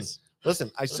 flat listen, piece.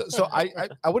 listen.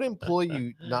 I would implore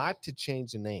you not to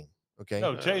change the name. Okay.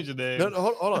 No, change the name. No,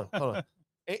 hold on.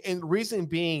 And the reason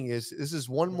being is this is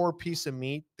one more piece of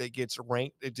meat that gets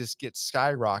ranked. It just gets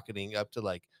skyrocketing up to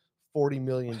like $40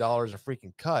 million a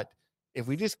freaking cut. If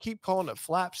we just keep calling it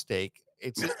flap steak,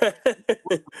 it's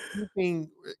keeping.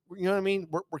 You know what I mean?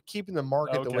 We're keeping the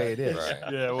market the way it is, Right.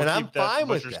 Yeah, we'll and keep I'm that fine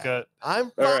with butcher's that. cut. I'm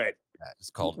All fine. right, it's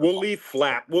called. we'll leave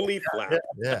flap. We'll leave flap.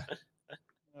 Yeah.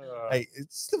 Hey,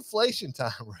 it's inflation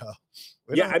time, bro.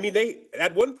 We Yeah, don't- I mean they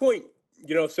at one point,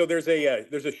 you know, so there's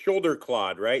a shoulder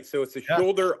clod, right? So it's a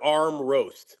shoulder arm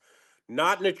roast.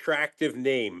 Not an attractive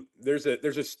name. There's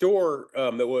a store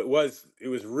that it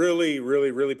was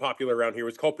really popular around here. It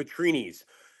was called Petrini's.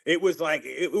 It was like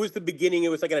it was the beginning. It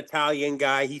was like an Italian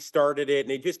guy. He started it,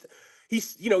 and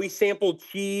he sampled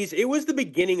cheese. It was the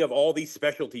beginning of all these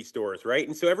specialty stores, right?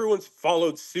 And so everyone's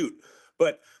followed suit.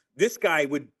 But this guy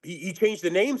he changed the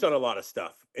names on a lot of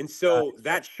stuff, and so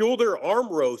that shoulder arm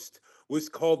roast was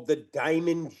called the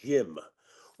Diamond Jim.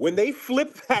 When they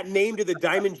flipped that name to the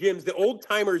Diamond Jims, the old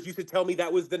timers used to tell me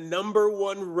that was the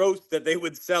 #1 roast that they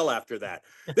would sell after that.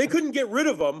 They couldn't get rid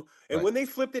of them. And Right. when they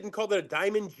flipped it and called it a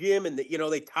Diamond Jim and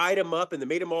they tied them up and they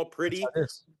made them all pretty,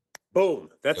 That's boom,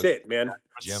 that's it, man.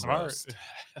 Jim Smart. roast.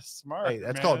 Smart. Hey,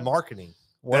 that's called man. marketing.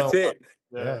 That's it.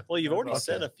 Yeah. Well, you've already Okay.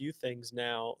 said a few things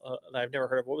now that I've never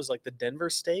heard of. What was like the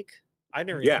Denver steak? I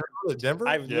never. Yeah. Even The Denver.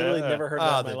 I've literally Yeah. never heard of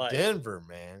that in my the life. Denver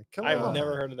man. Come I've on.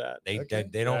 never heard of that. They Okay.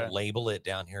 they don't Yeah. label it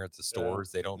down here at the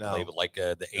stores. They don't No. label like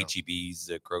the HEBs,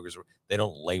 the Kroger's. They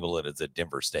don't label it as a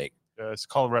Denver steak. It's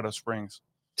Colorado Springs.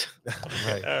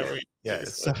 Right. Yeah.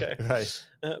 Jeez, okay. Right.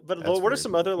 But That's what are weird.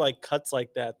 some other like cuts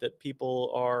like that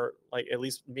people are like, at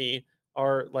least me,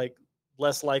 are like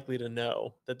less likely to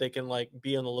know that they can like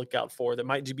be on the lookout for that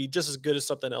might be just as good as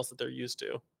something else that they're used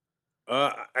to?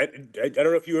 I don't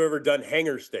know if you've ever done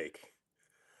hanger steak.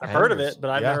 I've heard of Hangers. it, but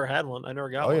I've Yeah. never had one. I never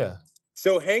got Oh one. yeah.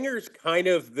 So hanger's kind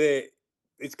of the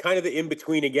in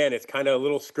between again. It's kind of a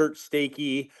little skirt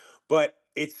steaky, but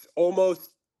it's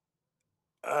almost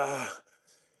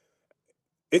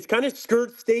it's kind of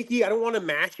skirt steaky. I don't want to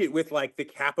mash it with like the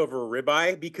cap of a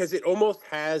ribeye because it almost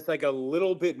has like a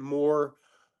little bit more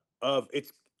of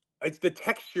it's the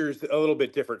texture's a little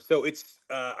bit different. So it's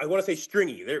I want to say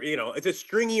stringy. There, it's a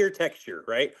stringier texture,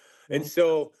 right? And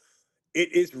so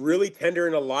it is really tender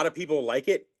and a lot of people like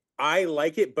it. I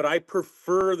like it, but I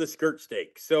prefer the skirt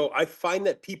steak. So I find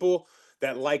that people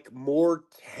that like more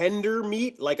tender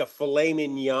meat, like a filet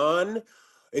mignon,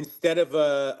 instead of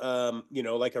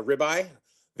like a ribeye,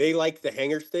 they like the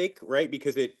hanger steak, right?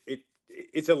 Because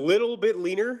it's a little bit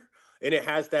leaner and it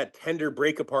has that tender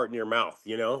break apart in your mouth,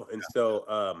 And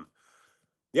so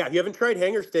yeah, if you haven't tried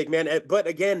hanger steak, man, but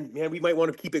again, man, we might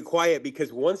want to keep it quiet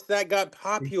because once that got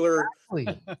popular,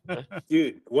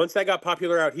 dude, once that got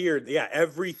popular out here, yeah,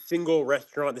 every single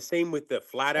restaurant, the same with the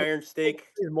flat iron steak.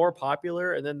 It's more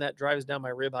popular, and then that drives down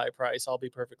my ribeye price. I'll be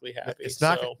perfectly happy. It's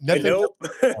not so I nothing. know.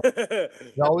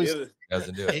 It always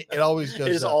Doesn't do it. it always goes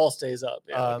it just up. all stays up.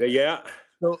 Yeah. Yeah.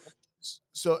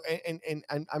 So and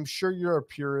I'm sure you're a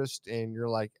purist and you're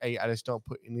like, hey, I just don't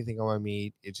put anything on my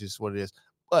meat. It's just what it is.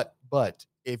 But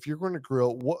if you're going to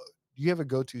grill, what do you have a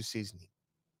go-to seasoning?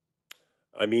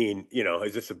 I mean,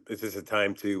 is this a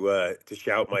time to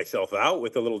shout myself out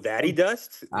with a little daddy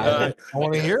dust? I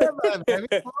want to hear about it,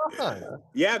 baby. Come on.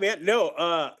 Yeah, man.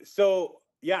 No. So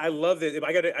yeah, I love it.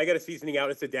 I got a seasoning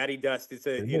out. It's a daddy dust. It's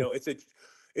a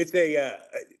it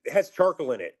has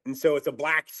charcoal in it, and so it's a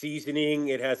black seasoning.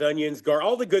 It has onions,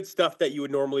 all the good stuff that you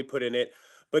would normally put in it.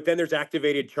 But then there's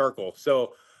activated charcoal.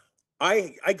 So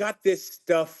I got this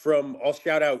stuff from, I'll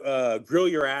shout out Grill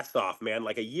Your Ass Off, man,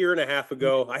 like a year and a half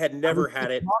ago. I had I was never just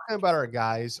had it. talking about our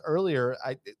guys earlier.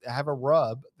 I have a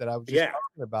rub that I was just Yeah.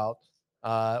 talking about,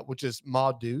 which is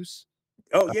Ma Deuce.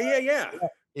 Oh, yeah.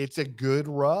 It's a good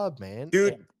rub, man.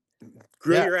 Dude,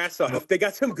 grill yeah. your ass off. They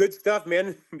got some good stuff,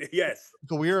 man. Yes.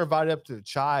 So we were invited up to the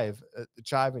Chive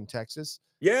in Texas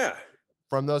Yeah.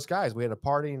 from those guys. We had a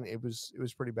party and it was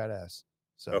pretty badass.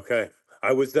 So Okay.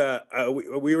 I was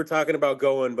we were talking about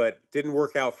going, but didn't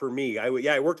work out for me.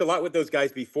 I worked a lot with those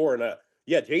guys before, and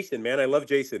yeah, Jason, man, I love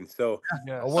Jason. So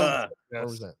Yes.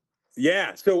 100%.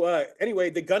 yeah. So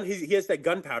anyway, the gun he has that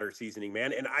gunpowder seasoning,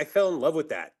 man, and I fell in love with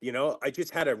that. You know, I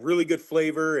just had a really good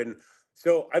flavor, and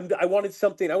so I wanted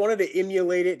something. I wanted to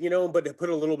emulate it, you know, but to put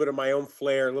a little bit of my own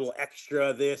flair, a little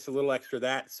extra this, a little extra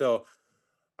that. So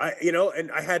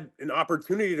and I had an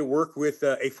opportunity to work with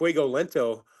a Fuego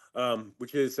Lento,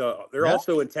 which is they're Yeah.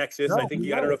 also in Texas. No, I think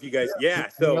we I don't know. know if you guys, yeah.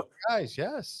 We know So the guys,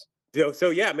 yes. so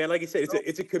yeah, man. Like I said,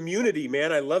 it's a community,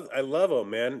 man. I love them,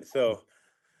 man. So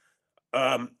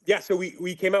yeah, so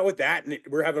we came out with that, and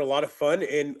we're having a lot of fun.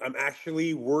 And I'm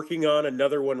actually working on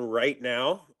another one right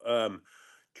now,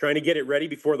 trying to get it ready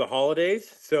before the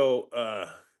holidays. So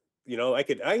you know what,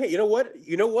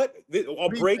 I'll What do you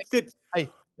break the. Hey,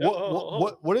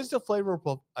 what is the flavor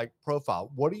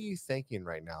profile? What are you thinking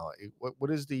right now?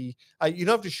 What is the you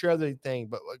don't have to share the thing,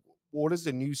 but like what is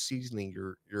the new seasoning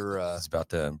you're He's about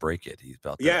to break it. He's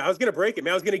about to. Yeah, I was gonna break it,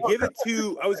 man. I was gonna give it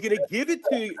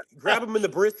to grab him in the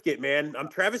brisket, man. I'm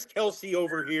Travis Kelsey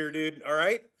over here, dude. All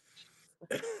right.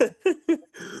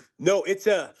 No, it's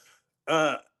a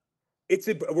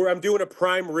where I'm doing a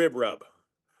prime rib rub.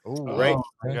 Right. Oh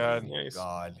my God. Nice.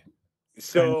 God.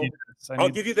 So I I'll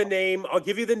need give you the name.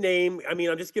 I mean,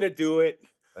 I'm just gonna do it.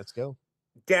 Let's go.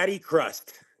 Daddy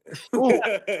Crust.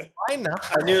 Why not?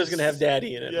 I knew it was gonna have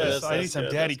daddy in it. but Yes, I need that's some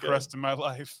good, daddy that's good. crust in my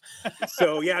life.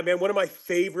 So yeah, man, one of my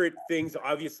favorite things,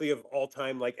 obviously of all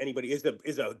time, like anybody, is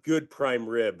a good prime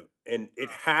rib, and it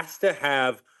has to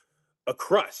have a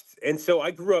crust. And so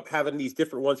I grew up having these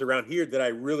different ones around here that I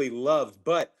really loved,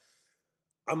 but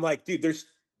I'm like, dude,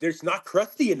 there's not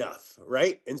crusty enough,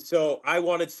 right? And so I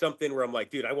wanted something where I'm like,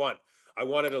 dude, I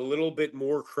wanted a little bit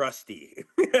more crusty.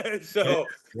 So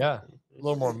Yeah, a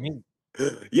little more meat.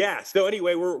 yeah. So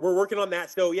anyway, we're working on that.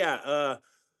 So yeah,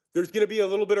 there's going to be a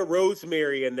little bit of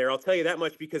rosemary in there. I'll tell you that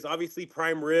much, because obviously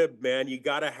prime rib, man, you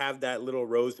got to have that little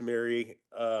rosemary.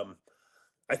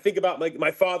 I think about like my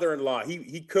father-in-law.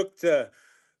 He cooked,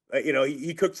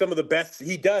 he cooked some of the best.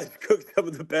 He does cook some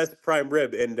of the best prime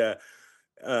rib, and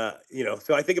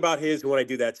so I think about his when I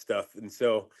do that stuff. And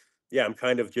so yeah, I'm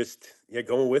kind of just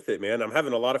going with it, man. I'm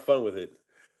having a lot of fun with it.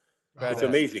 It's Badass.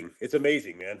 amazing. It's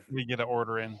amazing, man. We get an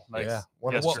order in like Yeah,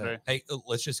 yesterday. Hey,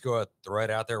 let's just go throw it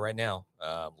out there right now.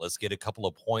 Let's get a couple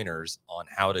of pointers on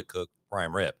how to cook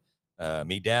prime rib.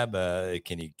 Meatdad,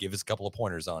 can you give us a couple of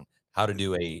pointers on how to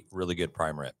do a really good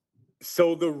prime rib?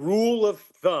 So the rule of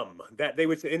thumb that they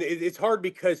would say, and it's hard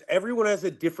because everyone has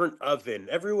a different oven.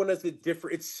 Everyone has a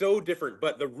different, it's so different,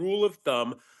 but the rule of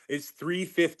thumb is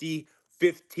 350,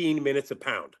 15 minutes a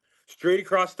pound. Straight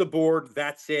across the board,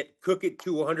 that's it. Cook it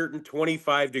to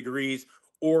 125 degrees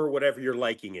or whatever your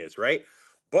liking is, right?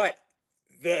 But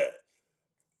the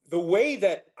way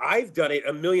that I've done it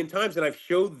a million times, and I've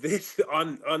showed this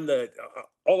on the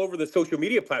all over the social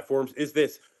media platforms, is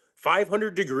this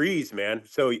 500 degrees, man.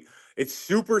 So it's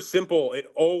super simple. It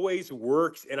always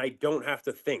works, and I don't have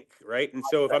to think, right? And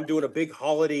so if I'm doing a big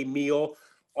holiday meal,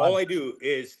 all I do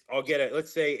is I'll get it.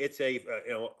 Let's say it's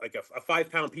like a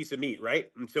 5 pound piece of meat,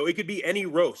 right? And so it could be any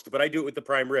roast, but I do it with the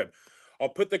prime rib. I'll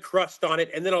put the crust on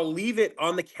it, and then I'll leave it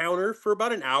on the counter for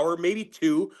about an hour, maybe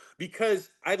two,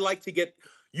 because I'd like to get.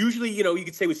 Usually, you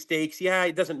could say with steaks, yeah,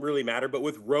 it doesn't really matter. But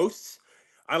with roasts,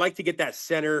 I like to get that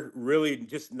center really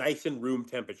just nice and room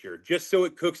temperature, just so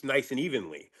it cooks nice and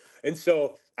evenly. And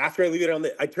so after I leave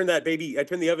it I turn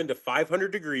the oven to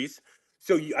 500 degrees.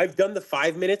 So I've done the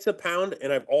 5 minutes a pound,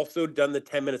 and I've also done the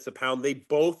 10 minutes a pound. They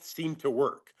both seem to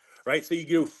work, right? So you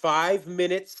do 5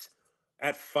 minutes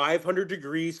at 500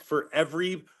 degrees for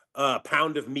every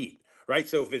pound of meat. Right.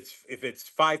 So if it's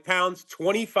 5 pounds,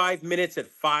 25 minutes at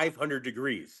 500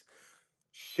 degrees.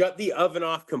 Shut the oven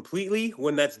off completely.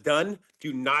 When that's done,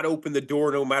 do not open the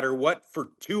door no matter what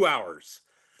for 2 hours.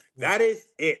 That is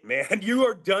it, man. You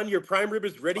are done. Your prime rib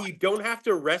is ready. You don't have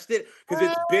to rest it because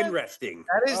it's been resting.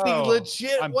 That is the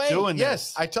legit I'm way. doing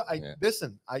yes, this.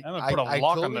 Listen. I gonna put a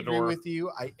lock on totally the agree door. with you.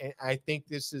 I think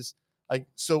this is like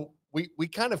so. We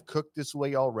kind of cooked this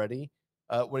way already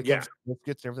when it comes to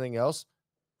biscuits and everything else.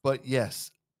 But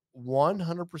yes,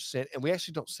 100%. And we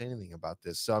actually don't say anything about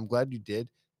this, so I'm glad you did.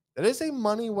 That is a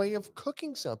money way of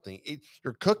cooking something.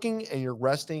 You're cooking and you're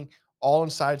resting all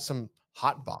inside some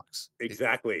hot box.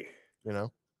 Exactly. You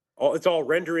know, It's all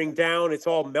rendering down. It's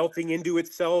all melting into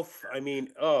itself. I mean,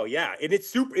 oh yeah, and it's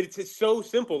super. It's so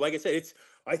simple. Like I said,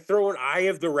 I throw an eye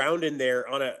of the round in there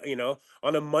on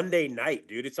a Monday night,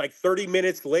 dude. It's like 30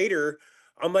 minutes later.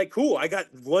 I'm like, cool. I got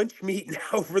lunch meat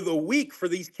now for the week for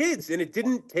these kids, and it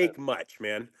didn't take much,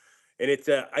 man. And it's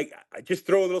I just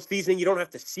throw a little seasoning. You don't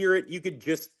have to sear it. You could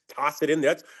just toss it in.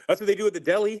 That's what they do at the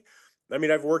deli. I mean,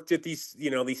 I've worked at these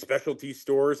specialty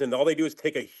stores, and all they do is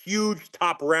take a huge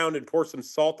top round and pour some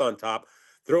salt on top,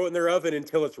 throw it in their oven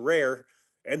until it's rare,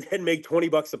 and then make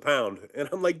 $20 a pound. And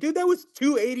I'm like, dude, that was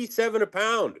 $2.87 a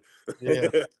pound. yeah,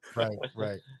 right.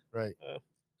 All right,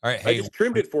 I hey, just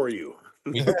trimmed it for you.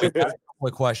 we got a couple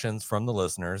of questions from the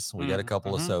listeners. We got a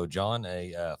couple of mhm. so John,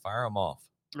 fire them off.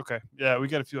 Okay. Yeah, we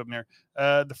got a few up there.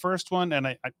 The first one,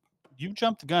 and you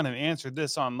jumped the gun and answered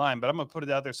this online, but I'm gonna put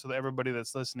it out there so that everybody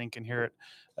that's listening can hear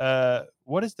it.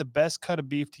 What is the best cut of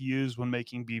beef to use when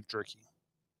making beef jerky?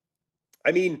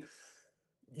 I mean,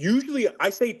 usually I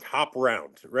say top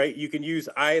round, right? You can use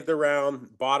eye of the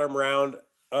round, bottom round.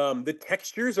 The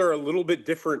textures are a little bit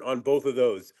different on both of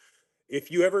those. If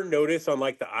you ever notice on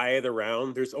like the eye of the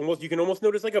round, you can almost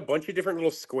notice like a bunch of different little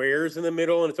squares in the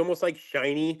middle, and it's almost like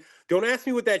shiny. Don't ask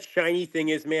me what that shiny thing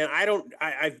is, man. I don't.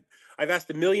 I've asked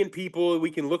a million people.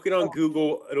 We can look it on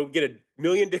Google. It'll get a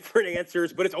million different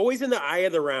answers, but it's always in the eye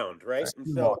of the round, right?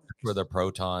 And so Where the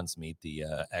protons meet the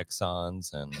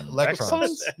exons and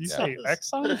Electrons. You Yeah. say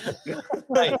exon?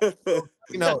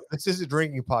 This is a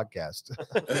drinking podcast.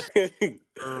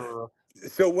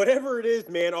 So whatever it is,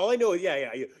 man, all I know is,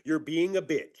 you're being a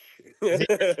bitch,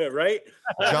 right?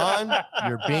 John,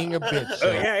 you're being a bitch. Oh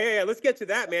son. yeah. Let's get to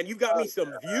that, man. You got me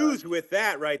some views with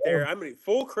that right there. I'm gonna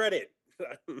full credit.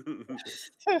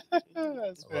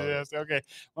 That's fantastic. Okay,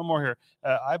 one more here.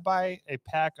 I buy a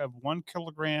pack of 1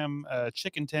 kilogram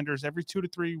chicken tenders every 2 to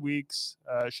 3 weeks.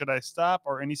 Should I stop,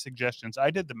 or any suggestions?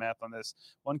 I did the math on this.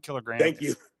 1 kilogram Thank you.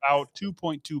 is about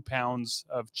 2.2 pounds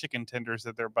of chicken tenders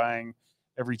that they're buying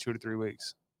every 2 to 3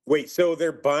 weeks. Wait, so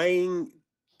they're buying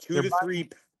They're 3.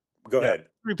 Go ahead.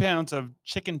 3 pounds of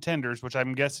chicken tenders, which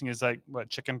I'm guessing is like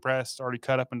chicken breast already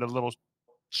cut up into little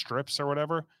strips or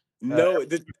whatever. No, every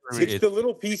 2 to 3 weeks. it's the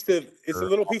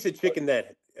little piece of chicken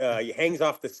that hangs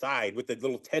off the side with the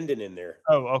little tendon in there.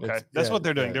 Oh, okay. That's yeah, what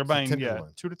they're doing. yeah, They're it's a buying tender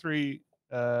one. 2 to 3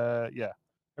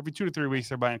 every 2 to 3 weeks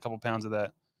they're buying a couple pounds of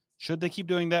that. Should they keep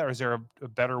doing that, or is there a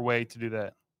better way to do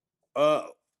that?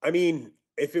 I mean,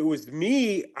 if it was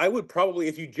me, I would probably,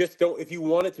 if you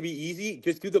want it to be easy,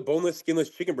 just do the boneless, skinless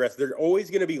chicken breast. They're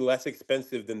always going to be less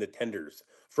expensive than the tenders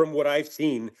from what I've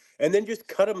seen. And then just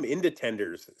cut them into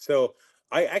tenders. So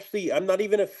I'm not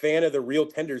even a fan of the real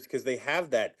tenders because they have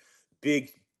that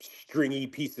big stringy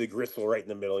piece of gristle right in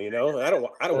the middle, I don't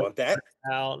want that.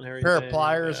 Out and everything. Pair of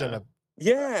pliers yeah. and a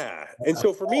Yeah. And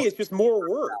so for me, it's just more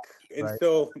work. And Right.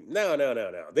 so no.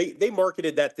 They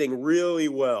marketed that thing really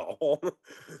well.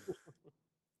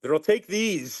 They'll take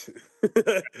these.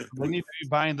 We need to be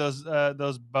buying those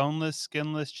boneless,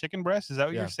 skinless chicken breasts. Is that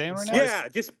what Yeah. you're saying right now? Yeah,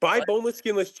 just buy boneless,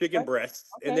 skinless chicken breasts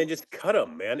and then just cut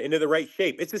them, man, into the right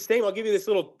shape. It's the same. I'll give you this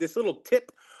little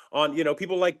tip on,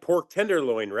 people like pork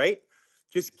tenderloin, right?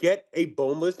 Just get a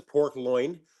boneless pork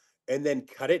loin and then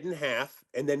cut it in half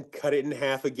and then cut it in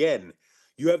half again.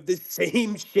 You have the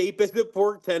same shape as the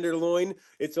pork tenderloin.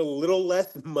 It's a little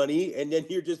less money, and then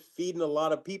you're just feeding a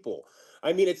lot of people.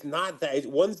 I mean, it's not that.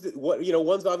 One's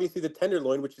obviously the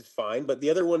tenderloin, which is fine, but the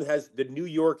other one has the New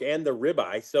York and the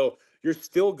ribeye, so you're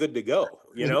still good to go.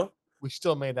 we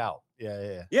still made out.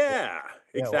 Yeah. Yeah,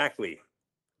 exactly.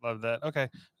 Love that. Okay.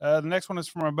 The next one is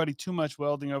from our buddy Too Much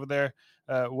Welding over there.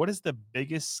 What is the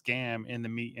biggest scam in the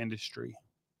meat industry?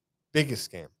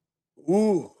 Biggest scam.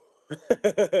 Ooh.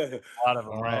 A lot of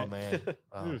them, Oh right? man.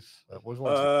 Which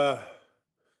one's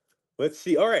Let's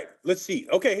see. All right, let's see.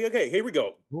 Okay, here we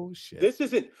go. oh shit. This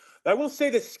isn't. I will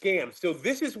say the scam. So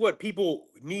this is what people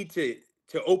need to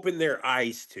open their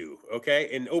eyes to. Okay,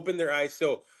 and open their eyes.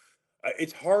 So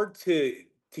it's hard to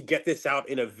get this out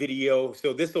in a video.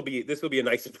 So this will be a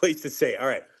nice place to say. All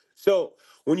right. So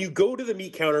when you go to the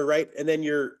meat counter, right, and then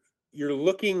you're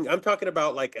looking. I'm talking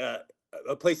about like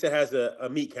a place that has a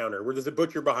meat counter where there's a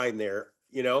butcher behind there.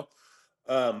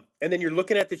 And then you're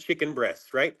looking at the chicken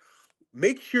breasts, right?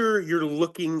 Make sure you're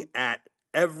looking at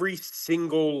every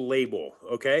single label,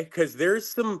 okay? Because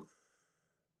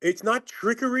it's not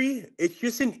trickery. It's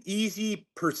just an easy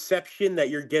perception that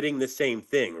you're getting the same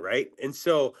thing, right? And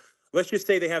so let's just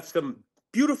say they have some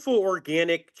beautiful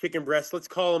organic chicken breasts. Let's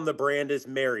call them, the brand is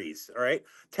Mary's, all right?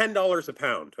 $10 a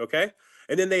pound, okay?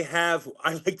 And then they have,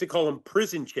 I like to call them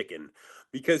prison chicken,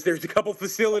 because there's a couple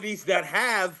facilities that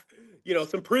have,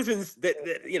 some prisons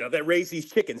that raise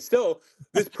these chickens. So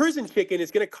this prison chicken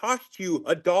is going to cost you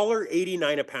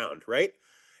 $1.89 a pound, right?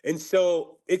 And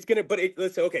so it's going to,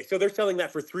 let's say, okay, so they're selling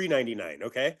that for $3.99.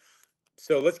 Okay.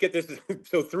 So let's get this.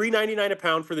 So $3.99 a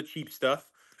pound for the cheap stuff,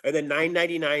 and then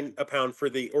 $9.99 a pound for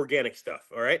the organic stuff.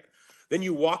 All right. Then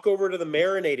you walk over to the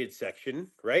marinated section,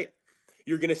 right?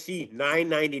 You're going to see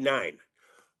 $9.99.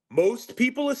 Most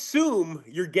people assume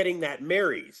you're getting that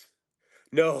Mary's.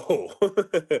 No,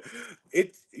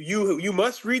 you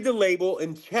must read the label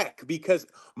and check, because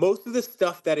most of the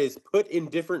stuff that is put in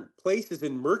different places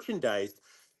and merchandised,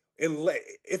 and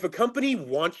if a company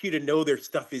wants you to know their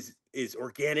stuff is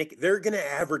organic, they're going to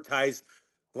advertise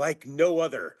like no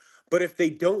other. But if they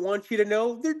don't want you to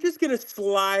know, they're just going to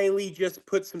slyly just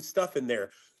put some stuff in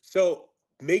there. So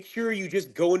make sure you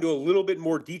just go into a little bit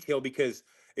more detail, because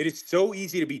it is so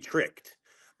easy to be tricked,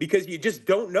 because you just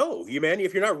don't know, man.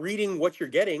 If you're not reading what you're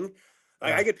getting,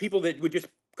 I get people that would just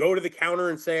go to the counter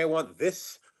and say, I want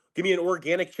this, give me an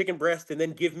organic chicken breast, and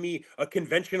then give me a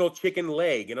conventional chicken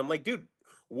leg. And I'm like, dude,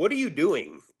 what are you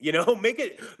doing? Make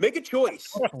a choice.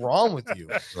 What's wrong with you?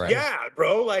 Right. Yeah,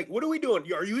 bro. Like, what are we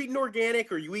doing? Are you eating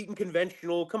organic? Or are you eating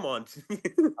conventional? Come on.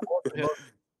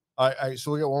 All right,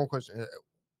 so we got one more question.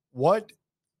 What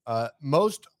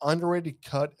most underrated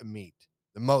cut of meat?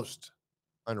 The most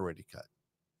underrated cut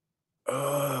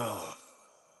Oh,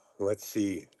 let's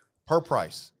see. per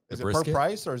price. The Is it per brisket?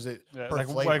 price, or is it Yeah, per like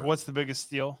flavor? what's the biggest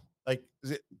steal? Like,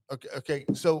 is it okay? Okay,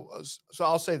 so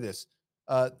I'll say this: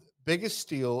 biggest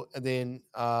steal, and then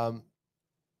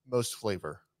most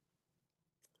flavor.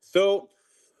 So,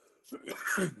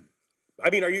 I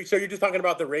mean, you're just talking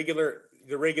about the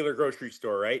regular grocery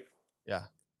store, right? Yeah,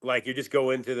 Like, you just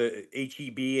go into the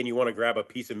HEB and you want to grab a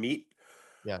piece of meat.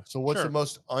 yeah. So what's Sure. the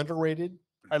most underrated?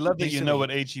 I love that piece you of know meat? what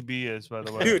HEB is, by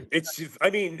the way. Dude, I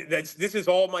mean, this is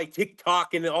all my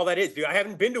TikTok and all that is, dude. I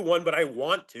haven't been to one, but I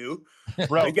want to.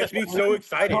 Bro, It gets me so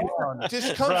excited.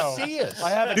 Just come Bro, see us. I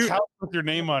have a Dude. couch with your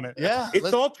name on it. Yeah,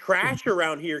 It's all trash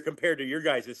around here compared to your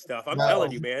guys' stuff. I'm No.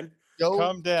 telling you, man.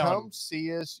 Calm down. Come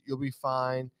see us. You'll be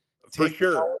fine. For Take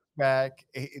sure. knowledge back.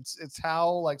 It's how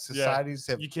like societies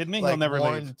have You kidding me? like He'll never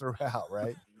won leave. throughout,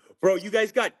 right? Bro, you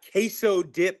guys got queso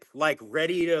dip like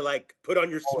ready to like put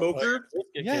on your smoker.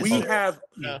 Yes. We have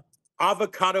Yeah.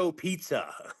 avocado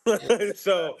pizza.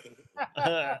 So,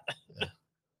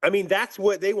 I mean, that's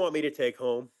what they want me to take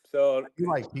home. So, You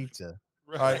like pizza.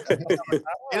 All right,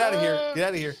 get out of here. Get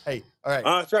out of here. Hey, all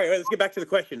right. sorry, let's get back to the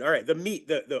question. All right, the meat,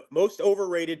 the most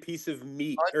overrated piece of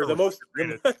meat, or the most,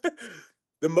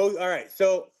 the most. All right,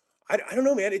 so I don't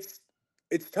know, man. It's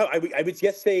tough. I would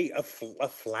just say a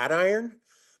flat iron,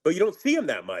 but you don't see them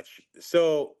that much.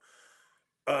 So,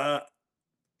 No,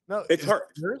 it's is hard.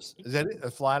 that yours? Is that it?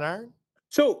 A flat iron?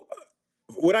 So,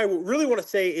 what I really want to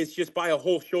say is just buy a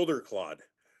whole shoulder clod,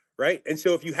 right? And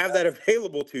so, if you have that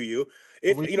available to you,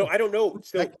 if I don't know.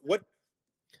 So what?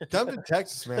 Come to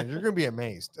Texas, man. You're gonna be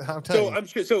amazed. I'm telling So you. I'm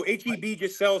sure. So HEB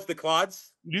just sells the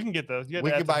clods. You can get those. You have We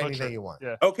to can ask the buy butcher. anything you want.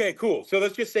 Yeah. Okay, cool. So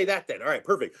let's just say that then. All right,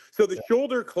 perfect. So the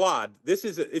shoulder clod,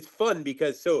 it's fun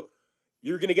because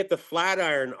you're gonna get the flat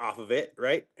iron off of it,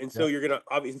 right? And so you're gonna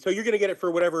get it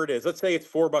for whatever it is. Let's say it's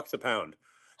 $4 a pound.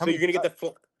 How So many you're gonna get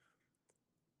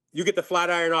you get the flat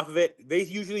iron off of it. They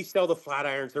usually sell the flat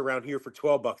irons around here for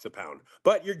 $12 a pound,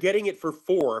 but you're getting it for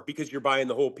 $4 because you're buying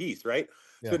the whole piece, right?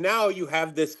 Yeah. So now you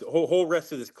have this whole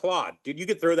rest of this clod. Dude, you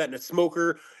could throw that in a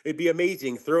smoker. It'd be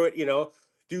amazing. Throw it,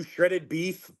 do shredded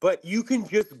beef, but you can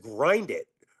just grind it,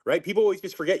 right? People always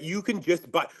just forget you can just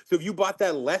buy. So if you bought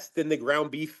that less than the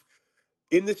ground beef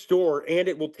in the store, and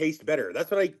it will taste better.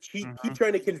 That's what I keep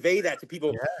trying to convey that to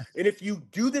people. And if you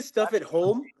do this stuff at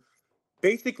home,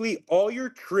 basically all your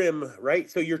trim, right?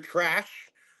 So your trash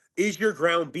is your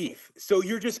ground beef. So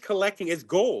you're just collecting it's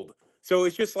gold. So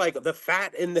it's just like the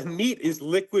fat and the meat is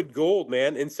liquid gold,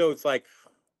 man. And so it's like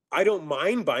I don't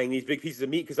mind buying these big pieces of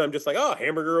meat because I'm just like, oh,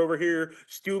 hamburger over here,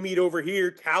 stew meat over here,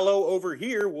 tallow over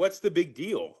here. What's the big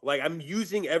deal? Like I'm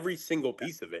using every single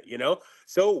piece of it,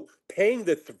 So paying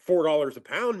the $4 a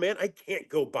pound, man, I can't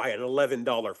go buy an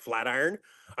 $11 flat iron.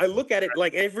 I look at it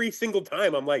like every single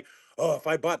time. I'm like, oh, if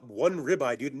I bought one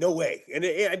ribeye, dude, no way. And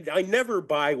I never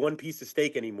buy one piece of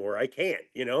steak anymore. I can't,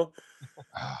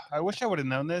 I wish I would have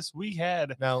known this. We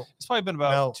had No, it's probably been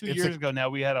about 2 it's years ago now.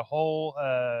 We had a whole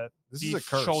this is a beef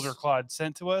curse. shoulder clod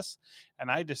sent to us,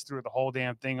 and I just threw the whole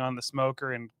damn thing on the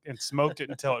smoker and smoked it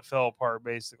until it fell apart,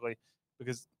 basically.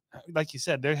 Because, like you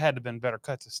said, there had to have been better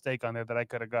cuts of steak on there that I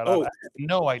could have got. Oh. I had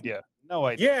no idea.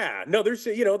 Yeah, no, there's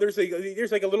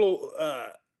like a little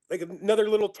like another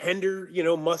little tender,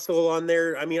 muscle on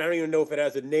there. I mean, I don't even know if it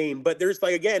has a name, but there's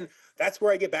like, again, that's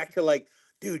where I get back to like,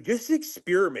 dude, just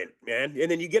experiment, man. And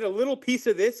then you get a little piece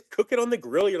of this, cook it on the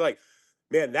grill. You're like,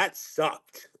 man, that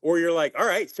sucked. Or you're like, all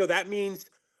right, so that means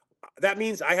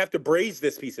I have to braise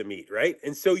this piece of meat, right?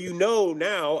 And so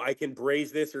now I can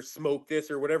braise this or smoke this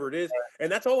or whatever it is.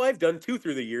 And that's all I've done too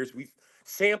through the years. We've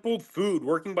sampled food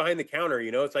working behind the counter,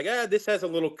 it's like, this has a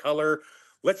little color.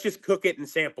 Let's just cook it and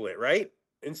sample it, right?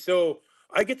 And so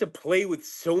I get to play with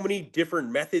so many different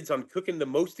methods on cooking the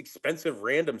most expensive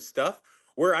random stuff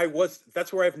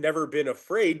that's where I've never been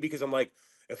afraid, because I'm like,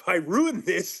 if I ruin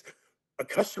this, a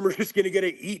customer's just going to get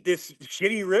to eat this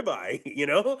shitty ribeye,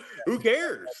 who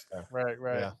cares? Right.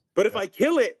 Yeah. But if I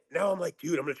kill it, now I'm like,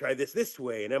 dude, I'm going to try this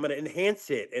way, and I'm going to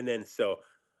enhance it. And then,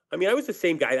 I mean, I was the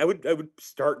same guy. I would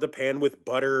start the pan with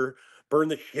butter, burn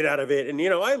the shit out of it. And,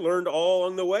 I learned all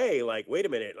along the way, like, wait a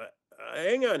minute,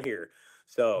 hang on here.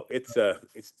 So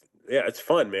it's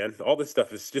fun, man. All this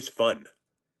stuff is just fun.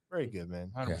 Very good, man.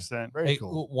 100%. Very Hey,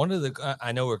 cool. one of the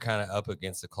I know we're kind of up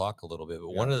against the clock a little bit,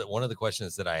 but one of the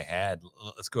questions that I had,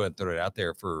 let's go ahead and throw it out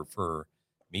there for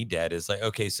Meatdad, is like,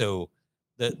 okay, so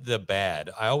the bad.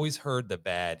 I always heard the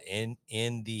bad in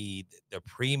the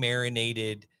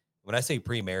pre-marinated. When I say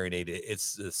pre-marinated,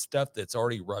 it's the stuff that's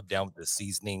already rubbed down with the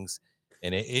seasonings,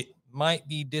 and it might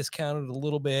be discounted a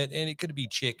little bit, and it could be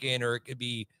chicken or it could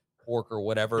be pork or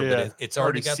whatever, but it's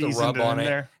already got the rub on it.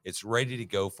 There. It's ready to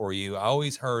go for you. I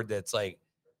always heard that's like,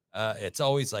 it's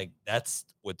always like that's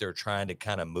what they're trying to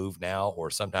kind of move now,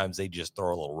 or sometimes they just throw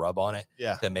a little rub on it.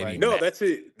 Yeah, To maybe No, it's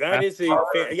a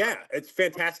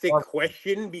fantastic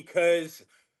question, because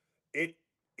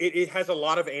it has a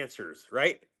lot of answers,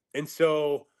 right? And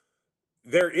so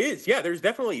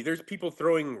there's people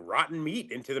throwing rotten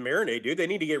meat into the marinade, dude. They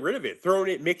need to get rid of it.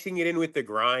 Throwing it, mixing it in with the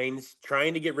grinds,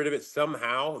 trying to get rid of it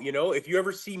somehow. If you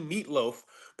ever see meatloaf,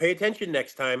 pay attention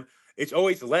next time. It's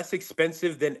always less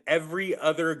expensive than every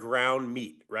other ground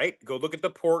meat, right? Go look at the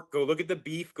pork, go look at the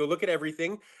beef, go look at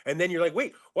everything. And then you're like,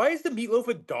 wait, why is the meatloaf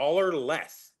 $1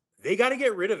 less? They got to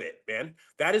get rid of it, man.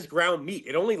 That is ground meat.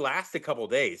 It only lasts a couple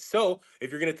days. So if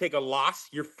you're going to take a loss,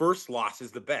 your first loss is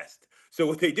the best. So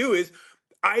what they do is,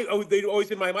 they always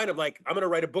in my mind, I'm like, I'm gonna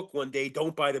write a book one day.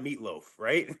 Don't buy the meatloaf,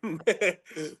 right?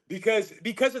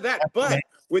 because of that. But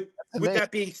with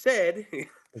that being said,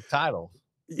 The title.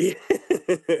 yeah.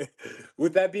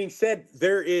 With that being said,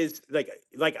 there is like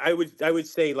I would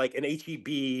say like an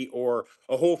HEB or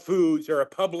a Whole Foods or a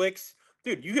Publix.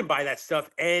 Dude, you can buy that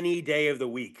stuff any day of the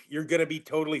week. You're gonna be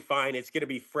totally fine. It's gonna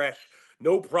be fresh,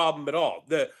 no problem at all.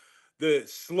 The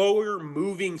slower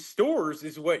moving stores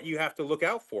is what you have to look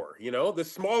out for. The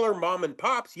smaller mom and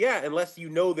pops, yeah, unless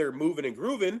they're moving and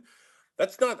grooving,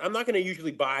 I'm not going to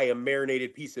usually buy a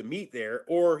marinated piece of meat there.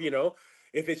 Or,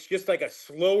 if it's just like a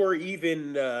slower,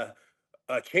 even a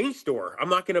chain store, I'm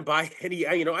not going to buy any,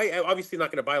 I obviously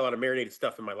not going to buy a lot of marinated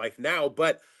stuff in my life now,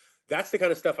 but that's the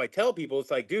kind of stuff I tell people.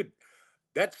 It's like, dude,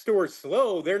 that store's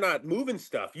slow. They're not moving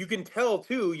stuff. You can tell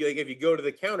too. Like if you go to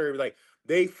the counter, like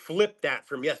they flipped that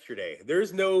from yesterday.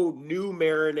 There's no new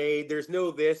marinade. There's no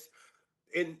this.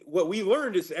 And what we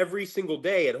learned is every single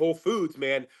day at Whole Foods,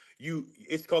 man,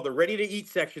 it's called the ready to eat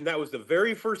section. That was the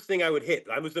very first thing I would hit.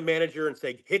 I was the manager and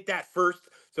say, hit that first.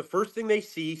 It's the first thing they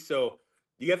see. So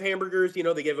you have hamburgers,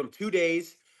 they give them 2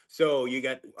 days. So you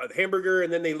got a hamburger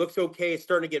and then they looks okay. It's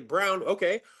starting to get brown.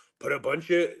 Okay. Put a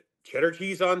bunch of cheddar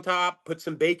cheese on top, put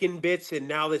some bacon bits, and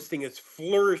now this thing is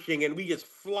flourishing, and we just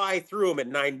fly through them at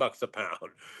 $9 a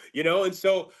pound, And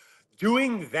so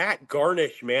doing that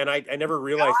garnish, man, I never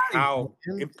realized how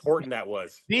important that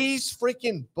was. These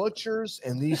freaking butchers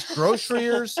and these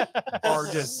groceriers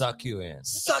are just suck you in.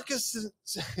 Suck us.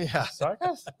 Yeah. Suck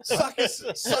us? Suck us.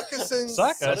 Suck us in.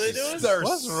 Suck us? What are they doing? They're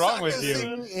What's wrong with you?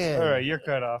 sucking in. All right, you're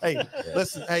cut off. Hey,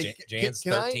 listen. Hey, Jan's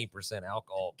can I 13%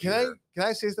 alcohol. can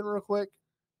I say something real quick?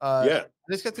 Yeah.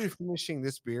 I just got through finishing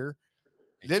this beer.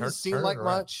 Hey, Didn't turn- seem turn it like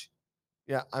around. much.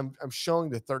 Yeah, I'm showing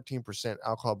the 13%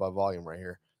 alcohol by volume right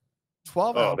here.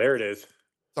 12 Oh, ounce, there it is.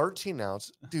 13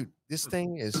 ounce. Dude, this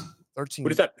thing is 13.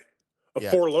 What is that? A Yeah.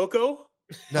 Four Loco?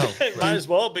 No, It might as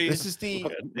well be. this is the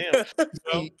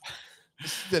Damn.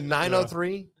 the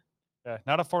 903. Yeah,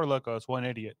 not a Four Loko. It's one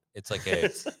idiot. It's like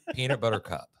a peanut butter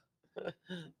cup.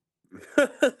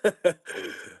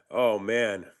 Oh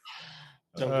man.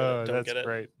 Don't get it. Don't That's get it.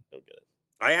 great. Don't get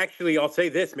it. I'll say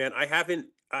this, man. I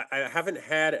haven't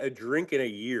had a drink in a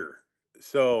year.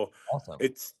 So Awesome.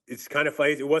 it's kind of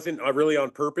funny. It wasn't really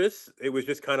on purpose. It was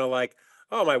just kind of like,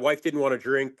 oh, my wife didn't want to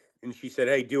drink, and she said,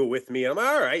 "Hey, do it with me." And I'm like,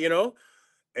 all right.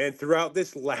 And throughout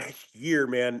this last year,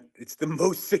 man, it's the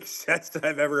most success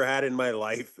I've ever had in my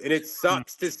life, and it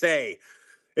sucks to say.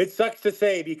 It sucks to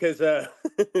say because No,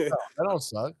 that don't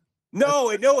suck.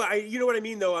 no, you know what I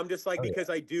mean though. I'm just like Oh, yeah. because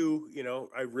I do,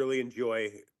 I really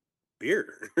enjoy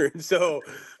beer, and so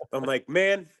I'm like,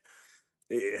 man,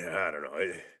 I don't know,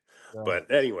 Yeah. but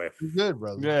anyway, You're good,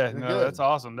 brother. Yeah, You're no, good. that's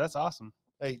awesome. That's awesome.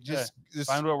 Hey, just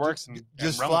find what works and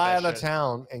just run with fly that out of shit.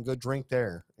 town and go drink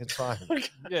there. It's fine.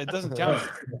 Yeah, it doesn't count.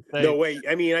 no way.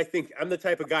 I mean, I think I'm the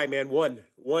type of guy, man. One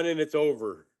and it's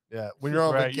over. Yeah, when you're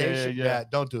on Right, yeah, vacation, yeah.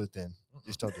 don't do it then.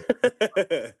 Just don't do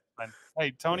it.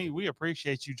 Hey, Tony, we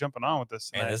appreciate you jumping on with us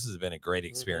tonight. Man, this has been a great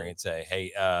experience.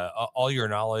 Hey, all your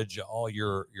knowledge, all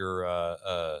your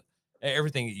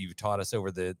everything that you've taught us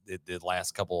over the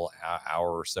last couple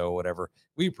hour or so, whatever.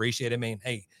 We appreciate it, man.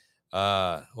 Hey,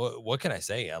 what can I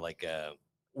say?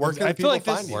 Where can I the feel people like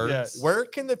this- find you? yeah. Where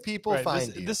can the people Right,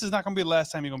 find you? This is not going to be the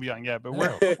last time you're going to be on yet, but where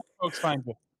can folks find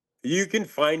you? You can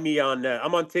find me on.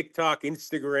 I'm on TikTok,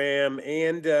 Instagram,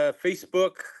 and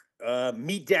Facebook.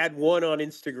 Meatdad1 on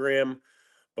Instagram,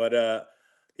 but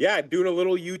yeah, I'm doing a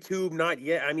little YouTube. Not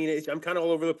yet. I mean, I'm kind of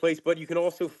all over the place. But you can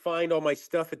also find all my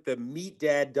stuff at the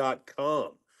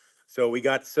meatdad.com. So we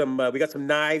got some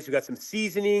knives. We got some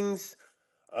seasonings.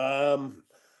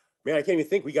 Man, I can't even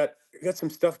think. We got some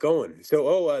stuff going.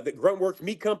 So, the Gruntworks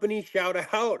Meat Company, shout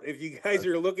out if you guys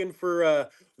are looking for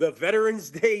the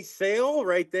Veterans Day sale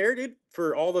right there, dude.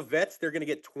 For all the vets, they're gonna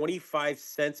get 25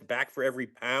 cents back for every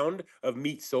pound of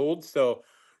meat sold. So,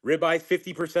 ribeye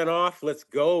 50% off. Let's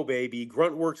go, baby.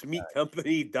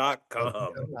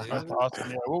 Gruntworksmeatcompany.com. That's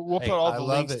awesome. Yeah, we'll Hey, put all I the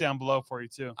love links it. down below for you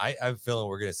too. I have a feeling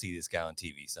we're gonna see this guy on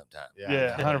TV sometime.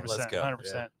 Yeah, 100%. Let's go.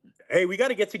 100%. Hey, we got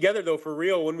to get together though for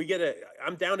real. When we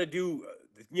I'm down to do,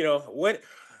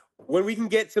 when we can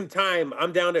get some time.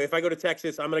 I'm down to. If I go to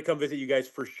Texas, I'm gonna come visit you guys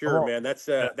for sure, on. man. That's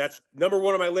number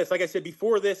one on my list. Like I said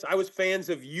before this, I was fans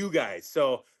of you guys,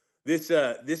 so this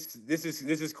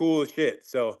is cool as shit.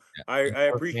 So I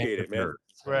appreciate it, man.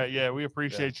 Right. Yeah, we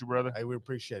appreciate you, brother. Hey, we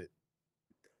appreciate it.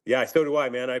 Yeah, so do I,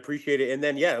 man. I appreciate it. And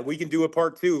then we can do a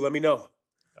part 2. Let me know.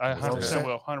 I 100%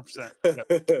 will. 100%. Yep.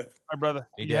 All right, brother.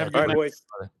 You have a All good right, night. boys.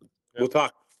 We'll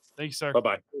talk. Thank you, sir. Bye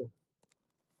bye.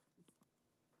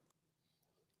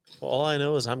 Well, all I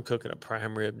know is I'm cooking a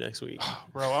prime rib next week.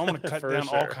 Bro, I want to cut For down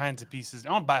all sure. kinds of pieces.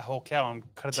 I want to buy a whole cow and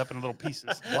cut it up into little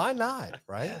pieces. Why not?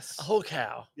 Right? Yes. A whole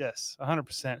cow. Yes,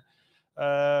 100%.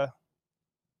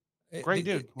 Great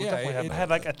dude. We'll definitely have. I had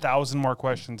like 1,000 more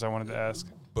questions I wanted to ask.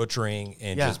 Butchering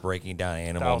and Yeah. just breaking down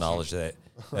animal 1,000. knowledge that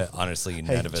honestly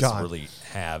none of us John. really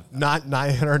have. Not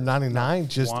 999,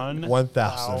 just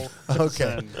 1,000.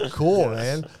 Okay, cool,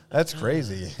 man. That's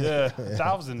crazy. Yeah,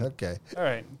 1,000. Okay. All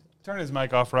right. Turn his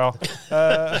mic off, Raul.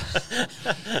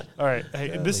 All right.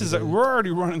 Hey, we're already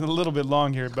running a little bit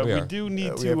long here, but We we are. do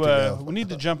need We have to go. we need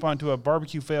to jump onto a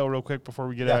barbecue fail real quick before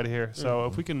we get out of here. So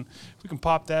if we can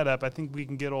pop that up, I think we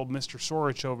can get old Mr.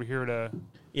 Sorich over here to.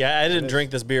 Yeah, I didn't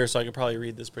drink this beer, so I could probably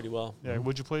read this pretty well. Yeah,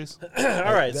 would you please? All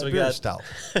right, That so we beer got is stout.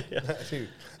 Dude.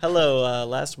 Hello.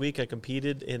 Last week I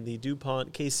competed in the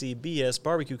DuPont KCBS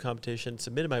barbecue competition.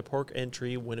 Submitted my pork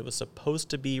entry when it was supposed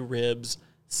to be ribs.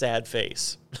 Sad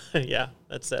face. Yeah,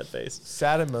 that's sad face.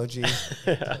 Sad emoji.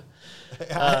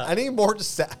 I need more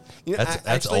sad. You know, That's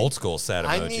actually, old school sad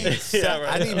I emoji. need sad,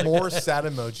 right. I need more sad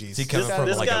emojis. Is he coming This- from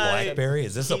this like guy- a BlackBerry?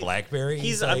 Is this a he- BlackBerry?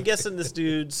 He's. like, I'm guessing this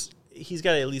dude's. He's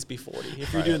got to at least be 40.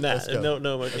 If you're doing let's that, go.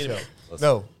 no. Let's Anyway, go.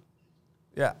 No.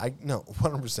 Yeah,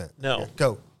 100%. No. Yeah,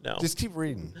 go. No. Just keep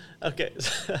reading. okay.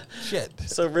 Shit.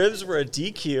 So ribs were a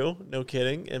DQ, no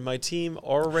kidding, and my team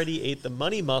already ate the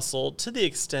money muscle to the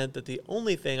extent that the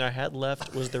only thing I had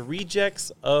left was the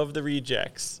rejects of the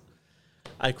rejects.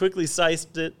 I quickly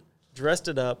sliced it, dressed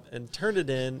it up, and turned it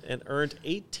in and earned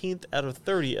 18th out of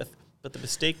 30th, but the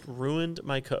mistake ruined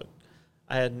my cook.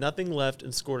 I had nothing left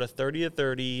and scored a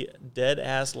 30-30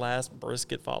 dead-ass last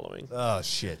brisket following. Oh,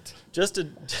 shit. Just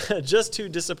too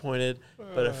disappointed,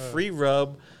 but a free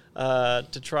rub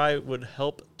to try would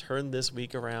help turn this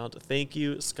week around. Thank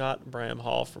you, Scott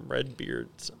Bramhall from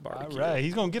Redbeard's Barbecue. All right,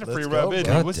 he's gonna get a free Let's rub, go, isn't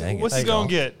bro. he? God What's dang it. he Hey, gonna Paul.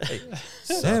 get?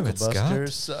 Damn it, Scott.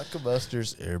 Sucker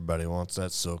Busters. Everybody wants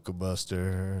that Soca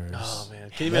Busters. Oh man,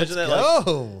 can you imagine that? Let's Like,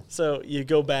 go. so you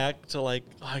go back to like,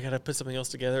 oh, I gotta put something else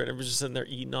together, and everyone's just sitting there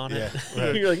eating on it. Yeah,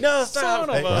 right. You're like, no, stop! Son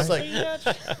of Hey, a it's like,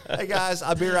 bitch. hey guys,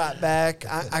 I'll be right back.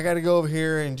 I got to go over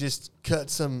here and just cut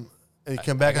some. And you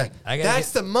come back like, I gotta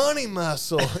that's the money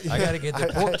muscle. I gotta get the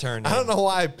pork turned I don't in. know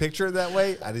why I picture it that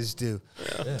way. I just do.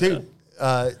 Dude.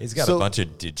 He's got so- a bunch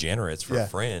of degenerates for Yeah.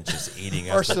 French just eating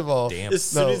up First the of all, damn As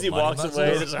soon No. as he money walks muscle.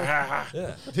 away, it's like, ha, ha.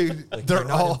 Yeah. Dude, Like, they're you're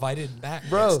not all invited back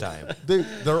bro. next time. Dude,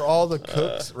 they're all the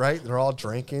cooks, right? They're all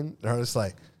drinking. They're just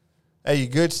like, "Hey, you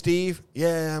good, Steve?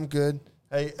 Yeah, I'm good.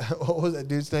 Hey, what was that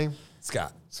dude's name?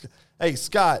 Scott. Hey,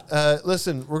 Scott,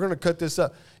 listen, we're going to cut this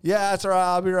up. Yeah, that's all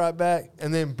right. I'll be right back.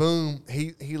 And then, boom,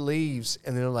 he leaves.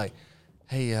 And they're like,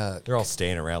 hey. They're all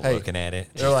standing around looking at it.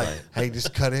 They're like, hey,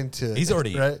 just cut into it. He's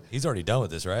already right? done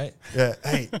with this, right? Yeah.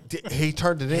 Hey, he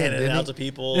turned it in, Handing it didn't out he? to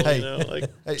people, Hey, you know,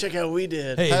 like, check out what we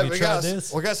did. Hey, have you we tried got,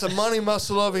 this? We got some money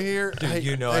muscle over here. Dude,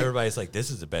 hey, everybody's like, this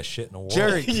is the best shit in the world.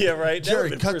 Jerry. Yeah, right. Jerry,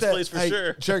 That would've been cut first that. place for Hey,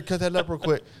 sure. Jerry, cut that up real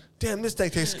quick. Damn, this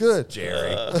steak tastes good.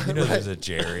 Jerry. You know there's a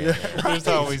Jerry. There's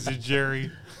always a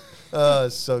Jerry.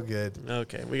 It's so good.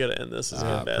 Okay, we got to end this. This is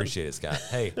getting bad. Appreciate it, Scott.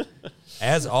 Hey,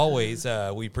 as always,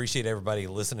 we appreciate everybody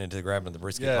listening to the Grabbing the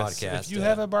Brisket podcast. If you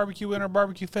have a barbecue win or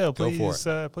barbecue fail, Go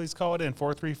for please call it in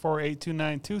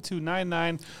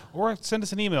 434-829-2299 or send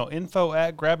us an email,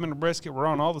 info@grabbingthebrisket. We're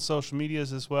on all the social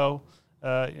medias as well.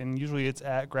 And usually it's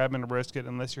at Grabbing the Brisket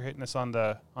unless you're hitting us on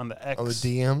the X. On the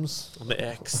DMs? On the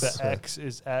X. The X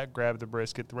is at Grab the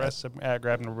Brisket. The rest of at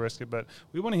Grabbing the Brisket. But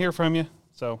we want to hear from you.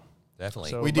 So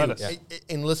definitely. So We do. let us.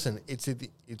 And listen, the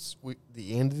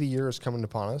end of the year is coming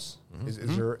upon us.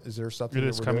 Is there something It that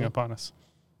is we're coming doing? upon us.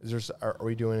 Are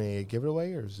we doing a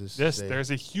giveaway or is this? Yes,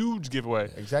 there's a huge giveaway.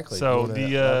 Exactly. So You wanna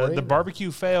elaborate, the or- barbecue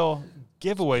fail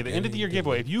giveaway, the end of the year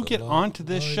giveaway. If you get onto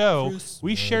this show,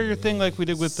 we share your thing like we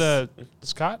did with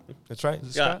Scott. That's right.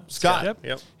 Scott.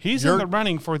 Yep. He's in the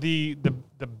running for the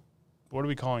what are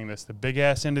we calling this? The big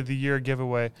ass end of the year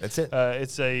giveaway. That's it.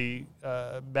 It's a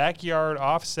backyard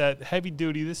offset heavy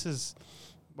duty. This is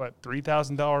what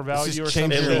 $3,000 value or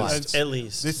something. changing your life. At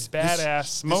least. This badass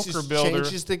smoker builder.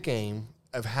 changes the game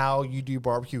of how you do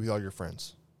barbecue with all your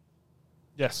friends.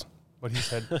 Yes, what he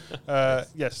said.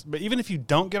 Yes, but even if you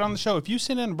don't get on the show, if you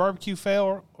send in a barbecue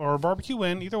fail or a barbecue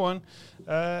win, either one,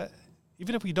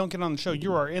 even if we don't get on the show,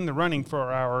 you are in the running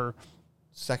for our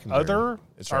Secondary.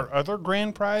 other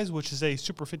grand prize, which is a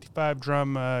Super 55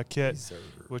 drum kit,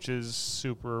 which is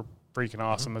super freaking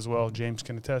awesome as well. James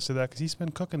can attest to that because he's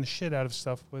been cooking the shit out of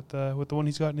stuff with the one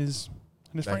he's got in his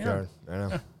front yard. I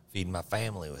know. Feeding my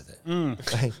family with it.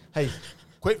 Hey,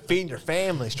 quit feeding your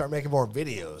family. Start making more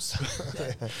videos.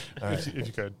 All right. If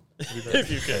you could.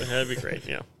 If you could, that'd be great.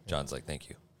 Yeah. John's like, thank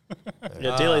you.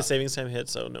 Yeah. Daylight savings time hit,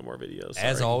 so no more videos.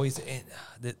 As Sorry. always, and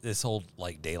this whole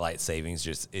like daylight savings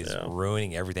just is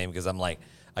ruining everything because I'm like,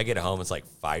 I get home, it's like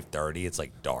 5:30, it's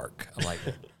like dark. I'm like,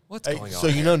 what's going on?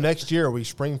 So next year we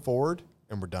spring forward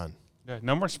and we're done. Yeah,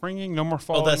 no more springing, no more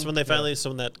falling. Oh, that's when they finally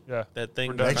that thing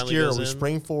We're done. Next finally year goes we in?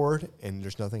 spring forward and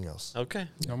there's nothing else. Okay.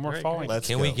 No more Great, falling. Let's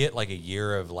Can go. we get like a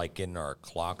year of like getting our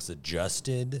clocks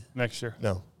adjusted? Next year.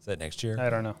 No. Is that next year?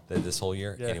 I don't know. This whole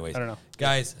year? Yeah, Anyways, I don't know.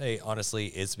 guys, hey, honestly,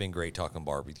 it's been great talking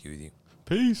barbecue with you.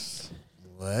 Peace.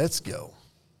 Let's go.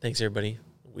 Thanks, everybody.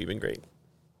 We've been great.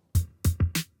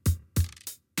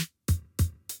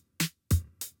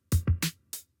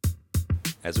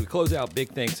 As we close out, big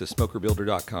thanks to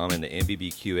SmokerBuilder.com and the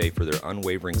MBBQA for their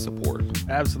unwavering support.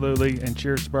 Absolutely. And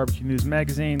cheers to Barbecue News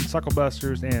Magazine,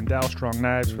 Sucklebusters, and Dow Strong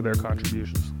Knives for their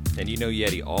contributions. And you know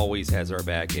Yeti always has our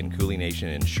back, and Coolie Nation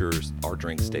ensures our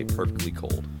drinks stay perfectly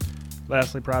cold.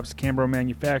 Lastly, props to Cambro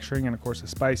Manufacturing and, of course, the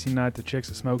Spicy Nut, the Chicks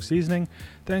of Smoke Seasoning.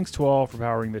 Thanks to all for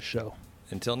powering this show.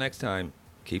 Until next time,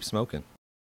 keep smoking.